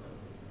 խնդրեմ։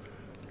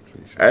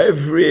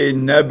 Every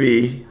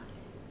Nabi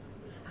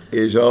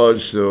is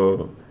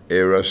also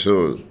a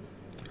Rasul.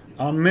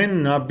 Ամեն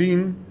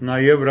նաբին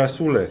նաև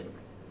ռասուլ է։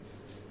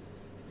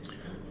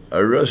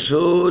 A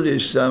Rasul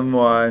is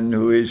someone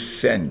who is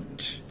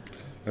sent.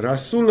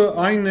 Ռասուլը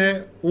այն է,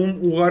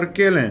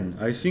 ուղարկել են,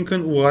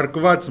 այսինքն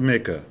ուղարկված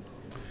մեկը։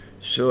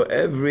 So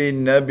every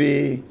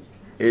Nabi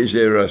is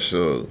a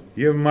Rasul.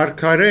 Եվ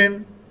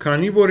մարգարեն,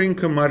 քանի որ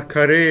ինքը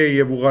մարգարե է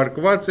եւ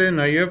ուղարկված է,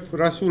 նաև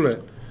ռասուլ է։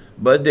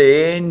 But the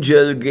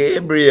angel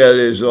Gabriel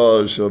is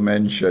also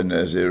mentioned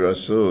as a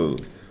Rasul.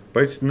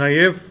 Բայց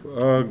նաև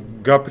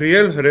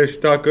Գաբրիել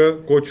հրեշտակը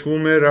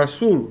կոչվում է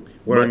ռասուլ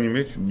Ղուրանի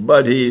մեջ,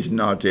 But he is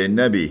not a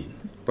Nabi.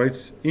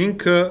 բայց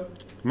ինքը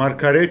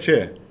մարգարե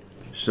չէ։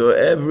 So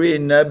every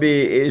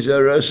Nabi is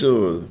a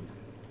Rasul.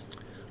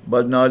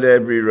 But not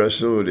every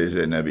Rasul is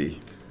a Nabi.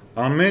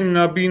 Ամեն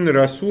նաբին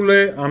ռասուլ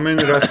է, ամեն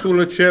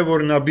ռասուլը չէ,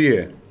 որ նաբի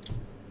է։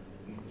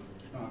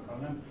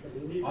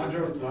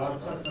 Աջորդ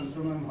հարցը,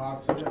 խնդրում եմ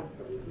հարցերը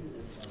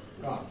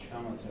կարճ,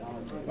 համացել,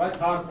 բայց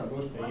հարցը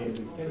ոչ թե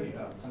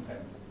ելույթ,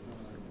 խնդրեմ։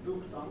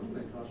 Դուք տանում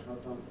եք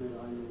աշխատանքներ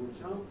այն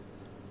ուղղությամբ,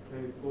 թե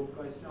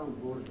կովկասյան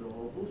որ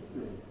ժողովուրդն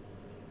է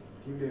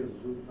դիմել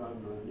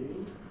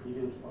Զուլֆարնանին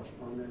իրենց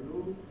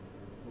պաշտպանելու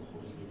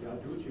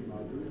Յաջուջի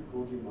Մաջուջ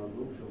Գոգի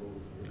Մագոգ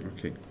ժողովուրդը։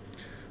 Okay.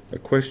 A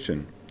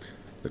question.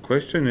 The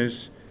question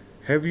is,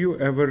 have you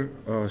ever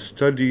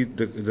studied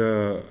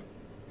the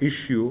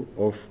issue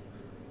of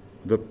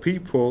the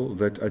people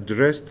that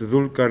addressed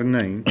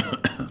Dhul-Qarnayn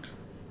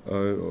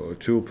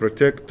to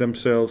protect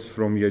themselves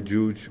from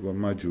Yajuj or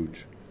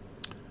Majuj?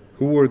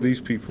 Who were these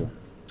people?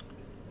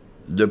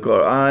 The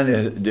Quran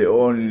is the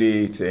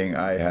only thing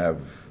I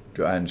have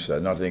to answer,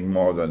 nothing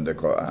more than the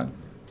Quran.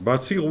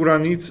 Բացի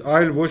Ղուրանից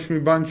այլ ոչ մի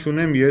բան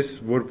չունեմ ես,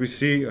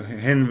 որպեսզի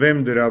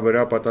հենվեմ դրա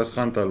վրա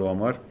պատասխան տալու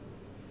համար։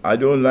 I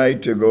don't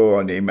like to go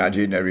on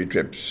imaginary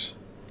trips.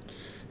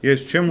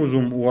 Ես չեմ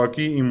ուզում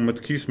ուղակի իմ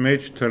մտքիս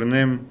մեջ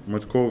թռնեմ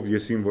մտքով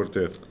եսին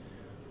որտեղ։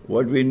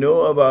 What we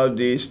know about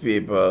these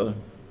people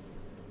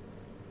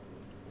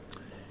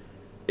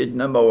is,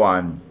 number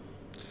one,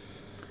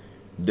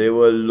 they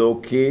were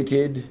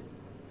located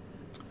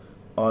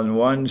on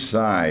one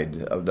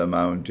side of the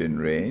mountain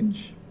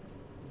range,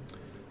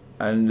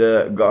 and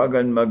Gog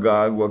and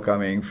Magog were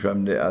coming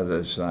from the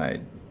other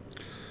side.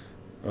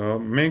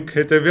 Մենք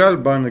հետևյալ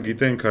բանը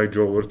գիտենք այդ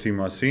ժողովրդի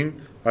մասին,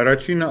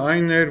 առաջինը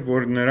այն էր,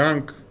 որ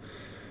նրանք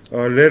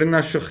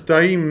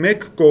լեռնաշղթայի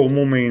մեկ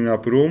կողմում էին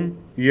ապրում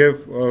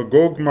եւ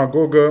Գոգ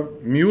Մագոգը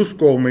մյուս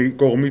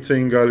կողմից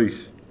էին գալիս։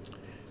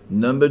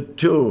 Number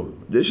two,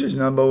 this is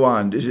number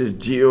one, this is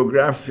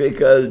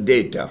geographical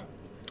data.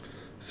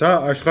 Սա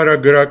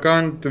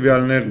աշխարհագրական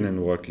տվյալներն են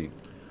ուղղակի։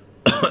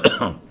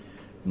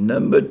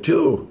 Number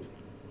two,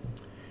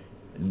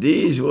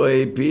 these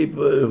were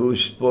people who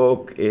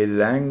spoke a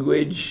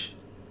language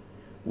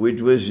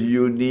which was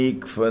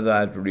unique for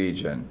that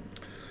region.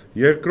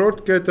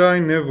 Երկրորդ կետը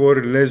այն է, որ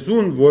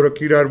լեզուն, որը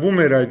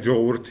կիրառվում էր այդ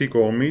ժողովրդի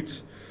կողմից,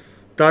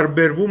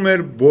 տարբերվում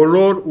էր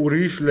բոլոր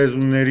ուրիշ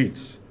լեզուներից,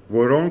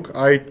 որոնք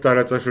այդ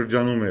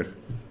տարածաշրջանում էր։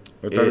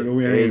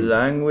 A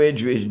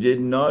language which did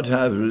not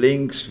have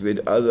links with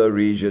other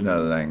regional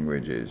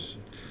languages.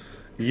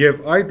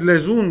 Եվ այդ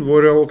լեզուն,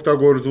 որը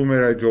օգտագործում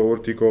էր այդ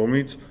ժողովրդի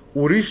կողմից,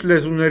 ուրիշ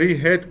լեզուների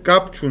հետ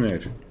կապ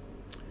չուներ։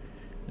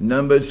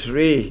 Number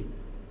 3,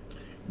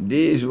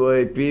 these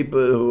were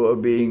people who were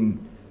being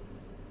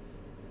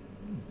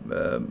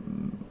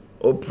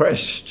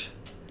oppressed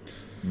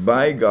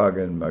by Gog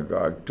and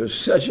Magog to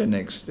such an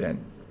extent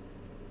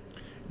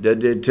that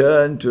they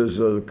turned to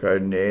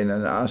Zulkarnain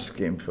and asked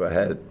him for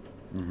help.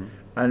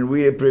 And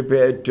we are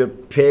prepared to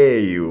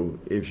pay you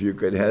if you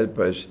could help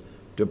us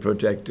to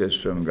protect us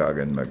from Gog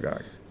and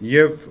Magog.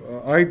 Եվ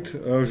այդ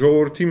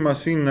ժողովրդի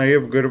մասին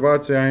նաև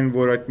գրված է այն,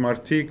 որ այդ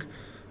մարդիկ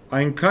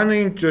այնքան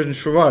էին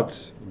ճնշված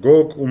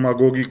Գոգ ու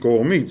Մագոգի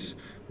կողմից,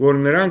 որ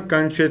նրանք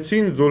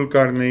կանչեցին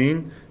Զուլկարնեին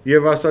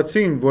եւ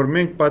ասացին, որ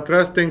մենք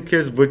պատրաստ ենք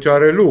քեզ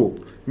վճարելու,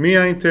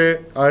 միայն թե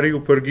արի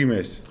ու փրկի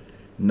մեզ։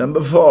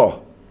 Number 4,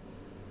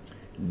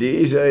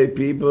 these are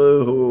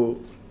people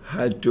who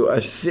had to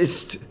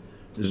assist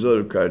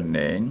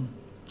Zulkarnain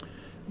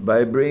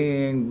by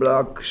bringing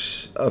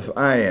blocks of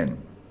iron.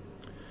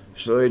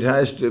 So it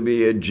has to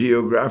be a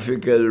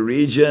geographical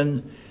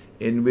region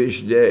in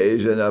which there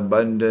is an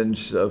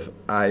abundance of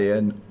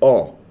iron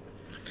ore.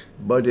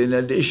 But in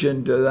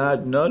addition to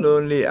that, not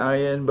only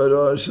iron, but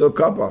also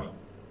copper.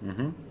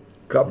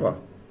 Copper.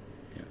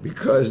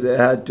 Because they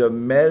had to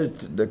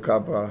melt the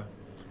copper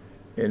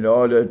in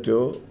order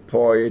to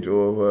pour it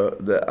over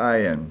the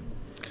iron.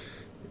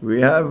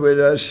 We have with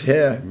us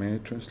here... May I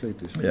translate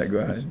this? Yeah, go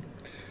ahead.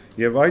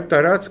 Եվ այդ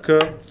տարածքը,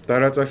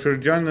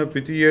 տարածաշրջանը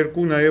պիտի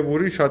երկու նաև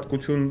ուրիշ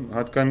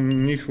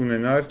հատկանիշ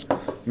ունենար,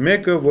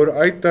 մեկը, որ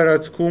այդ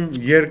տարածքում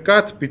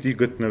երկաթ պիտի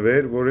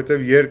գտնվեր,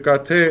 որովհետև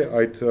երկաթե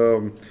այդ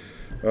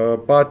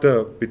պատը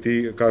պիտի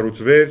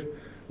կառուցվեր,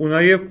 ու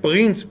նաև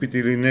պղինձ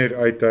պիտի լիներ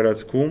այդ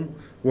տարածքում,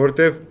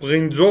 որովհետև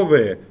պղինձով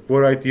է,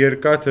 որ այդ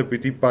երկաթը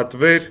պիտի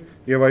պատվեր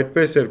եւ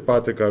այդպես էր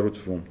պատը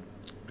կառուցվում։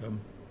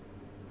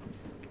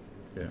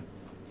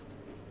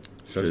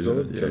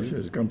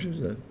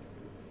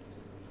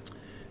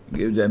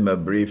 Give them a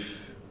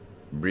brief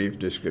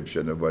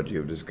description of what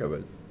you've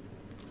discovered.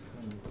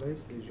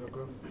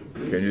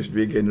 Can you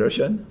speak in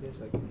Russian?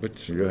 Yes, I can.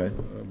 Go ahead.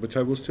 But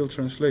I will still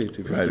translate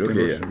if you Right, speak in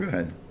okay, Russian. go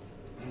ahead.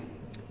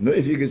 No,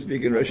 if you can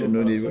speak in Russian,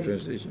 no need for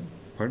translation.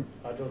 Pardon?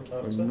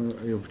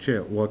 Չէ,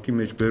 ուղղակի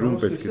մեջ բերում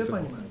պետք է։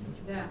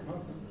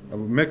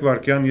 Մեկ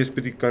վարքյան ես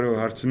պիտի կարող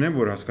հարցնեմ,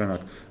 որ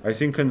հասկանաք։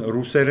 Այսինքն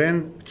ռուսերեն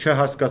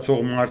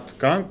չհասկացող մարդ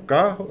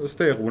կա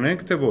այստեղ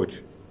ունենք թե ոչ։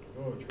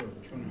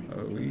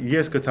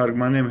 Ես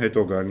կթարգմանեմ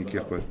հետո Гарник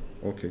եղբայր։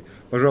 Окей.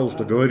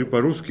 Пожалуйста, говори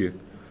по-русски.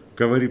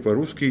 Говори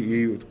по-русски,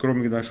 и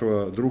кроме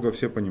нашего друга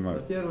все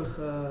понимают. Во-первых,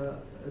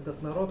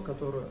 этот народ,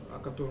 о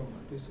котором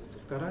описывается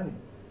в Коране,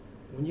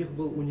 у них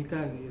был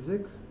уникальный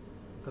язык,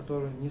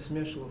 который не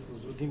смешивался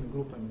с другими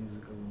группами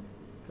языковыми,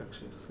 как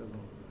шейх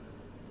сказал.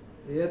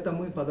 И это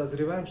мы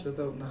подозреваем, что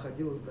это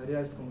находилось в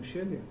Дарьяльском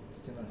ущелье,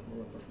 стена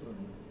была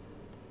построена.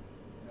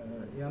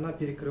 И она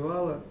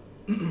перекрывала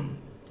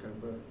как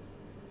бы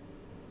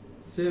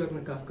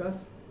Северный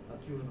Кавказ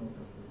от Южного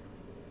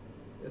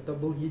Кавказа. Это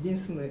был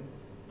единственный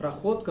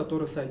проход,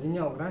 который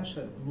соединял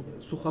раньше,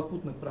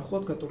 сухопутный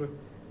проход, который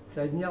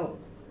соединял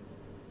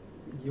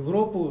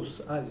Европу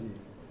с Азией.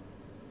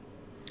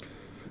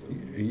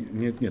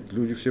 Нет,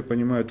 люди все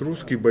понимают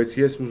русский, բայց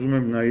ես ուզում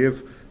եմ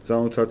նաև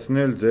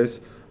ծանոթացնել ձեզ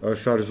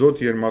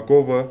Շարզոտ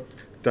Երմակովը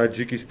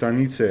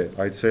Տաջիկստանից է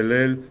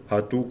այցելել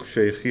հատուկ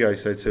շեյխի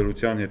այս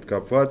այցելության հետ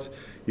կապված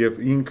եւ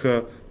ինքը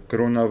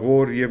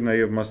կրոնավոր եւ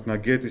նաև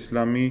մասնագետ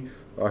իսլամի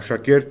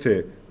աշակերտ է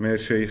մեր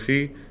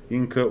շեյխի,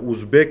 ինքը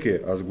ուզբեկ է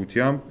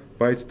ազգությամբ,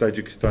 բայց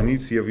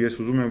Տաջիկստանից եւ ես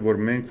ուզում եմ որ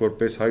մենք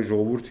որպես հայ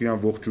ժողովուրդ իրան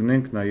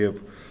ողջունենք նաև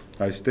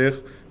այստեղ,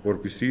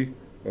 որպեսզի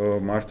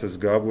մարդը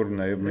զգա որ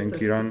նաև մենք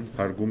իրան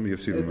հարգում եւ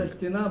սիրում ենք։ Эта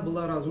стена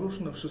была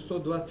разрушена в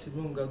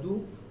 627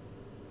 году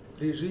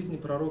при жизни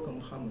пророка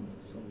Мухаммада,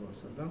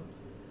 саллаллаху.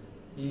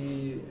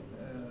 И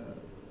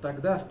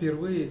тогда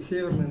впервые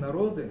северные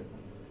народы,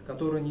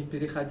 которые не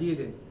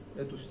переходили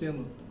эту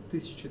стену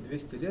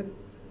 1200 лет,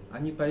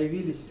 они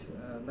появились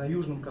на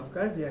Южном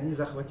Кавказе, они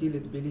захватили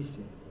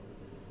Тбилиси.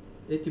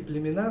 Эти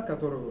племена,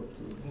 которые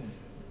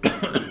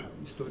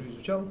историю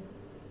изучал,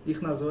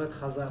 их называют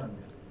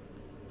хазарами.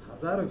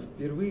 Хазары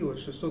впервые в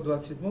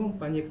 627,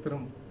 по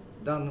некоторым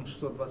данным в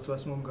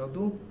 628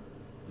 году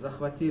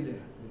захватили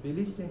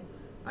Тбилиси,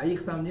 а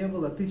их там не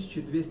было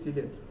 1200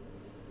 лет.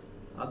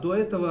 А до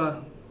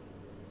этого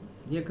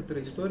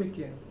некоторые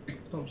историки,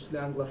 в том числе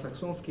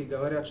англосаксонские,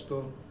 говорят,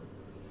 что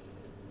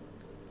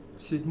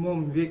в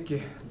 7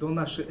 веке до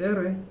нашей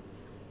эры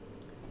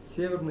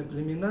северные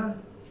племена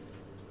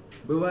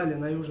бывали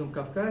на Южном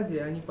Кавказе, и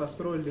они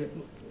построили...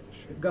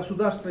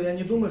 Государство, я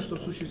не думаю, что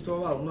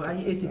существовало, но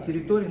они эти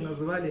территории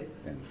называли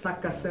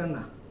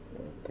Сакасена.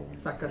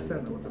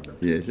 Сакасена, вот это,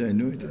 Yes, I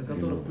know it.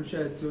 который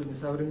включает сегодня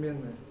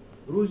современную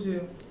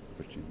Грузию,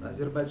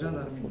 Азербайджан,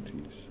 Армения,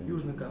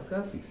 Южный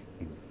Кавказ,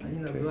 они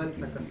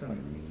назывались Акасан.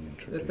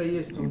 Это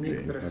есть у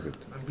некоторых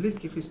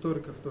английских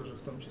историков тоже,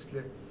 в том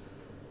числе,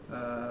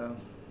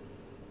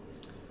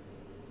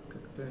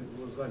 как-то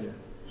его звали,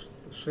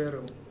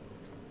 Шерл,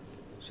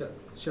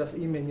 сейчас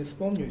имя не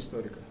вспомню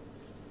историка.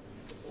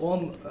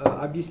 Он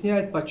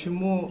объясняет,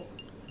 почему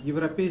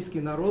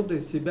европейские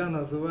народы себя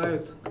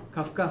называют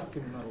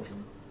кавказским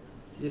народом.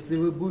 Если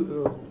вы,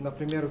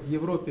 например, в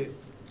Европе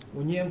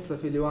у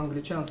немцев или у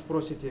англичан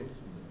спросите,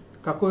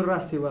 к какой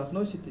расе вы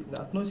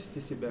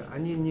относите себя,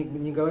 они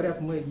не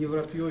говорят, мы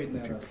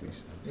европеоидная раса.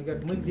 Они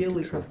говорят, мы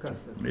белые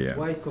кавказцы,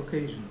 white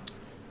Caucasian.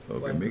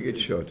 Okay, make it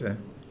short, eh?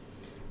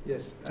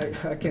 Yes,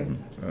 I can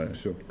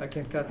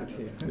cut it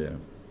here. Yeah.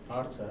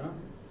 Հարցը, հա?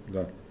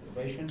 Да.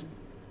 Question?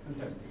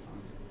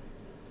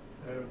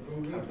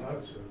 Կոնկրետ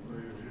հարցը,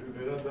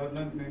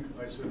 վերադառնանք մենք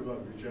այսօրվա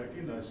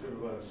վիճակին,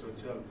 այսօրվա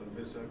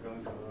սոցիալ-տնտեսական,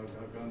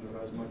 քաղաքական,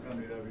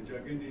 ռազմական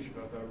իրավիճակին, ինչ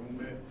կատարվում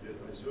է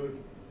այսօր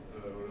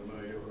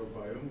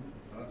Եվրոպայում,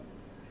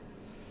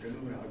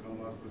 գնում է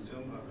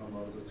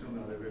հակամարտություն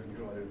արևելքի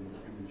ու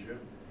արևմուտքի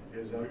միջև,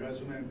 եւ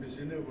զարգացումը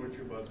այնպեսին է, որ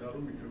չի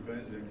բացառում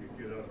միջուկային զենքի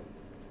կիրառում։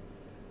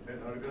 Մեր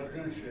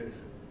հարգարժան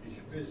շեյխը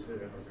ինչպես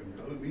է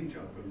ակնկալում, ինչ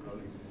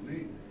ակնկալիք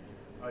ունի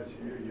այս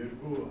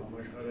երկու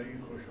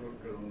համաշխարհային խոշոր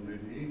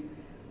կրոնների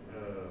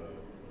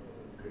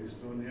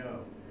քրիստոնյա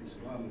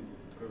իսլամ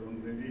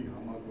կրոնների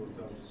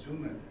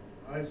համագործակցությունը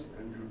այս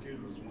քնջուկի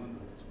լուծման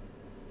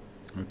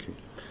հարցում։ Okay.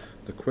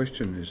 The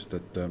question is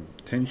that the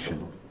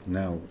tension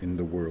now in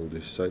the world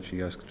is such,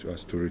 he asked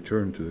us to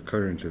return to the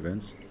current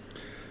events,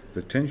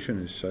 the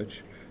tension is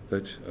such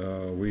that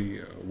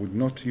we would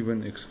not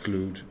even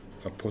exclude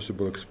a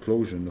possible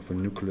explosion of a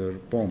nuclear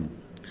bomb,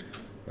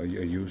 a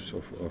use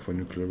of a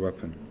nuclear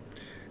weapon.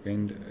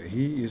 And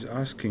he is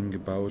asking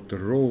about the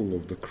role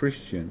of the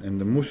Christian and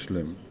the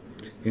Muslim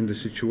in the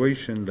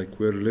situation like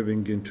we're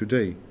living in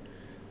today.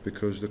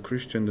 Because the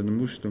Christian and the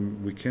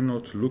Muslim, we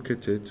cannot look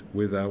at it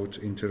without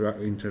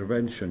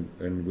intervention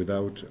and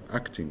without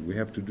acting. We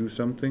have to do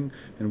something.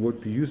 And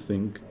what do you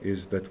think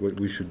is that what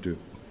we should do?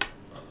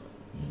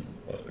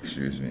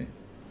 Excuse me.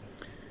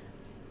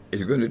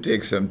 It's going to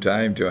take some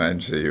time to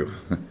answer you.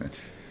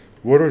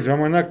 Որոշ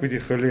ժամանակ պիտի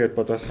խլի այդ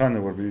պատասխանը,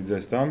 որ պիտի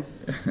ձեզ տամ։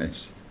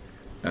 Yes.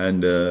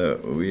 And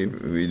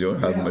we don't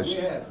have much.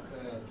 We have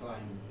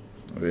time.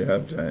 We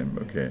have time,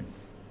 okay.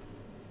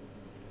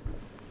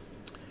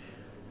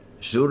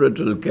 Surah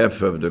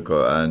Al-Kahf of the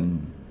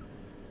Quran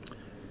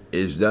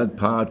is that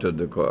part of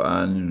the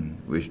Quran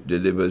which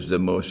delivers the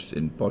most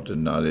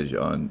important knowledge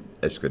on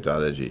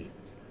eschatology.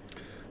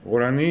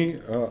 Ղուրանի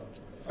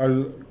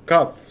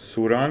Al-Kahf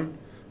սուրան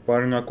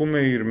պարունակում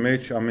է իր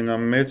մեջ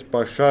ամենամեծ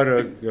պաշարը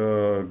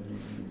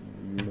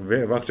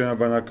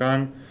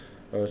վաղճանաբանական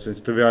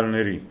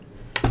տվյալների։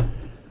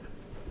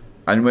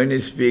 And when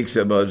it speaks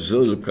about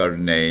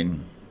Zulqarnain,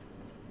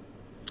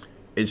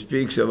 it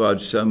speaks about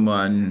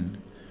someone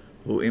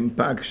who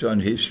impacts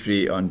on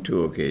history on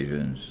two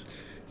occasions.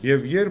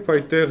 Եվ երբ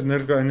այդտեղ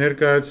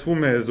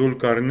ներկայացվում է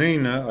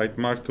Զուլկարնեյնը, այդ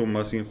մարդու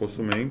մասին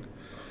խոսում էինք,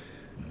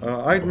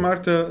 այդ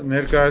մարդը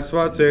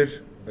ներկայացված էր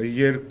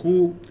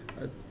երկու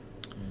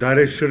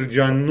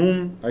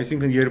դարաշրջանում,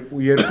 այսինքն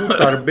երկու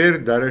տարբեր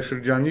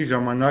դարաշրջանի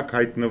ժամանակ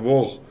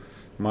հայտնվող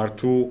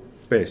մարդու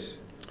պես։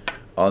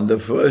 On the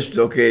first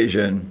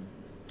occasion,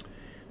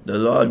 the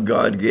Lord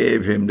God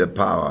gave him the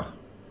power,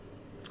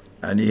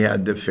 and he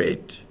had the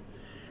faith,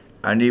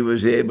 and he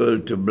was able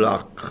to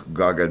block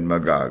Gog and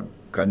Magog,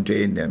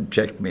 contain them,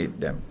 checkmate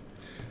them.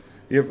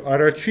 Եվ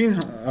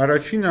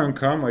առաջին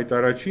անգամ այդ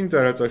առաջին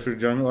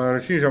տարածաշրջանում,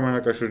 առաջին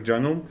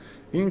ժամանակաշրջանում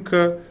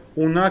ինքը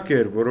ունակ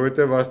էր,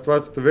 որովհետև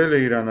Աստված տվել է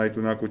իրան այդ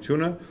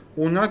ունակությունը,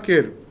 ունակ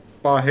էր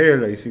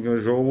պահել,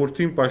 այսինքն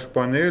ժողովրդին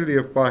պաշտպանել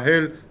եւ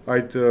պահել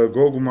այդ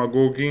Գոգ ու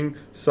Մագոգին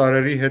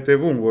սարերի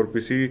հետևում,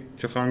 որպեսզի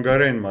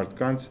չխանգարեն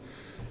մարդկանց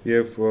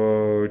եւ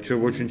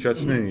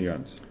չոչնչացնեն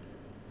իրանց։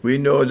 We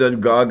know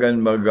that Gog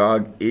and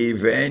Magog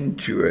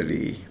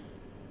eventually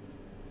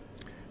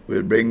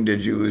will bring the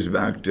Jews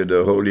back to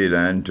the Holy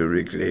Land to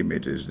reclaim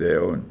it as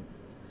their own.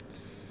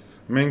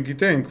 Մենք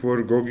գիտենք,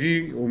 որ Գոգի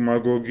ու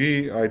Մագոգի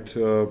այդ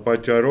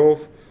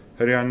պատճառով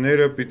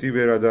հրեաները պիտի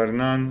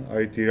վերադառնան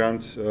այդ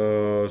իրանց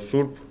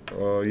սուրբ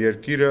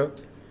երկիրը.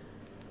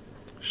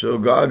 So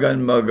Gog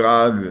and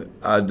Magog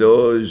are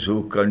those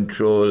who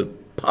control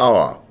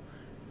power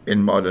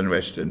in modern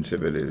Western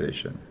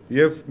civilization.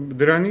 Եվ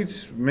դրանից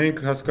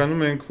մենք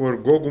հասկանում ենք,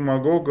 որ Գոգ ու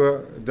Մագոգը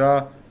դա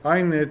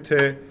այն է,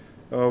 թե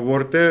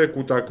որտեղ է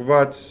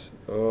կուտակված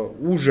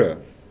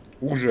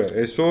ուժը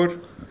այսօր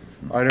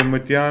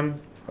արևմտյան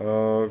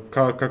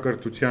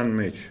քաղաքակրթության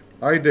մեջ։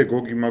 Այդ է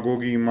Գոգի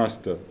Մագոգի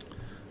իմաստը։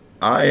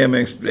 I am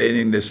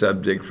explaining the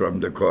subject from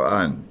the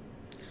Quran.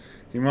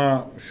 Հիմա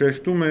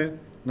շեշտում է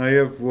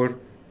նաև, որ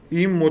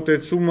իմ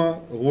մոտեցումը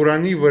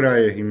Ղուրանի վրա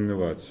է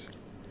հիմնված։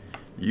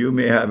 You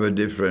may have a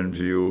different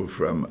view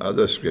from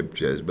other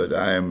scriptures, but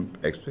I am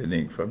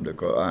explaining from the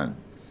Quran.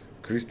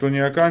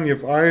 Քրիստոնեական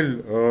եւ այլ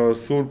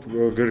սուրբ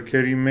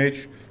գրքերի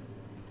մեջ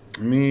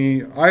մի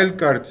այլ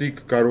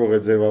կարծիք կարող է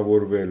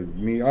ձևավորվել,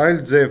 մի այլ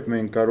ձև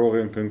մենք կարող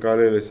ենք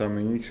ընկալել այս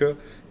ամեն ինչը,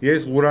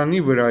 ես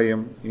Ղուրանի վրա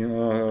եմ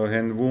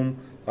հենվում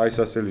այս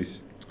ասելիս։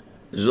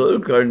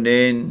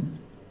 Zulkarnain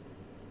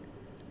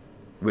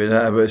will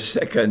have a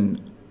second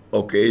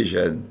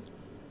occasion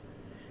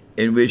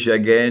in which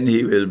again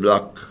he will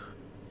block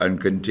and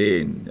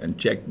contain and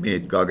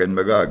checkmate Gog and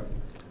Magog.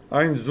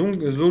 Այն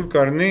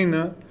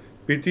Զուլկարնեյնը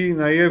պիտի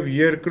նաև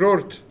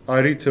երկրորդ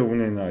արիթը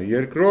ունենա,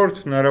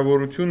 երկրորդ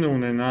հնարավորությունը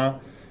ունենա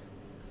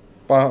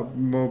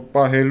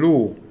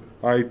պահելու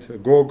այդ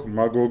Գոգ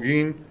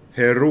Մագոգին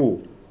հերու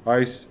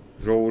այս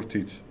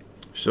ժողովրդից։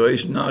 So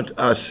it's not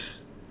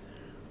us,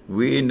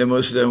 we in the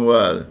Muslim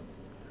world,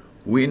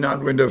 we're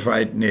not going to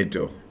fight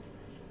NATO.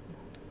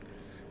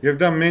 Եվ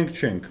դա մենք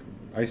չենք,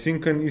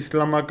 այսինքն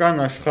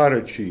իսլամական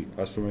աշխարհը չի,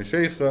 ասում է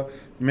Շեյխը,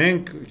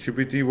 մենք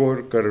չպիտի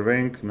որ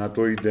կռվենք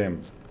ՆԱՏՕ-ի դեմ։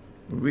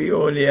 We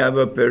only have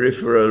a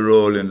peripheral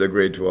role in the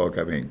Great War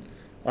coming.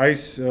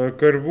 Այս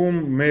կռվում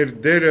մեր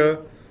դերը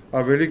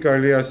ավելի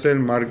կարելի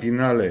ասել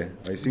մարգինալ է,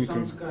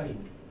 այսինքն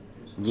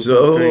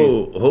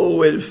So who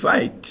will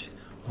fight?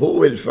 Who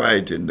will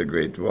fight in the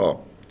Great War?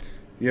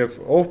 Եվ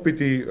ով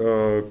պիտի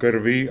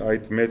կռվի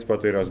այդ մեծ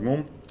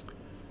պատերազմում։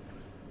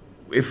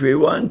 If we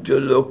want to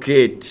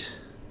locate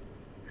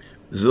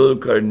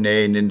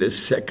Zulkarnain in the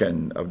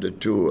second of the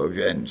two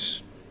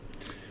events,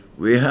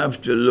 we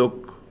have to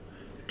look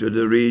to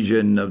the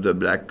region of the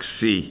Black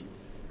Sea.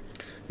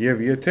 Եվ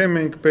եթե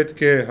մենք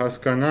պետք է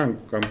հասկանանք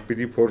կամ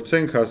պիտի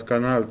փորձենք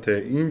հասկանալ, թե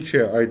ինչ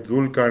է այդ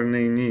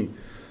Զուլկարնեյնի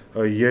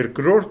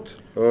երկրորդ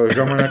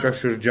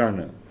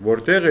ժամանակաշրջանը,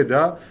 որտեղ է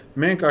դա,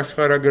 մենք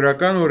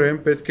աշխարհագրականորեն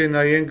պետք է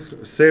նայենք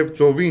Սև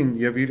ծովին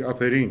եւ իր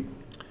ափերին։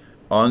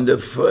 On the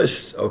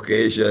first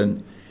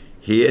occasion,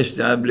 he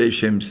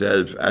established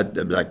himself at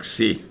the Black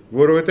Sea.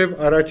 Որովհետև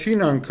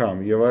առաջին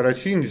անգամ եւ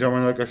առաջին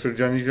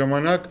ժամանակաշրջանի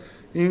ժամանակ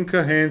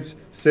ինքը հենց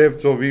Սև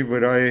ծովի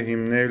վրա է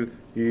հիմնել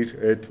իր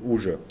այդ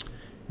ուժը։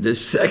 The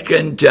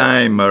second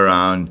time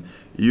around,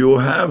 you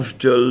have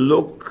to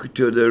look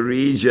to the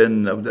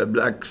region of the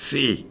Black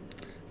Sea.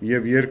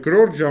 Եվ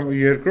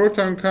երկրորդ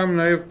անգամ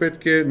նաև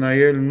պետք է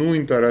նայել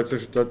նույն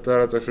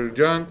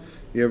տարածաշրջան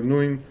եւ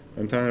նույն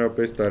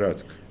ընդհանրապես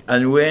տարածք։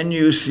 And when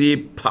you see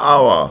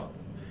power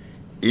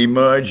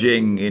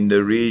emerging in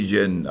the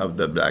region of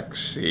the Black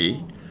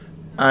Sea,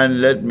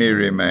 and let me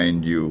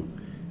remind you,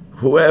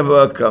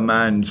 whoever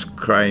commands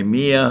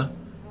Crimea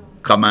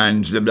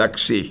commands the Black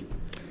Sea.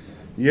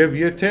 Եվ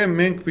եթե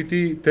մենք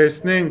պիտի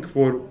տեսնենք,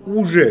 որ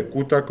ուժ է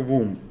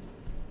կուտակվում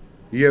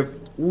եւ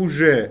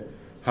ուժ է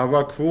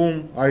հավաքվում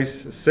այս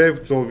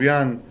Սև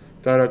ծովյան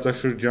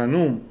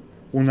տարածաշրջանում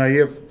ու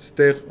նաև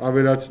ստեղ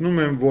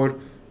ավելացնում եմ,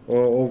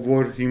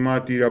 որ հիմա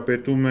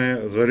տիրապետում է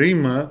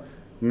Ղրիմը,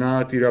 նա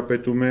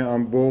տիրապետում է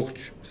ամբողջ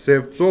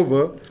Սև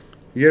ծովը,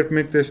 երբ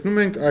մենք տեսնում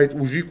ենք այդ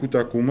ուժի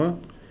կուտակումը,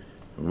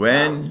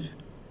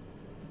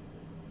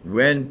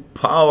 when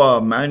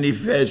power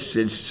manifests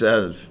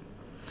itself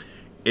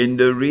in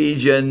the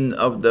region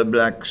of the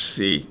Black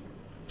Sea,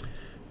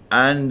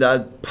 and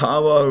that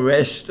power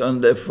rests on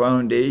the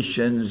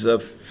foundations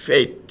of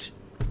faith,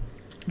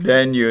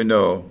 then you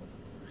know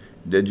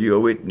that you are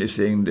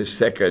witnessing the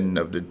second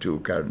of the two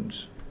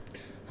currents.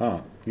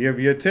 Եվ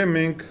եթե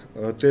մենք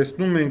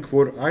տեսնում ենք,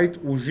 որ այդ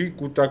ուժի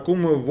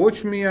կուտակումը ոչ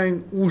միայն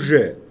ուժ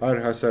է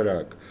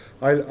առհասարակ,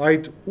 այլ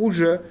այդ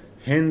ուժը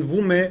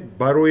հենվում է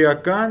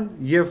բարոյական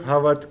եւ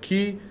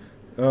հավատքի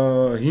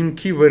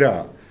հիմքի վրա,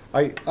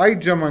 այդ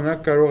ժամանակ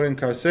կարող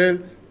ենք ասել,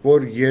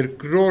 որ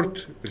երկրորդ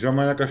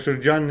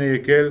ժամանակաշրջանն է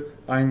եկել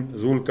այն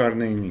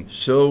Զուլկարնեյնի։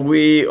 So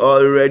we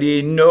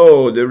already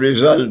know the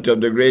result of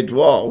the Great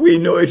War. We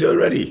know it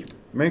already.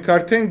 Մենք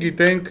արդեն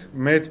գիտենք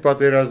մեծ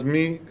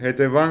պատերազմի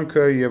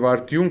հետևանքը եւ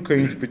արդյունքը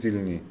ինչ պիտի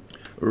լինի։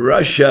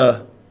 Russia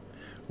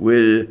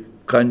will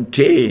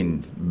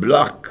contain,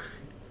 block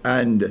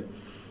and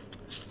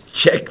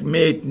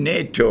checkmate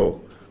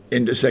NATO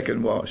in the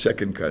second war,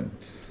 second con.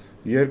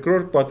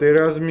 Երկրորդ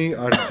պատերազմի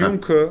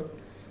արդյունքը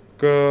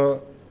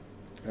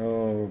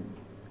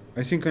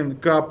այսինքն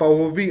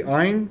կապահովի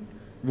այն,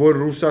 որ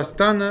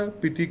Ռուսաստանը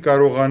պիտի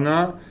կարողանա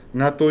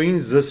ՆԱՏՕ-ին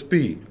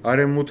զսպի,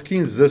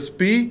 արևմուտքին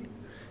զսպի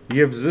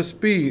եւ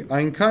զսպի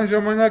այնքան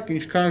ժամանակ,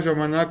 ինչքան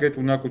ժամանակ այդ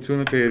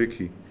ունակությունը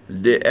կերիքի։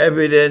 The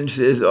evidence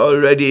is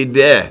already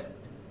there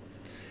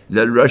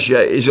that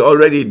Russia is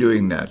already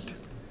doing that.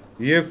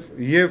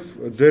 Եվ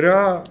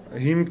դրա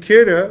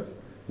հիմքերը,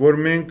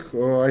 որ մենք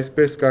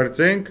այսպես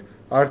կարծենք,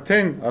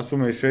 արդեն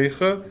ասում է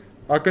Շեյխը,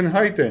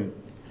 ակնհայտ են։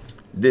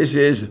 This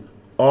is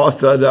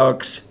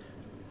Orthodox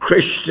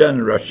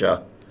Christian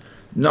Russia,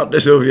 not the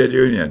Soviet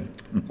Union.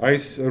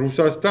 Այս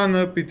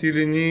Ռուսաստանը պիտի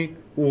լինի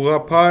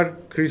ուղղափառ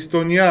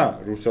քրիստոնյա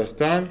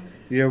Ռուսաստան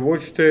եւ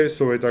ոչ թե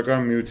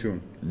սովետական միություն։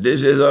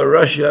 This is a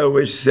Russia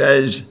which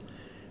says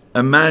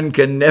a man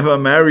can never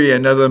marry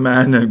another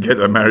man and get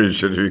a marriage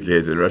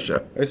certificate in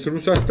Russia. Այս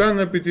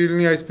Ռուսաստանը պիտի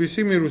լինի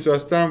այսպիսի մի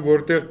Ռուսաստան,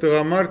 որտեղ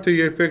տղամարդը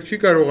երբեք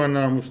չի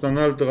կարողանա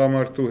ամուսնանալ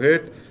տղամարդու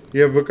հետ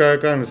եւ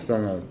վկայական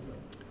ստանալ։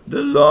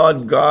 The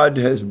Lord God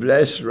has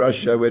blessed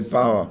Russia with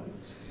power.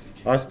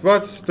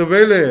 Աստված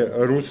տվել է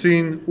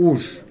ռուսին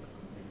ուժ։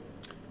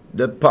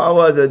 The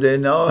power that they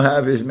now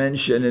have is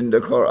mentioned in the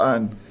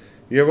Quran.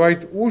 Եվ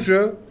այդ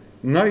ուժը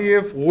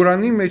նաև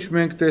Ղուրանի մեջ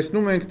մենք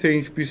տեսնում ենք, թե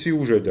ինչպիսի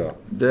ուժ է դա։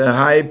 The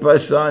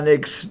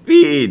hypersonic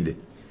speed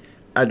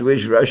at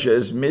which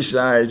Russia's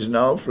missiles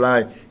now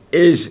fly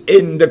is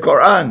in the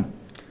Quran.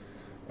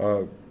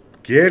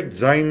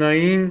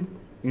 Գերձայնային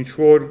ինչ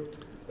որ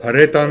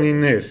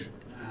հրետանիներ,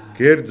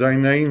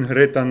 գերձայնային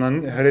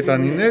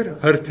հրետանիներ,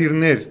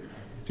 հրթիռներ,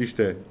 ճիշտ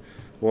է։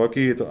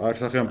 Ուղղակի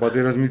Արցախյան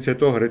պատերազմից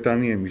հետո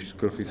հրետանի է միշտ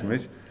գլխից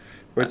մեջ,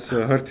 բայց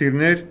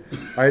հրթիռներ,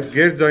 այդ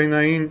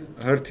գերձայնային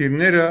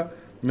հրթիռները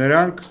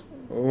նրանք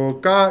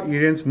կա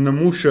իրենց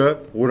նմուշը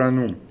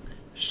Ղուրանում։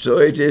 So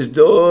it is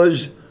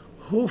those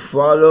who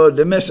follow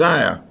the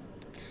Messiah.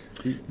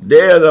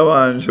 They are the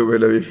ones who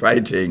will be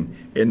fighting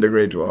in the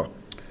Great War.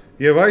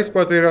 Եվ այս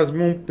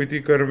պատերազմում պիտի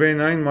կռվեն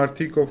այն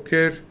մարդիկ,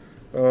 ովքեր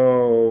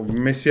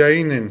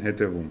Մեսիային են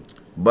հետևում։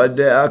 But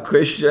there are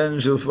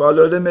Christians who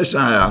follow the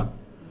Messiah,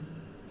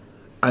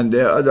 and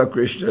there are other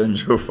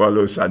Christians who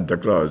follow Santa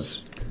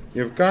Claus.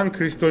 Եվ կան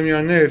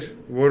քրիստոնյաներ,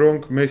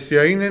 որոնք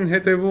Մեսիային են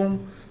հետևում,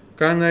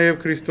 կան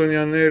նաև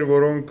քրիստոնյաներ,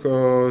 որոնք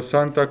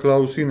Սանտա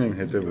Կլաուսին են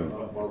հետևում։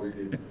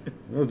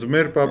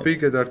 Ձմեր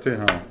պապիկ է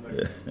արդեն հա,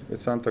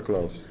 it's Santa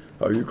Claus.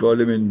 How you call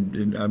him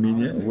in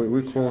Armenia?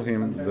 We call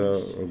him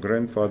the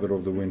grandfather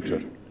of the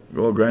winter.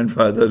 Oh,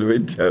 grandfather of the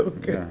winter,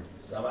 okay. Yeah.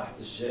 سماحة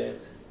الشيخ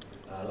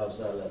أهلا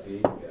وسهلا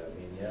فيك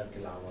بأرمينيا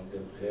كل عام وأنت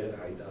بخير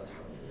عيد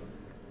أضحى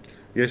مبارك.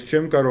 Ես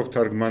չեմ կարող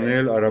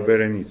թարգմանել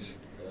արաբերենից։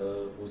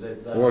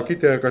 Ուղղակի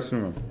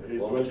տեղեկացնում եմ։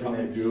 He's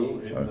welcoming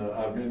you in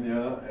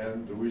Armenia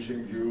and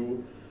wishing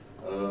you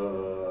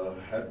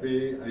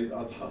happy Eid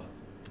Adha.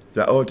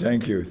 Oh,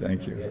 thank you,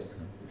 thank you. Yes,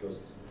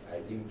 because I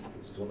think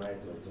it's tonight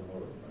or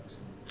tomorrow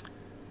maximum.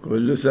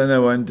 كل سنة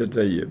وأنت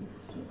طيب.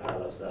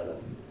 أهلا وسهلا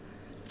فيك.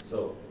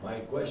 So my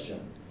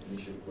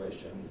initial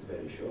question is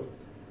very short.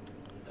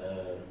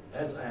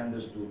 As I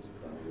understood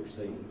from your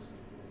sayings,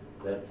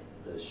 that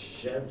the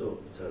shadow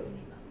term,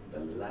 the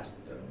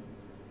last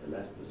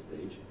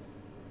stage,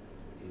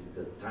 is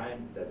the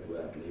time that we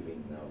are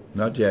living now.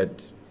 Not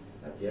yet.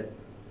 Not yet?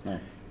 No.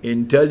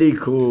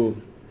 انطلقوا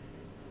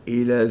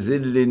إلى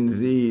ظل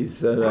ذي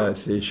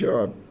ثلاث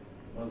شعب.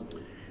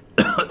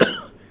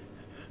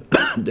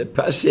 The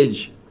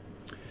passage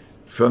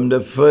from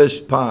the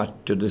first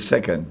part to the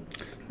second.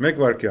 Մեկ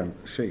վարքյան,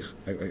 Sheikh,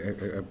 I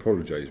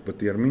apologize, but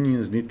the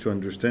Armenians need to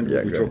understand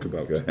what we talk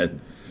about. Go ahead.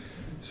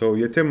 So,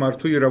 եթե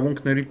մարդու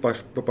իրավունքների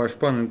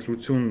պաշտպան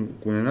ընտրություն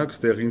կունենաք,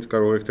 ստեղ ինձ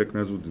կարող եք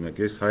տեխնազու դնեք,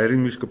 ես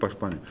հայերին միշտ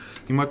կպաշտպանեմ։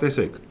 Հիմա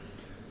տեսեք,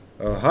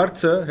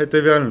 հարցը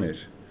հետևյալն էր,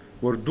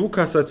 որ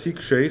դուք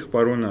ասացիք Sheikh,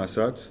 պարոնը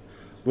ասաց,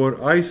 որ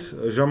այս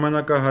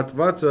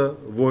ժամանակահատվածը,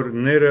 որ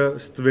ները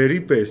ստվերի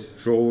պես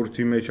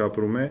ժողովրդի մեջ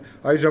ապրում է,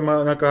 այս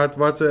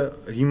ժամանակահատվածը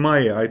հիմա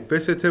է,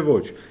 այդպես է թե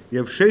ոչ,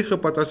 եւ Sheikh-ը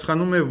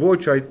պատասխանում է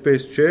ոչ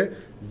այդպես չէ,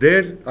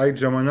 դեռ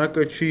այդ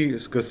ժամանակը չի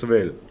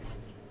սկսվել։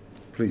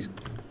 Please.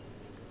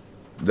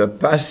 The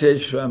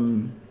passage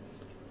from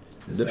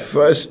the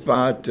first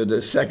part to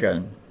the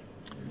second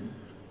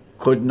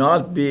could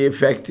not be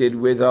effected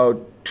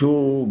without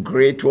two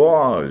great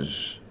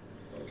wars.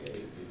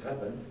 Okay, it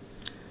happened.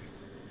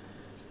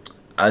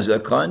 As a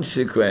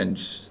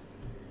consequence,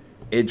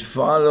 it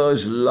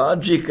follows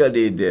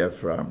logically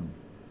therefrom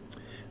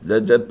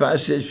that the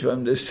passage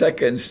from the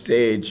second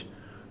stage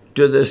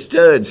to the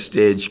third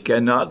stage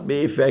cannot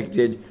be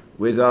effected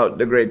without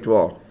the Great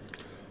War.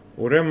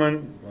 Ուրեմն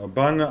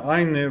բանը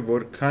այն է,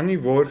 որ քանի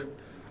որ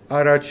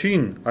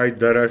առաջին այդ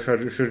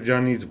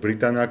դարաշրջանից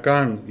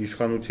բրիտանական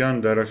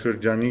իշխանության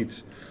դարաշրջանից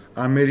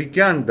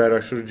ամերիկյան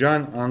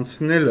դարաշրջան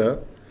անցնելը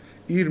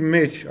իր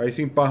մեջ,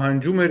 այսինքն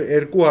պահանջում էր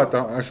երկու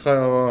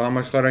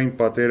համաշխարհային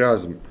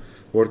պատերազմ,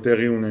 որ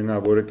տեղի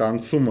ունենա, որ այդ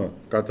անցումը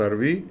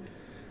կատարվի,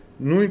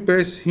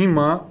 նույնպես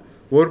հիմա,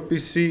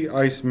 որպեսզի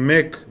այս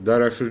մեկ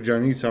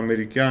դարաշրջանից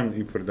ամերիկյան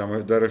իբր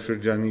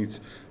դարաշրջանից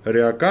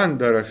հրեական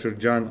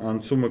դարաշրջան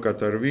անցումը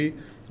կատարվի,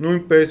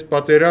 նույնպես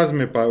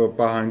պատերազմ է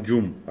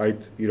պահանջում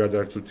այդ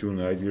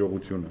իրադարձությունը, այդ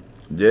իրողությունը։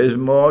 There's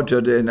more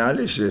to the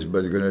analysis,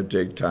 but it's going to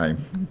take time.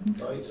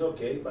 No, it's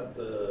okay, but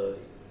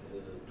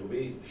to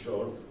be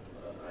short,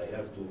 I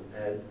have to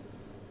add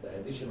the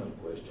additional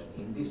question.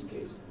 In this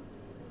case,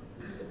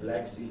 the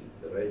Black Sea,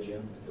 the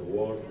region, the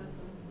war,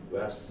 we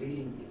are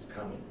seeing it's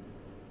coming.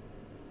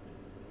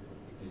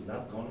 It is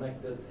not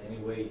connected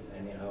anyway,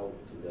 anyhow,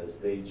 to the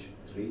stage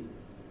 3.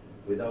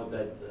 Without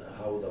that,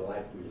 how the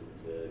life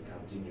will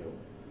continue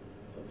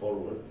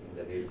forward in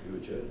the near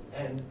future.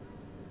 And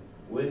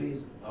where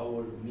is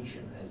our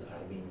mission as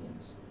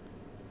Armenians?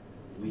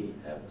 We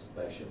have a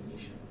special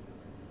mission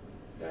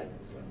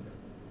guided from them.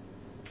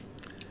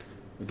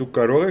 Դուք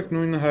կարող եք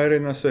նույնը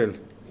հայերեն ասել։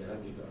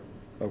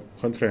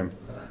 Խնդրեմ։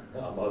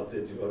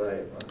 Ամացեցի որ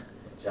այ,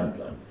 շատ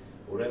լավ։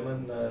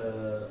 Ուրեմն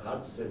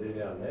հարցս է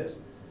դեպիալներ,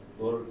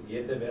 որ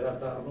եթե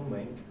վերադառնում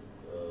ենք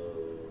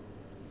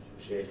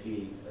Շեյխի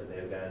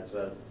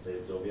ներկայացված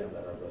Սերձովյան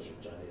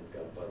տարածաշրջանի հետ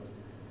կապված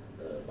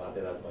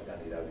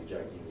պատերազմական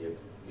իրավիճակին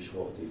եւ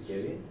իշխող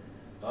դիրքերին,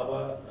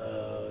 Աբա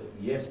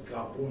ես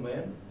կապում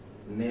եմ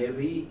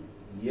ների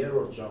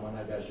երրորդ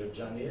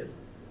ժամանակաշրջանի հետ,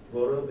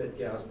 որը պետք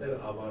է հասներ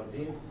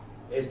ավարտին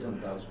այս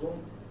ընթացքում,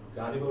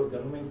 քանի որ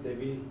գնում ենք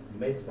դեպի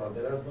մեծ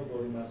պատերազմը,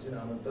 որի մասին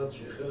անընդհատ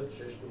Շեյխը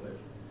շեշտում էր։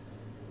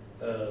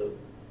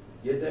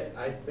 Եթե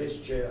այդպես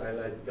չէ, այլ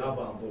այդ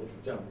գաբը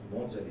ամբողջությամբ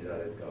ոնց էր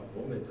իրար հետ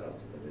կապվում, այդ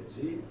հարցը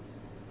տվեցի,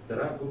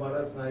 դրանք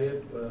գումարած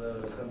նաև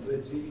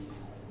խնդրեցի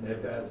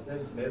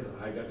ներկայացնել մեր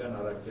հայկական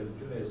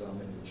առաքելությունը այս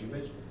ամեն ինչի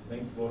մեջ,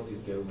 մենք որ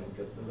դիրքերում ենք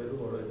գտնվելու,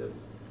 որովհետև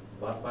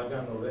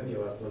պատմականորեն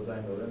եւ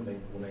աստվածայինորեն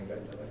մենք ունենք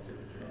այդ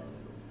առաքելությունը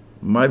անելու։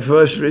 My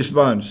first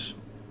response,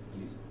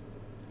 Please.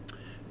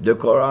 the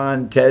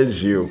Quran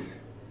tells you,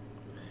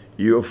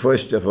 you're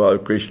first of all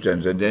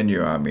Christians and then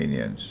you're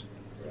Armenians.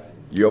 Right.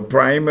 Your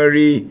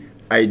primary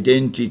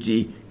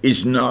identity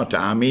is not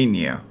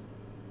Armenia.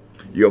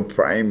 Your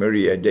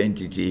primary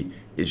identity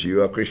is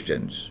you are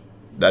Christians.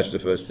 That's the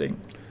first thing.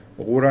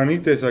 Ղուրանի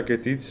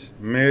տեսակետից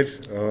մեր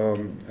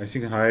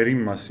այսինքն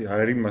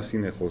հայերի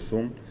մասին է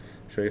խոսում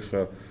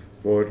շեյխը,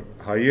 որ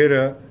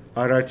հայերը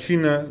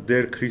առաջինը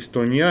դեր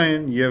քրիստոնյա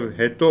են եւ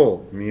հետո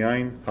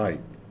միայն հայ։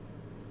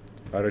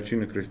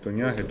 Առաջինը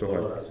քրիստոնյա, հետո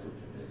հայ։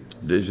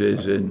 This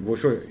is in Ոչ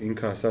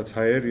ինքը ասած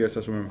հայեր,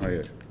 ես ասում եմ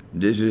հայեր։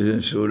 This is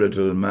in Surah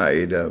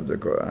Al-Ma'idah of the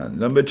Quran.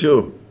 Number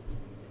 2,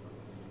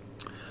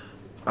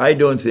 I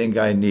don't think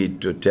I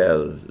need to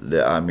tell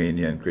the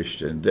Armenian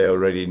Christians, they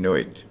already know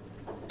it,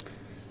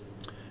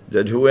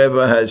 that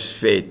whoever has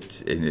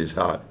faith in his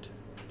heart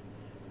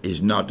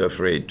is not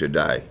afraid to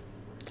die.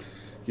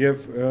 Եվ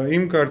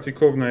իմ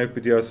կարծիքով նաև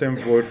պիտի ասեմ,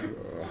 որ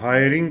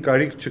հայերին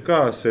կարիք չկա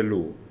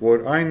ասելու,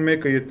 որ այն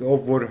մեկը,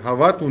 ով որ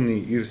հավատ ունի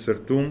իր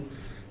սրտում,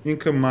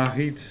 ինքը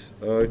մահից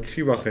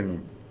չի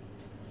վախենում։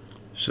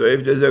 So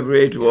if there's a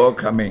great war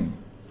coming,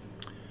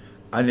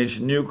 and it's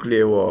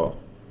nuclear war,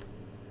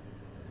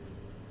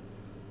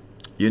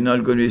 you're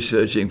not going to be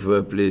searching for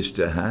a place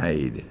to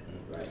hide.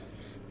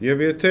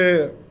 Եվ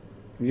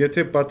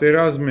եթե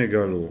պատերազմ է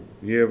գալու,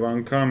 եւ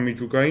անգամ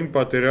միջուկային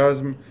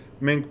պատերազմ,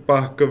 մենք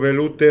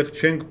պահկվելու տեղ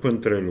չենք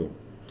փնտրելու։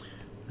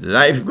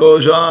 Life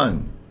goes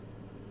on,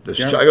 the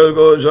struggle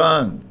goes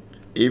on,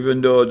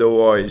 even though the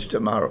war is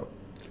tomorrow.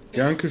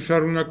 Կյանքը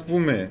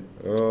շարունակվում է,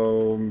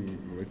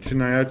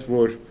 չնայած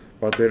որ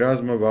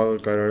պատերազմը վաղը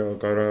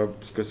կարա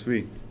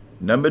սկսվի։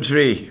 Number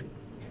 3,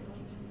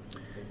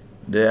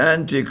 the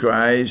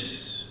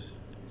Antichrist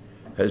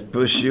has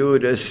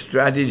pursued a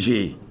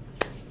strategy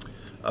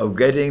of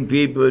getting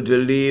people to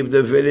leave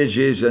the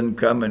villages and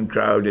come and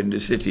crowd in the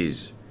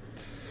cities.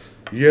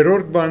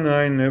 Երրորդ բանը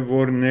այն է,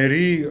 որ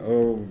ների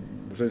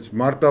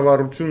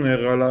մարտավարություն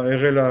եղել է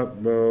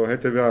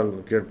հետևյալ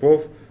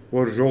կերպով,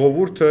 որ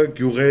ժողովուրդը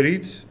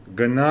գյուղերից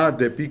գնա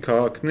դեպի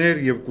քաղաքներ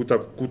եւ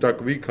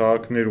կուտակվի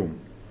քաղաքներում։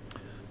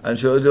 And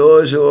so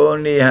those who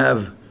only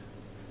have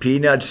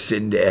peanuts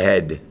in their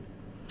head,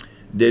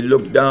 they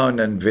look down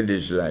on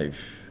village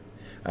life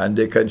and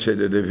they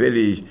consider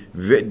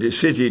the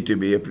city to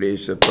be a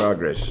place of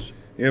progress.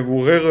 Եվ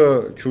ուղեղը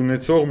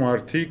չունեցող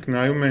մարդիկ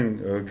նայում են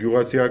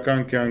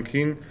գյուղացիական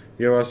կյանքին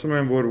եւ ասում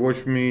են, որ ոչ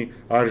մի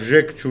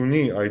արժեք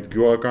չունի այդ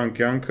գյուղական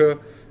կյանքը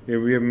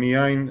եւ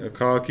միայն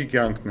քաղաքի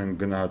կյանքն են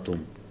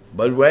գնահատում։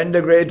 But when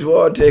the Great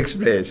War takes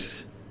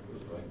place,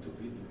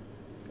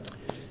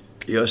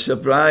 your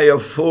supply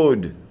of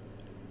food,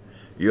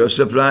 your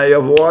supply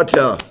of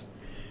water,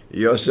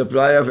 your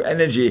supply of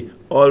energy,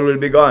 all will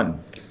be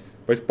gone.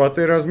 Բայց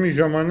պատերազմի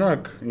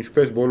ժամանակ,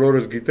 ինչպես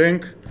բոլորս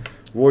գիտենք,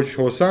 ոչ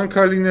հոսանք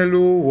է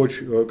լինելու, ոչ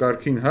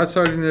կարգին հաց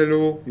է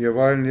լինելու եւ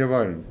այլն եւ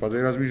այլն։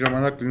 Պատերազմի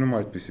ժամանակ լինում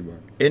այդպիսի բան։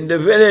 In the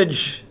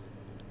village,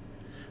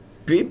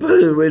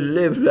 people will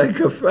live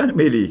like a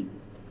family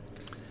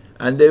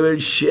and they will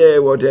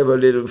share whatever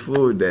little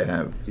food they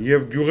have.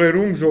 Եվ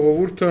գյուղերում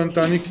ժողովուրդը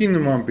ընտանիքի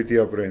նման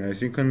պիտի ապրեն,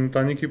 այսինքն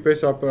ընտանիքի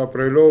պես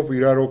ապրելով,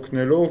 իրար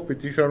օգնելով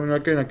պիտի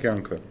շարունակեն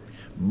կյանքը։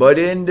 But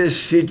in the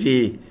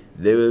city,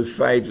 they will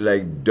fight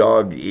like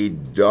dog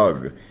eat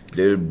dog.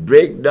 They will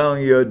break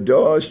down your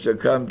doors to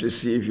come to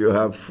see if you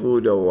have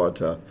food or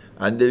water,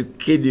 and they'll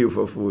kill you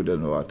for food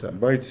and water.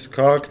 Բայց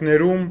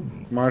քաղաքներում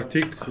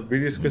մարդիկ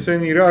պիտի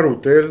սկսեն իրար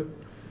ուտել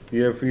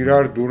եւ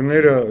իրար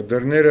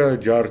դռները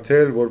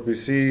ջարդել,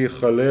 որպեսզի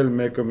խլել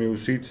մեկը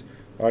մյուսից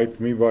այդ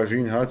մի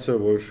բաժին հացը,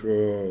 որ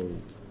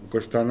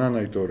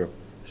կշտանան այդ օրը։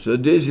 So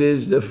this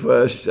is the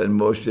first and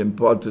most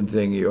important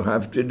thing you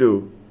have to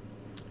do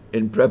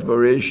in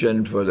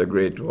preparation for the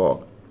Great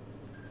War.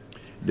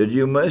 That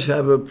you must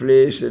have a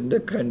place in the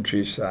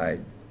countryside,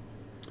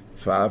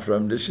 far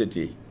from the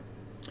city,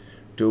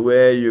 to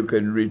where you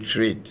can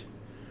retreat,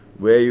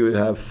 where you will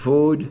have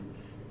food,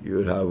 you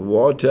will have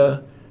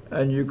water,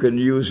 and you can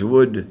use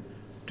wood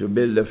to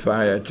build a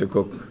fire to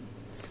cook.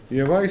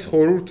 Եվ այս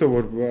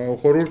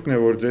խորհուրդն է,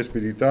 որ ձեզ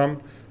պիտի տամ,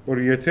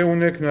 որ եթե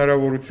ունեք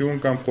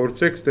հնարավորություն կամ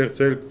փորձեք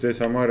ստեղծել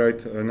ձեզ համար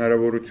այդ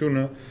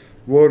հնարավորությունը,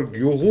 որ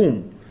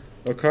գյուղում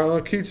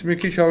քաղաքից մի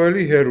քիչ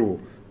ավելի հեռու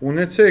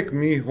ունեցեք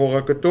մի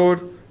հողակտոր,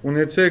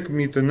 ունեցեք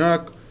մի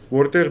տնակ,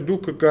 որտեղ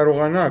դուք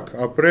կկարողանաք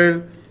ապրել,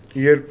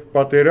 երբ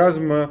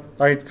պատերազմը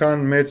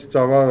այդքան մեծ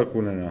ծավալ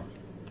կունենա։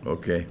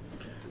 Okay.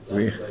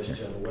 Last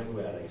question, when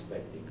we are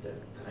expecting that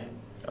time?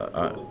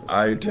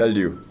 I tell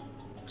you,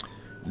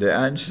 the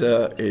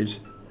answer is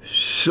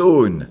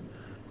soon.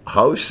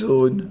 How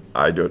soon,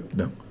 I don't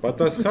know.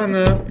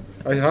 Պատասխանը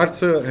այդ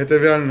հարցը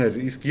հետեւյալն էր,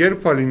 իսկ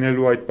երբ է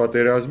լինելու այդ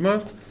պատերազմը,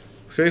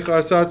 Շեյխը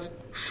ասաց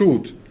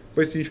շուտ,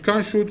 բայց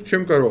ինչքան շուտ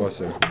չեմ կարող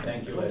ասել։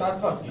 Thank you.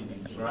 Աստված գիտի։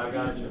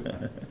 Շնորհակալություն։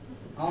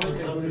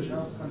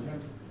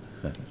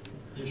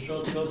 Ես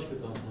շատ կարճ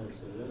կտամ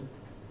հարցերը։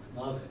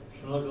 Նախ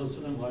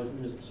շնորհակալություն եմ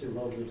հայտնում այսպիսի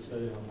լավ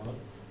լեքցիայի համար,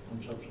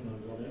 անչափ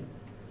շնորհակալ եմ։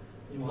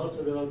 Իմ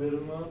հարցը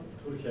վերաբերում է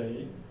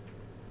Թուրքիայի։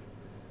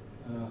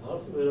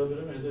 Հարցը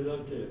վերաբերում է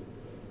հետևյալ կերպ։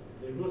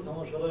 Երկրորդ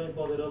համաշխարհային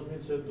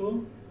պատերազմից հետո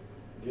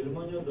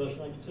Գերմանիա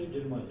դաշնակից է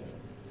Գերմանիա։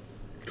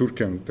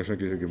 Թուրքիան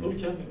դաշնակից է Գերմանիա։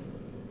 Թուրքիան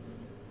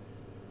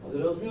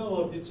պատերազմի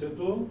ավարտից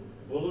հետո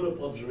բոլորը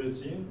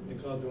պատժվեցին,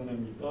 նկատի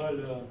ունեմ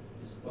Իտալիա,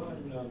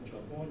 Իսպանիա,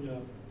 Ճապոնիա,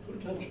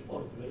 Թուրքիան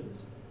չպարտվեց,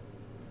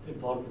 թե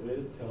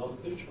պարտվեց, թե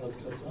հաղթեց,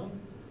 չհասկացան,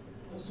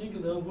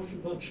 ասինքն դրան ոչ մի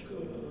բան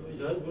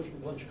իր հետ ոչ մի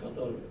բան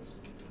չկատարվեց։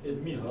 Այդ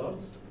մի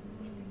հարց,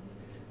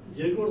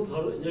 երկրորդ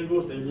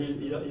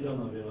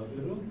Իրանա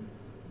վերաբերում,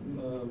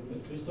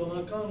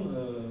 քրիստոնական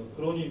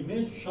քրոնի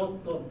մեջ շատ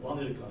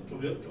բաներ կան,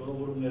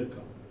 ճյուղավորումներ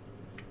կան։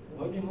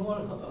 Ուղղակի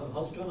համար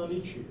հասկանալի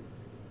չի։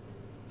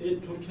 Այդ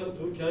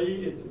Թուրքիայի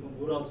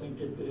որ ասենք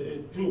այդ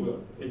ճյուղը,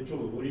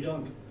 որ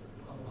իրանք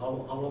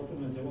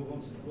հավատում են, թե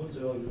ոնց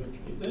ձևավորել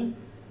չգիտեմ,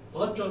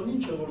 պատճառն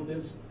ինչ է, որ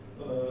դες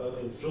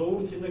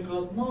ժողովրդի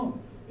նկատմամբ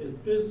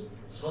այդպես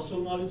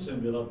սասոնալից են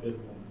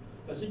վերաբերվում։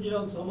 Այսինքն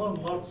իրանց համար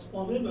մարդ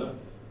սպանելը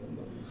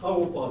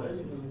խաղոպար է,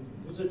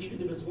 գուցե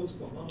չգիտեմ ես ոնց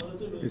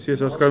բանալացել։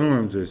 Ես հասկանում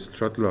եմ ձեզ,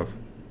 շատ լավ։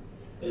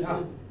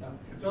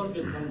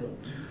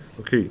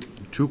 Okay,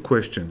 two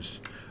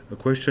questions.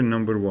 Question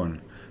number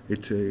one,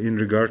 it's in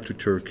regard to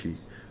Turkey.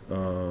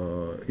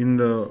 In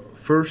the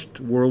First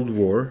World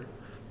War,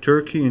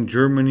 Turkey and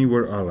Germany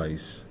were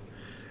allies.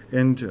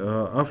 And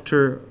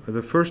after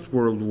the First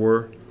World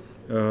War,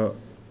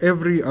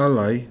 every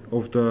ally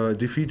of the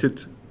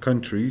defeated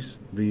countries,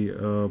 the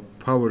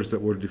powers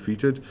that were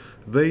defeated,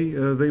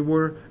 they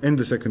were, and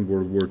the Second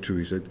World War too,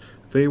 he said,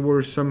 they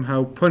were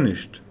somehow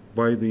punished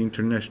by the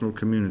international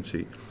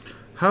community.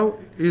 How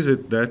is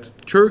it that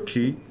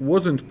Turkey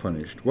wasn't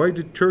punished? Why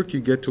did Turkey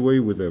get away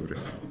with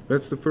everything?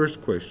 That's the first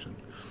question.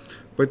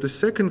 But the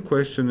second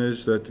question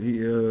is that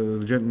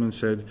the gentleman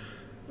said,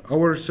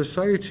 our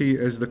society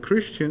as the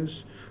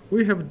Christians,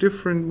 we have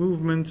different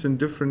movements and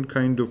different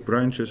kind of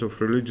branches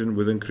of religion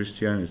within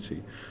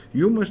Christianity.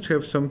 You must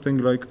have something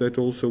like that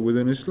also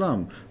within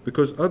Islam,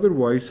 because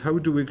otherwise how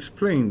do we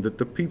explain that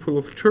the people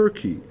of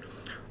Turkey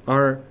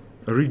are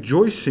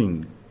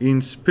rejoicing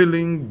in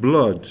spilling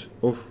blood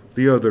of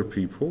the other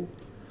people,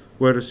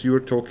 whereas you're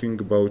talking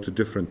about a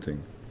different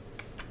thing?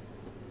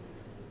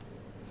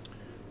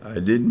 I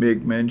did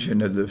make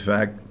mention of the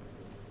fact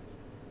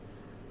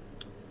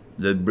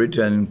that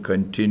Britain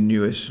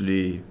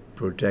continuously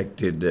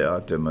protected the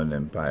Ottoman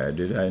Empire,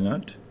 did I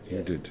not?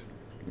 You did.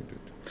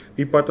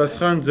 Ի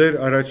պատասխան ձեր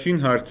առաջին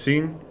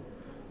հարցին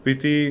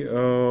պիտի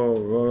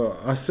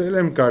ասել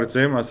եմ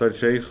կարծեմ, ասաց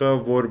Շեյխը,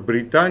 որ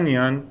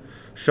Բրիտանիան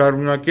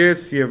շարունակեց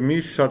եւ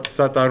միշտ շատ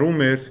սատարում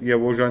էր եւ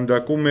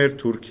օժանդակում էր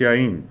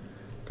Թուրքիային։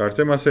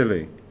 Կարծեմ ասել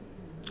էի։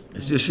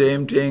 It's the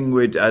same thing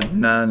with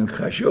Adnan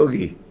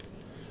Khashoggi.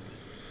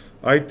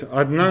 Այդ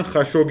Adnan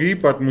Khashoggi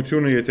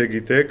պատմությունը եթե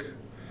գիտեք,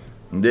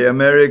 the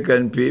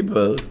American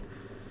people,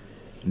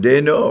 they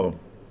know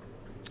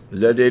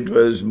that it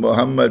was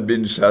Mohammed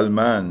bin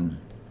Salman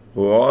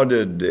who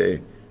ordered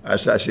the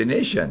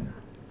assassination.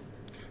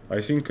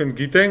 Այսինքն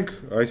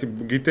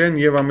գիտեն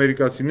եւ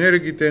ամերիկացիները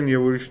գիտեն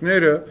եւ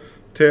ուրիշները,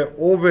 թե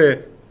ով է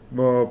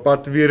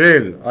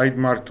պատվիրել այդ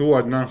մարդու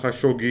Adnan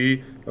Khashoggi-ի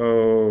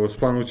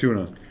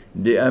սպանությունը։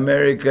 The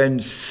American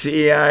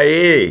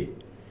CIA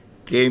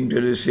came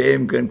to the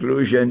same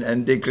conclusion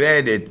and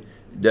declared it,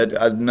 that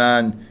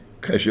Adnan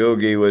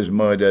Khashoggi was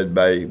murdered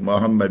by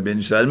Mohammed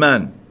bin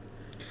Salman.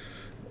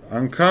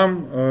 Անգամ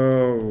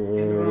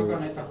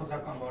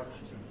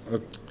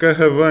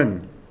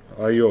ԿՀՎ-ն,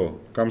 այո,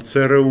 կամ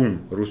ՑՌՈ-ն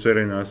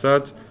ռուսերեն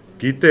ասած,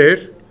 գիտեր,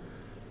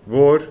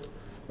 որ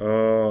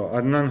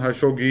Adnan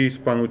Khashoggi-ի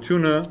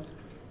սպանությունը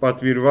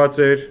պատվիրված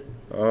էր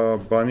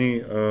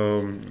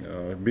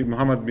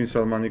Mohammed bin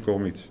Salmani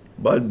կողմից։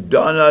 But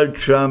Donald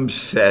Trump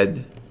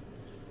said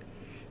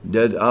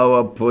that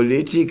our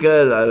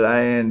political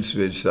alliance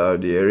with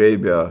Saudi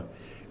Arabia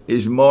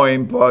is more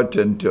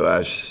important to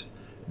us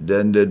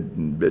than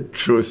the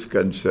truth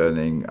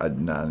concerning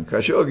Adnan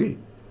Khashoggi.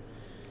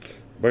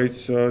 Բայց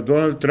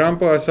Դոնալդ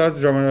Թրամփը ասաց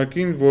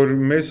ժամանակին, որ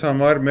մեզ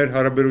համար մեր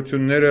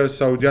հարաբերությունները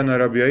Սաուդյան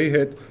Արաբիայի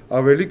հետ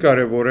ավելի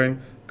կարևոր են,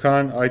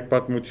 քան այդ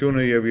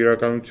պատմությունը եւ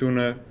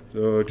իրականությունը,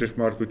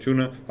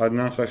 ճշմարտությունը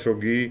Adnan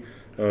Khashoggi-ի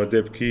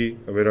դեպքի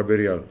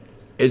վերաբերյալ։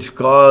 It's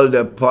called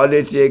the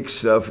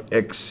politics of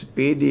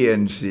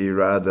expediency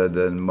rather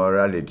than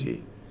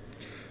morality.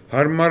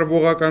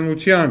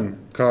 Հարմարվողականության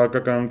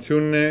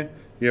քաղաքականությունն է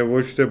եւ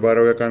ոչ թե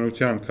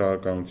բարոյականության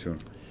քաղաքականություն։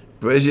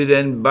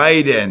 President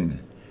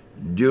Biden,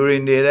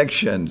 during the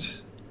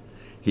elections,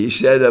 he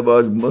said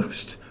about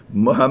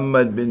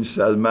Mohammed bin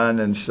Salman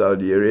and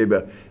Saudi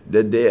Arabia,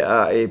 that they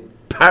are a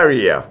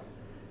pariah,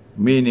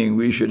 meaning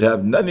we should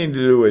have nothing to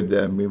do with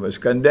them, we must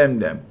condemn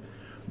them.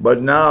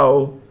 But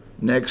now,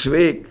 next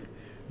week,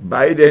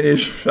 Biden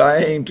is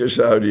flying to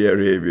Saudi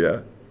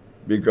Arabia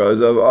because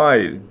of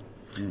oil.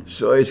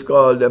 So it's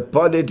called the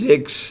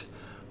politics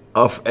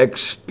of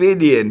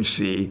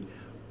expediency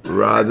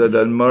rather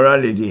than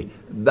morality.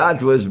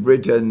 That was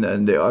Britain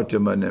and the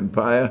Ottoman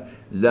Empire.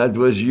 That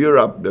was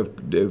Europe,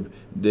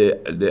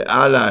 the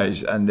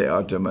Allies and the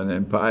Ottoman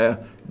Empire.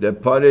 The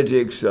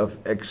politics of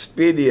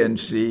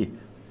expediency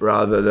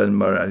rather than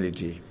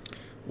morality.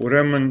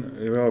 Ուրեմն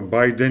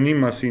Բայդենի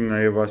մասին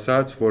նաև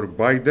ասաց, որ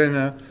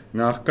Բայդենը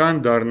նախքան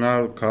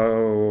դառնալ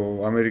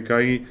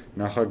Ամերիկայի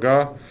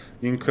նախագահ,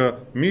 ինքը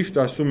միշտ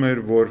ասում էր,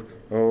 որ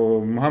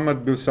Մուհամմադ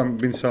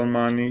բին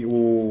Սալմանի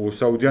ու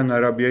Սաուդյան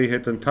Արաբիայի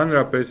հետ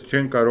ընդհանրապես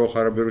չեն կարող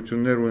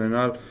հարաբերություններ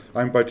ունենալ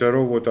այն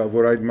պատճառով,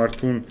 որ այդ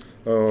մարդուն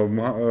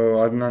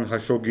Ադնան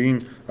Խաշոգիին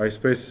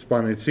այսպես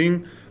սպանեցին,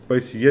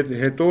 բայց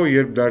հետո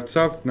երբ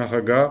դարձավ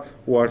նախագահ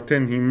ու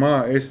արդեն հիմա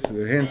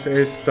հենց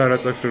այս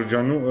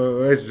տարածաշրջանում,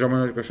 այս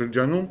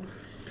ժամանակաշրջանում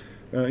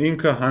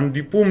ինքը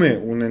հանդիպում է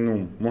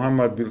ունենում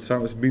Մուհամմադ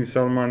բին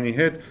Սալմանի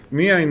հետ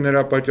միայն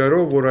նրա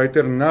պատճառով, որ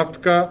այդտեղ նավթ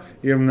կա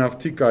եւ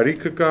նավթի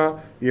կարիքը կա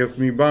եւ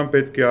մի բան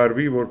պետք է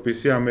արվի,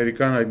 որպեսզի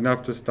Ամերիկան այդ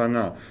նավթը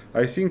ստանա։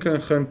 Այսինքն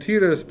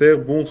խնդիրը ստեղ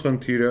բուն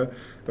խնդիրը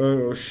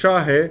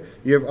շահ է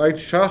եւ այդ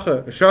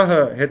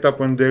շահը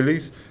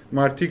հետապնդելիս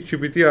մարդիկ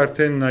չպիտի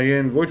արդեն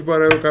նայեն ոչ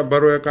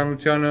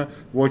բարոյականությանը,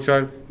 ոչ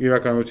այլ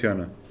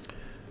իրականությանը։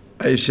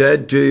 I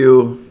said to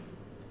you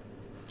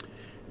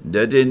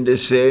that in the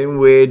same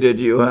way that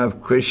you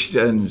have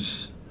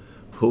Christians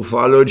who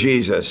follow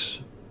Jesus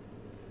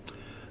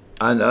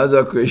and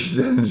other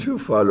Christians who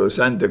follow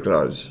Santa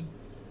Claus,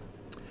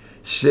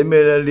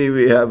 similarly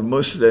we have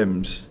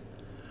Muslims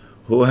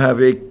who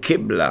have a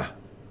Qibla,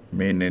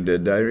 meaning the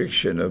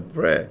direction of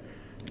prayer,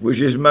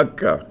 which is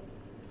Mecca.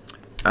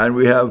 And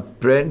we have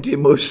plenty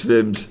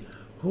Muslims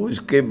whose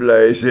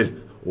Qibla is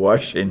in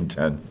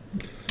Washington.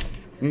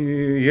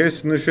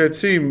 Ես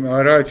նշեցի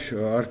առաջ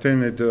արդեն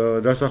այդ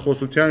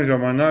դասախոսության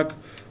ժամանակ,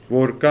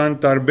 որ կան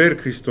տարբեր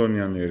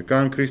քրիստոնյաներ,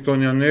 կան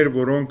քրիստոնյաներ,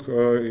 որոնք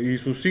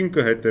Հիսուսին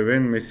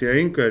կհետևեն,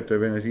 Մեսիային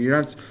կհետևեն,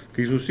 իրանց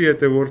Հիսուսի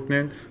հետևորդն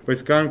են, բայց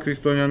կան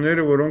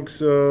քրիստոնյաները, որոնք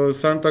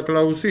Սանտա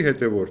Կլաուսի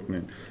հետևորդն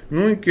են։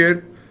 Նույն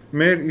կերպ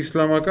մեր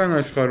իսլամական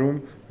աշխարհում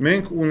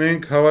մենք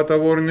ունենք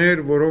հավատավորներ,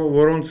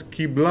 որոնց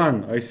Քիբլան,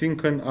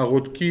 այսինքն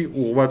աղոթքի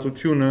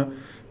ուղղվածությունը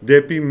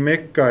դեպի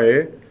Մեկկա է,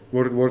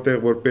 որտեղ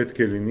որ պետք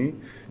է լինի,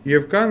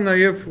 եւ կան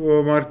նաեւ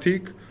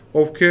մարդիկ,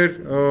 ովքեր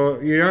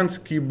իրանց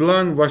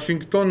Քիբլան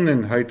Վաշինգտոնն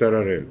են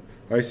հայտարարել,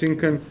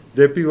 այսինքն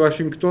դեպի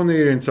Վաշինգտոն է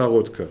իրենց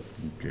աղոթքը։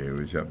 Okay,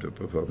 we have to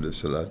perform the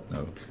salat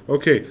now.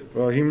 Okay,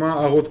 հիմա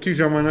աղոթքի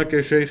ժամանակ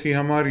է շեյխի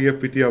համար եւ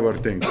պիտի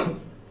ավարտենք։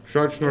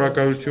 Շատ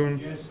շնորհակալություն։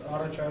 Ես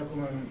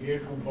առաջարկում եմ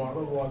երկու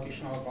բառով ուղղակի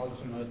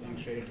շնորհակալություն հայտնենք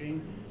շեյխին,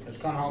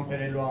 այսքան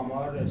համբերելու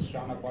համար, այս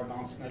ճանապարհն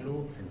անցնելու,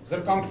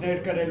 զրկանքներ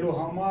կրելու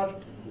համար,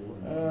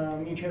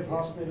 մինչև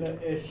հասնել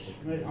այս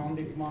մեր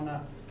հանդիպմանը,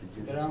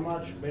 դրա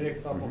համար բերեք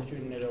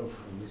ծափողջույններով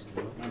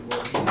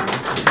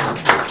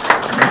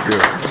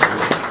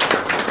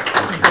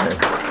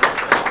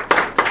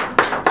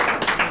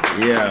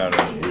Yeah,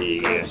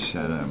 yes,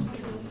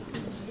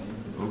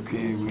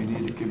 okay, we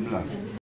need a Qibla.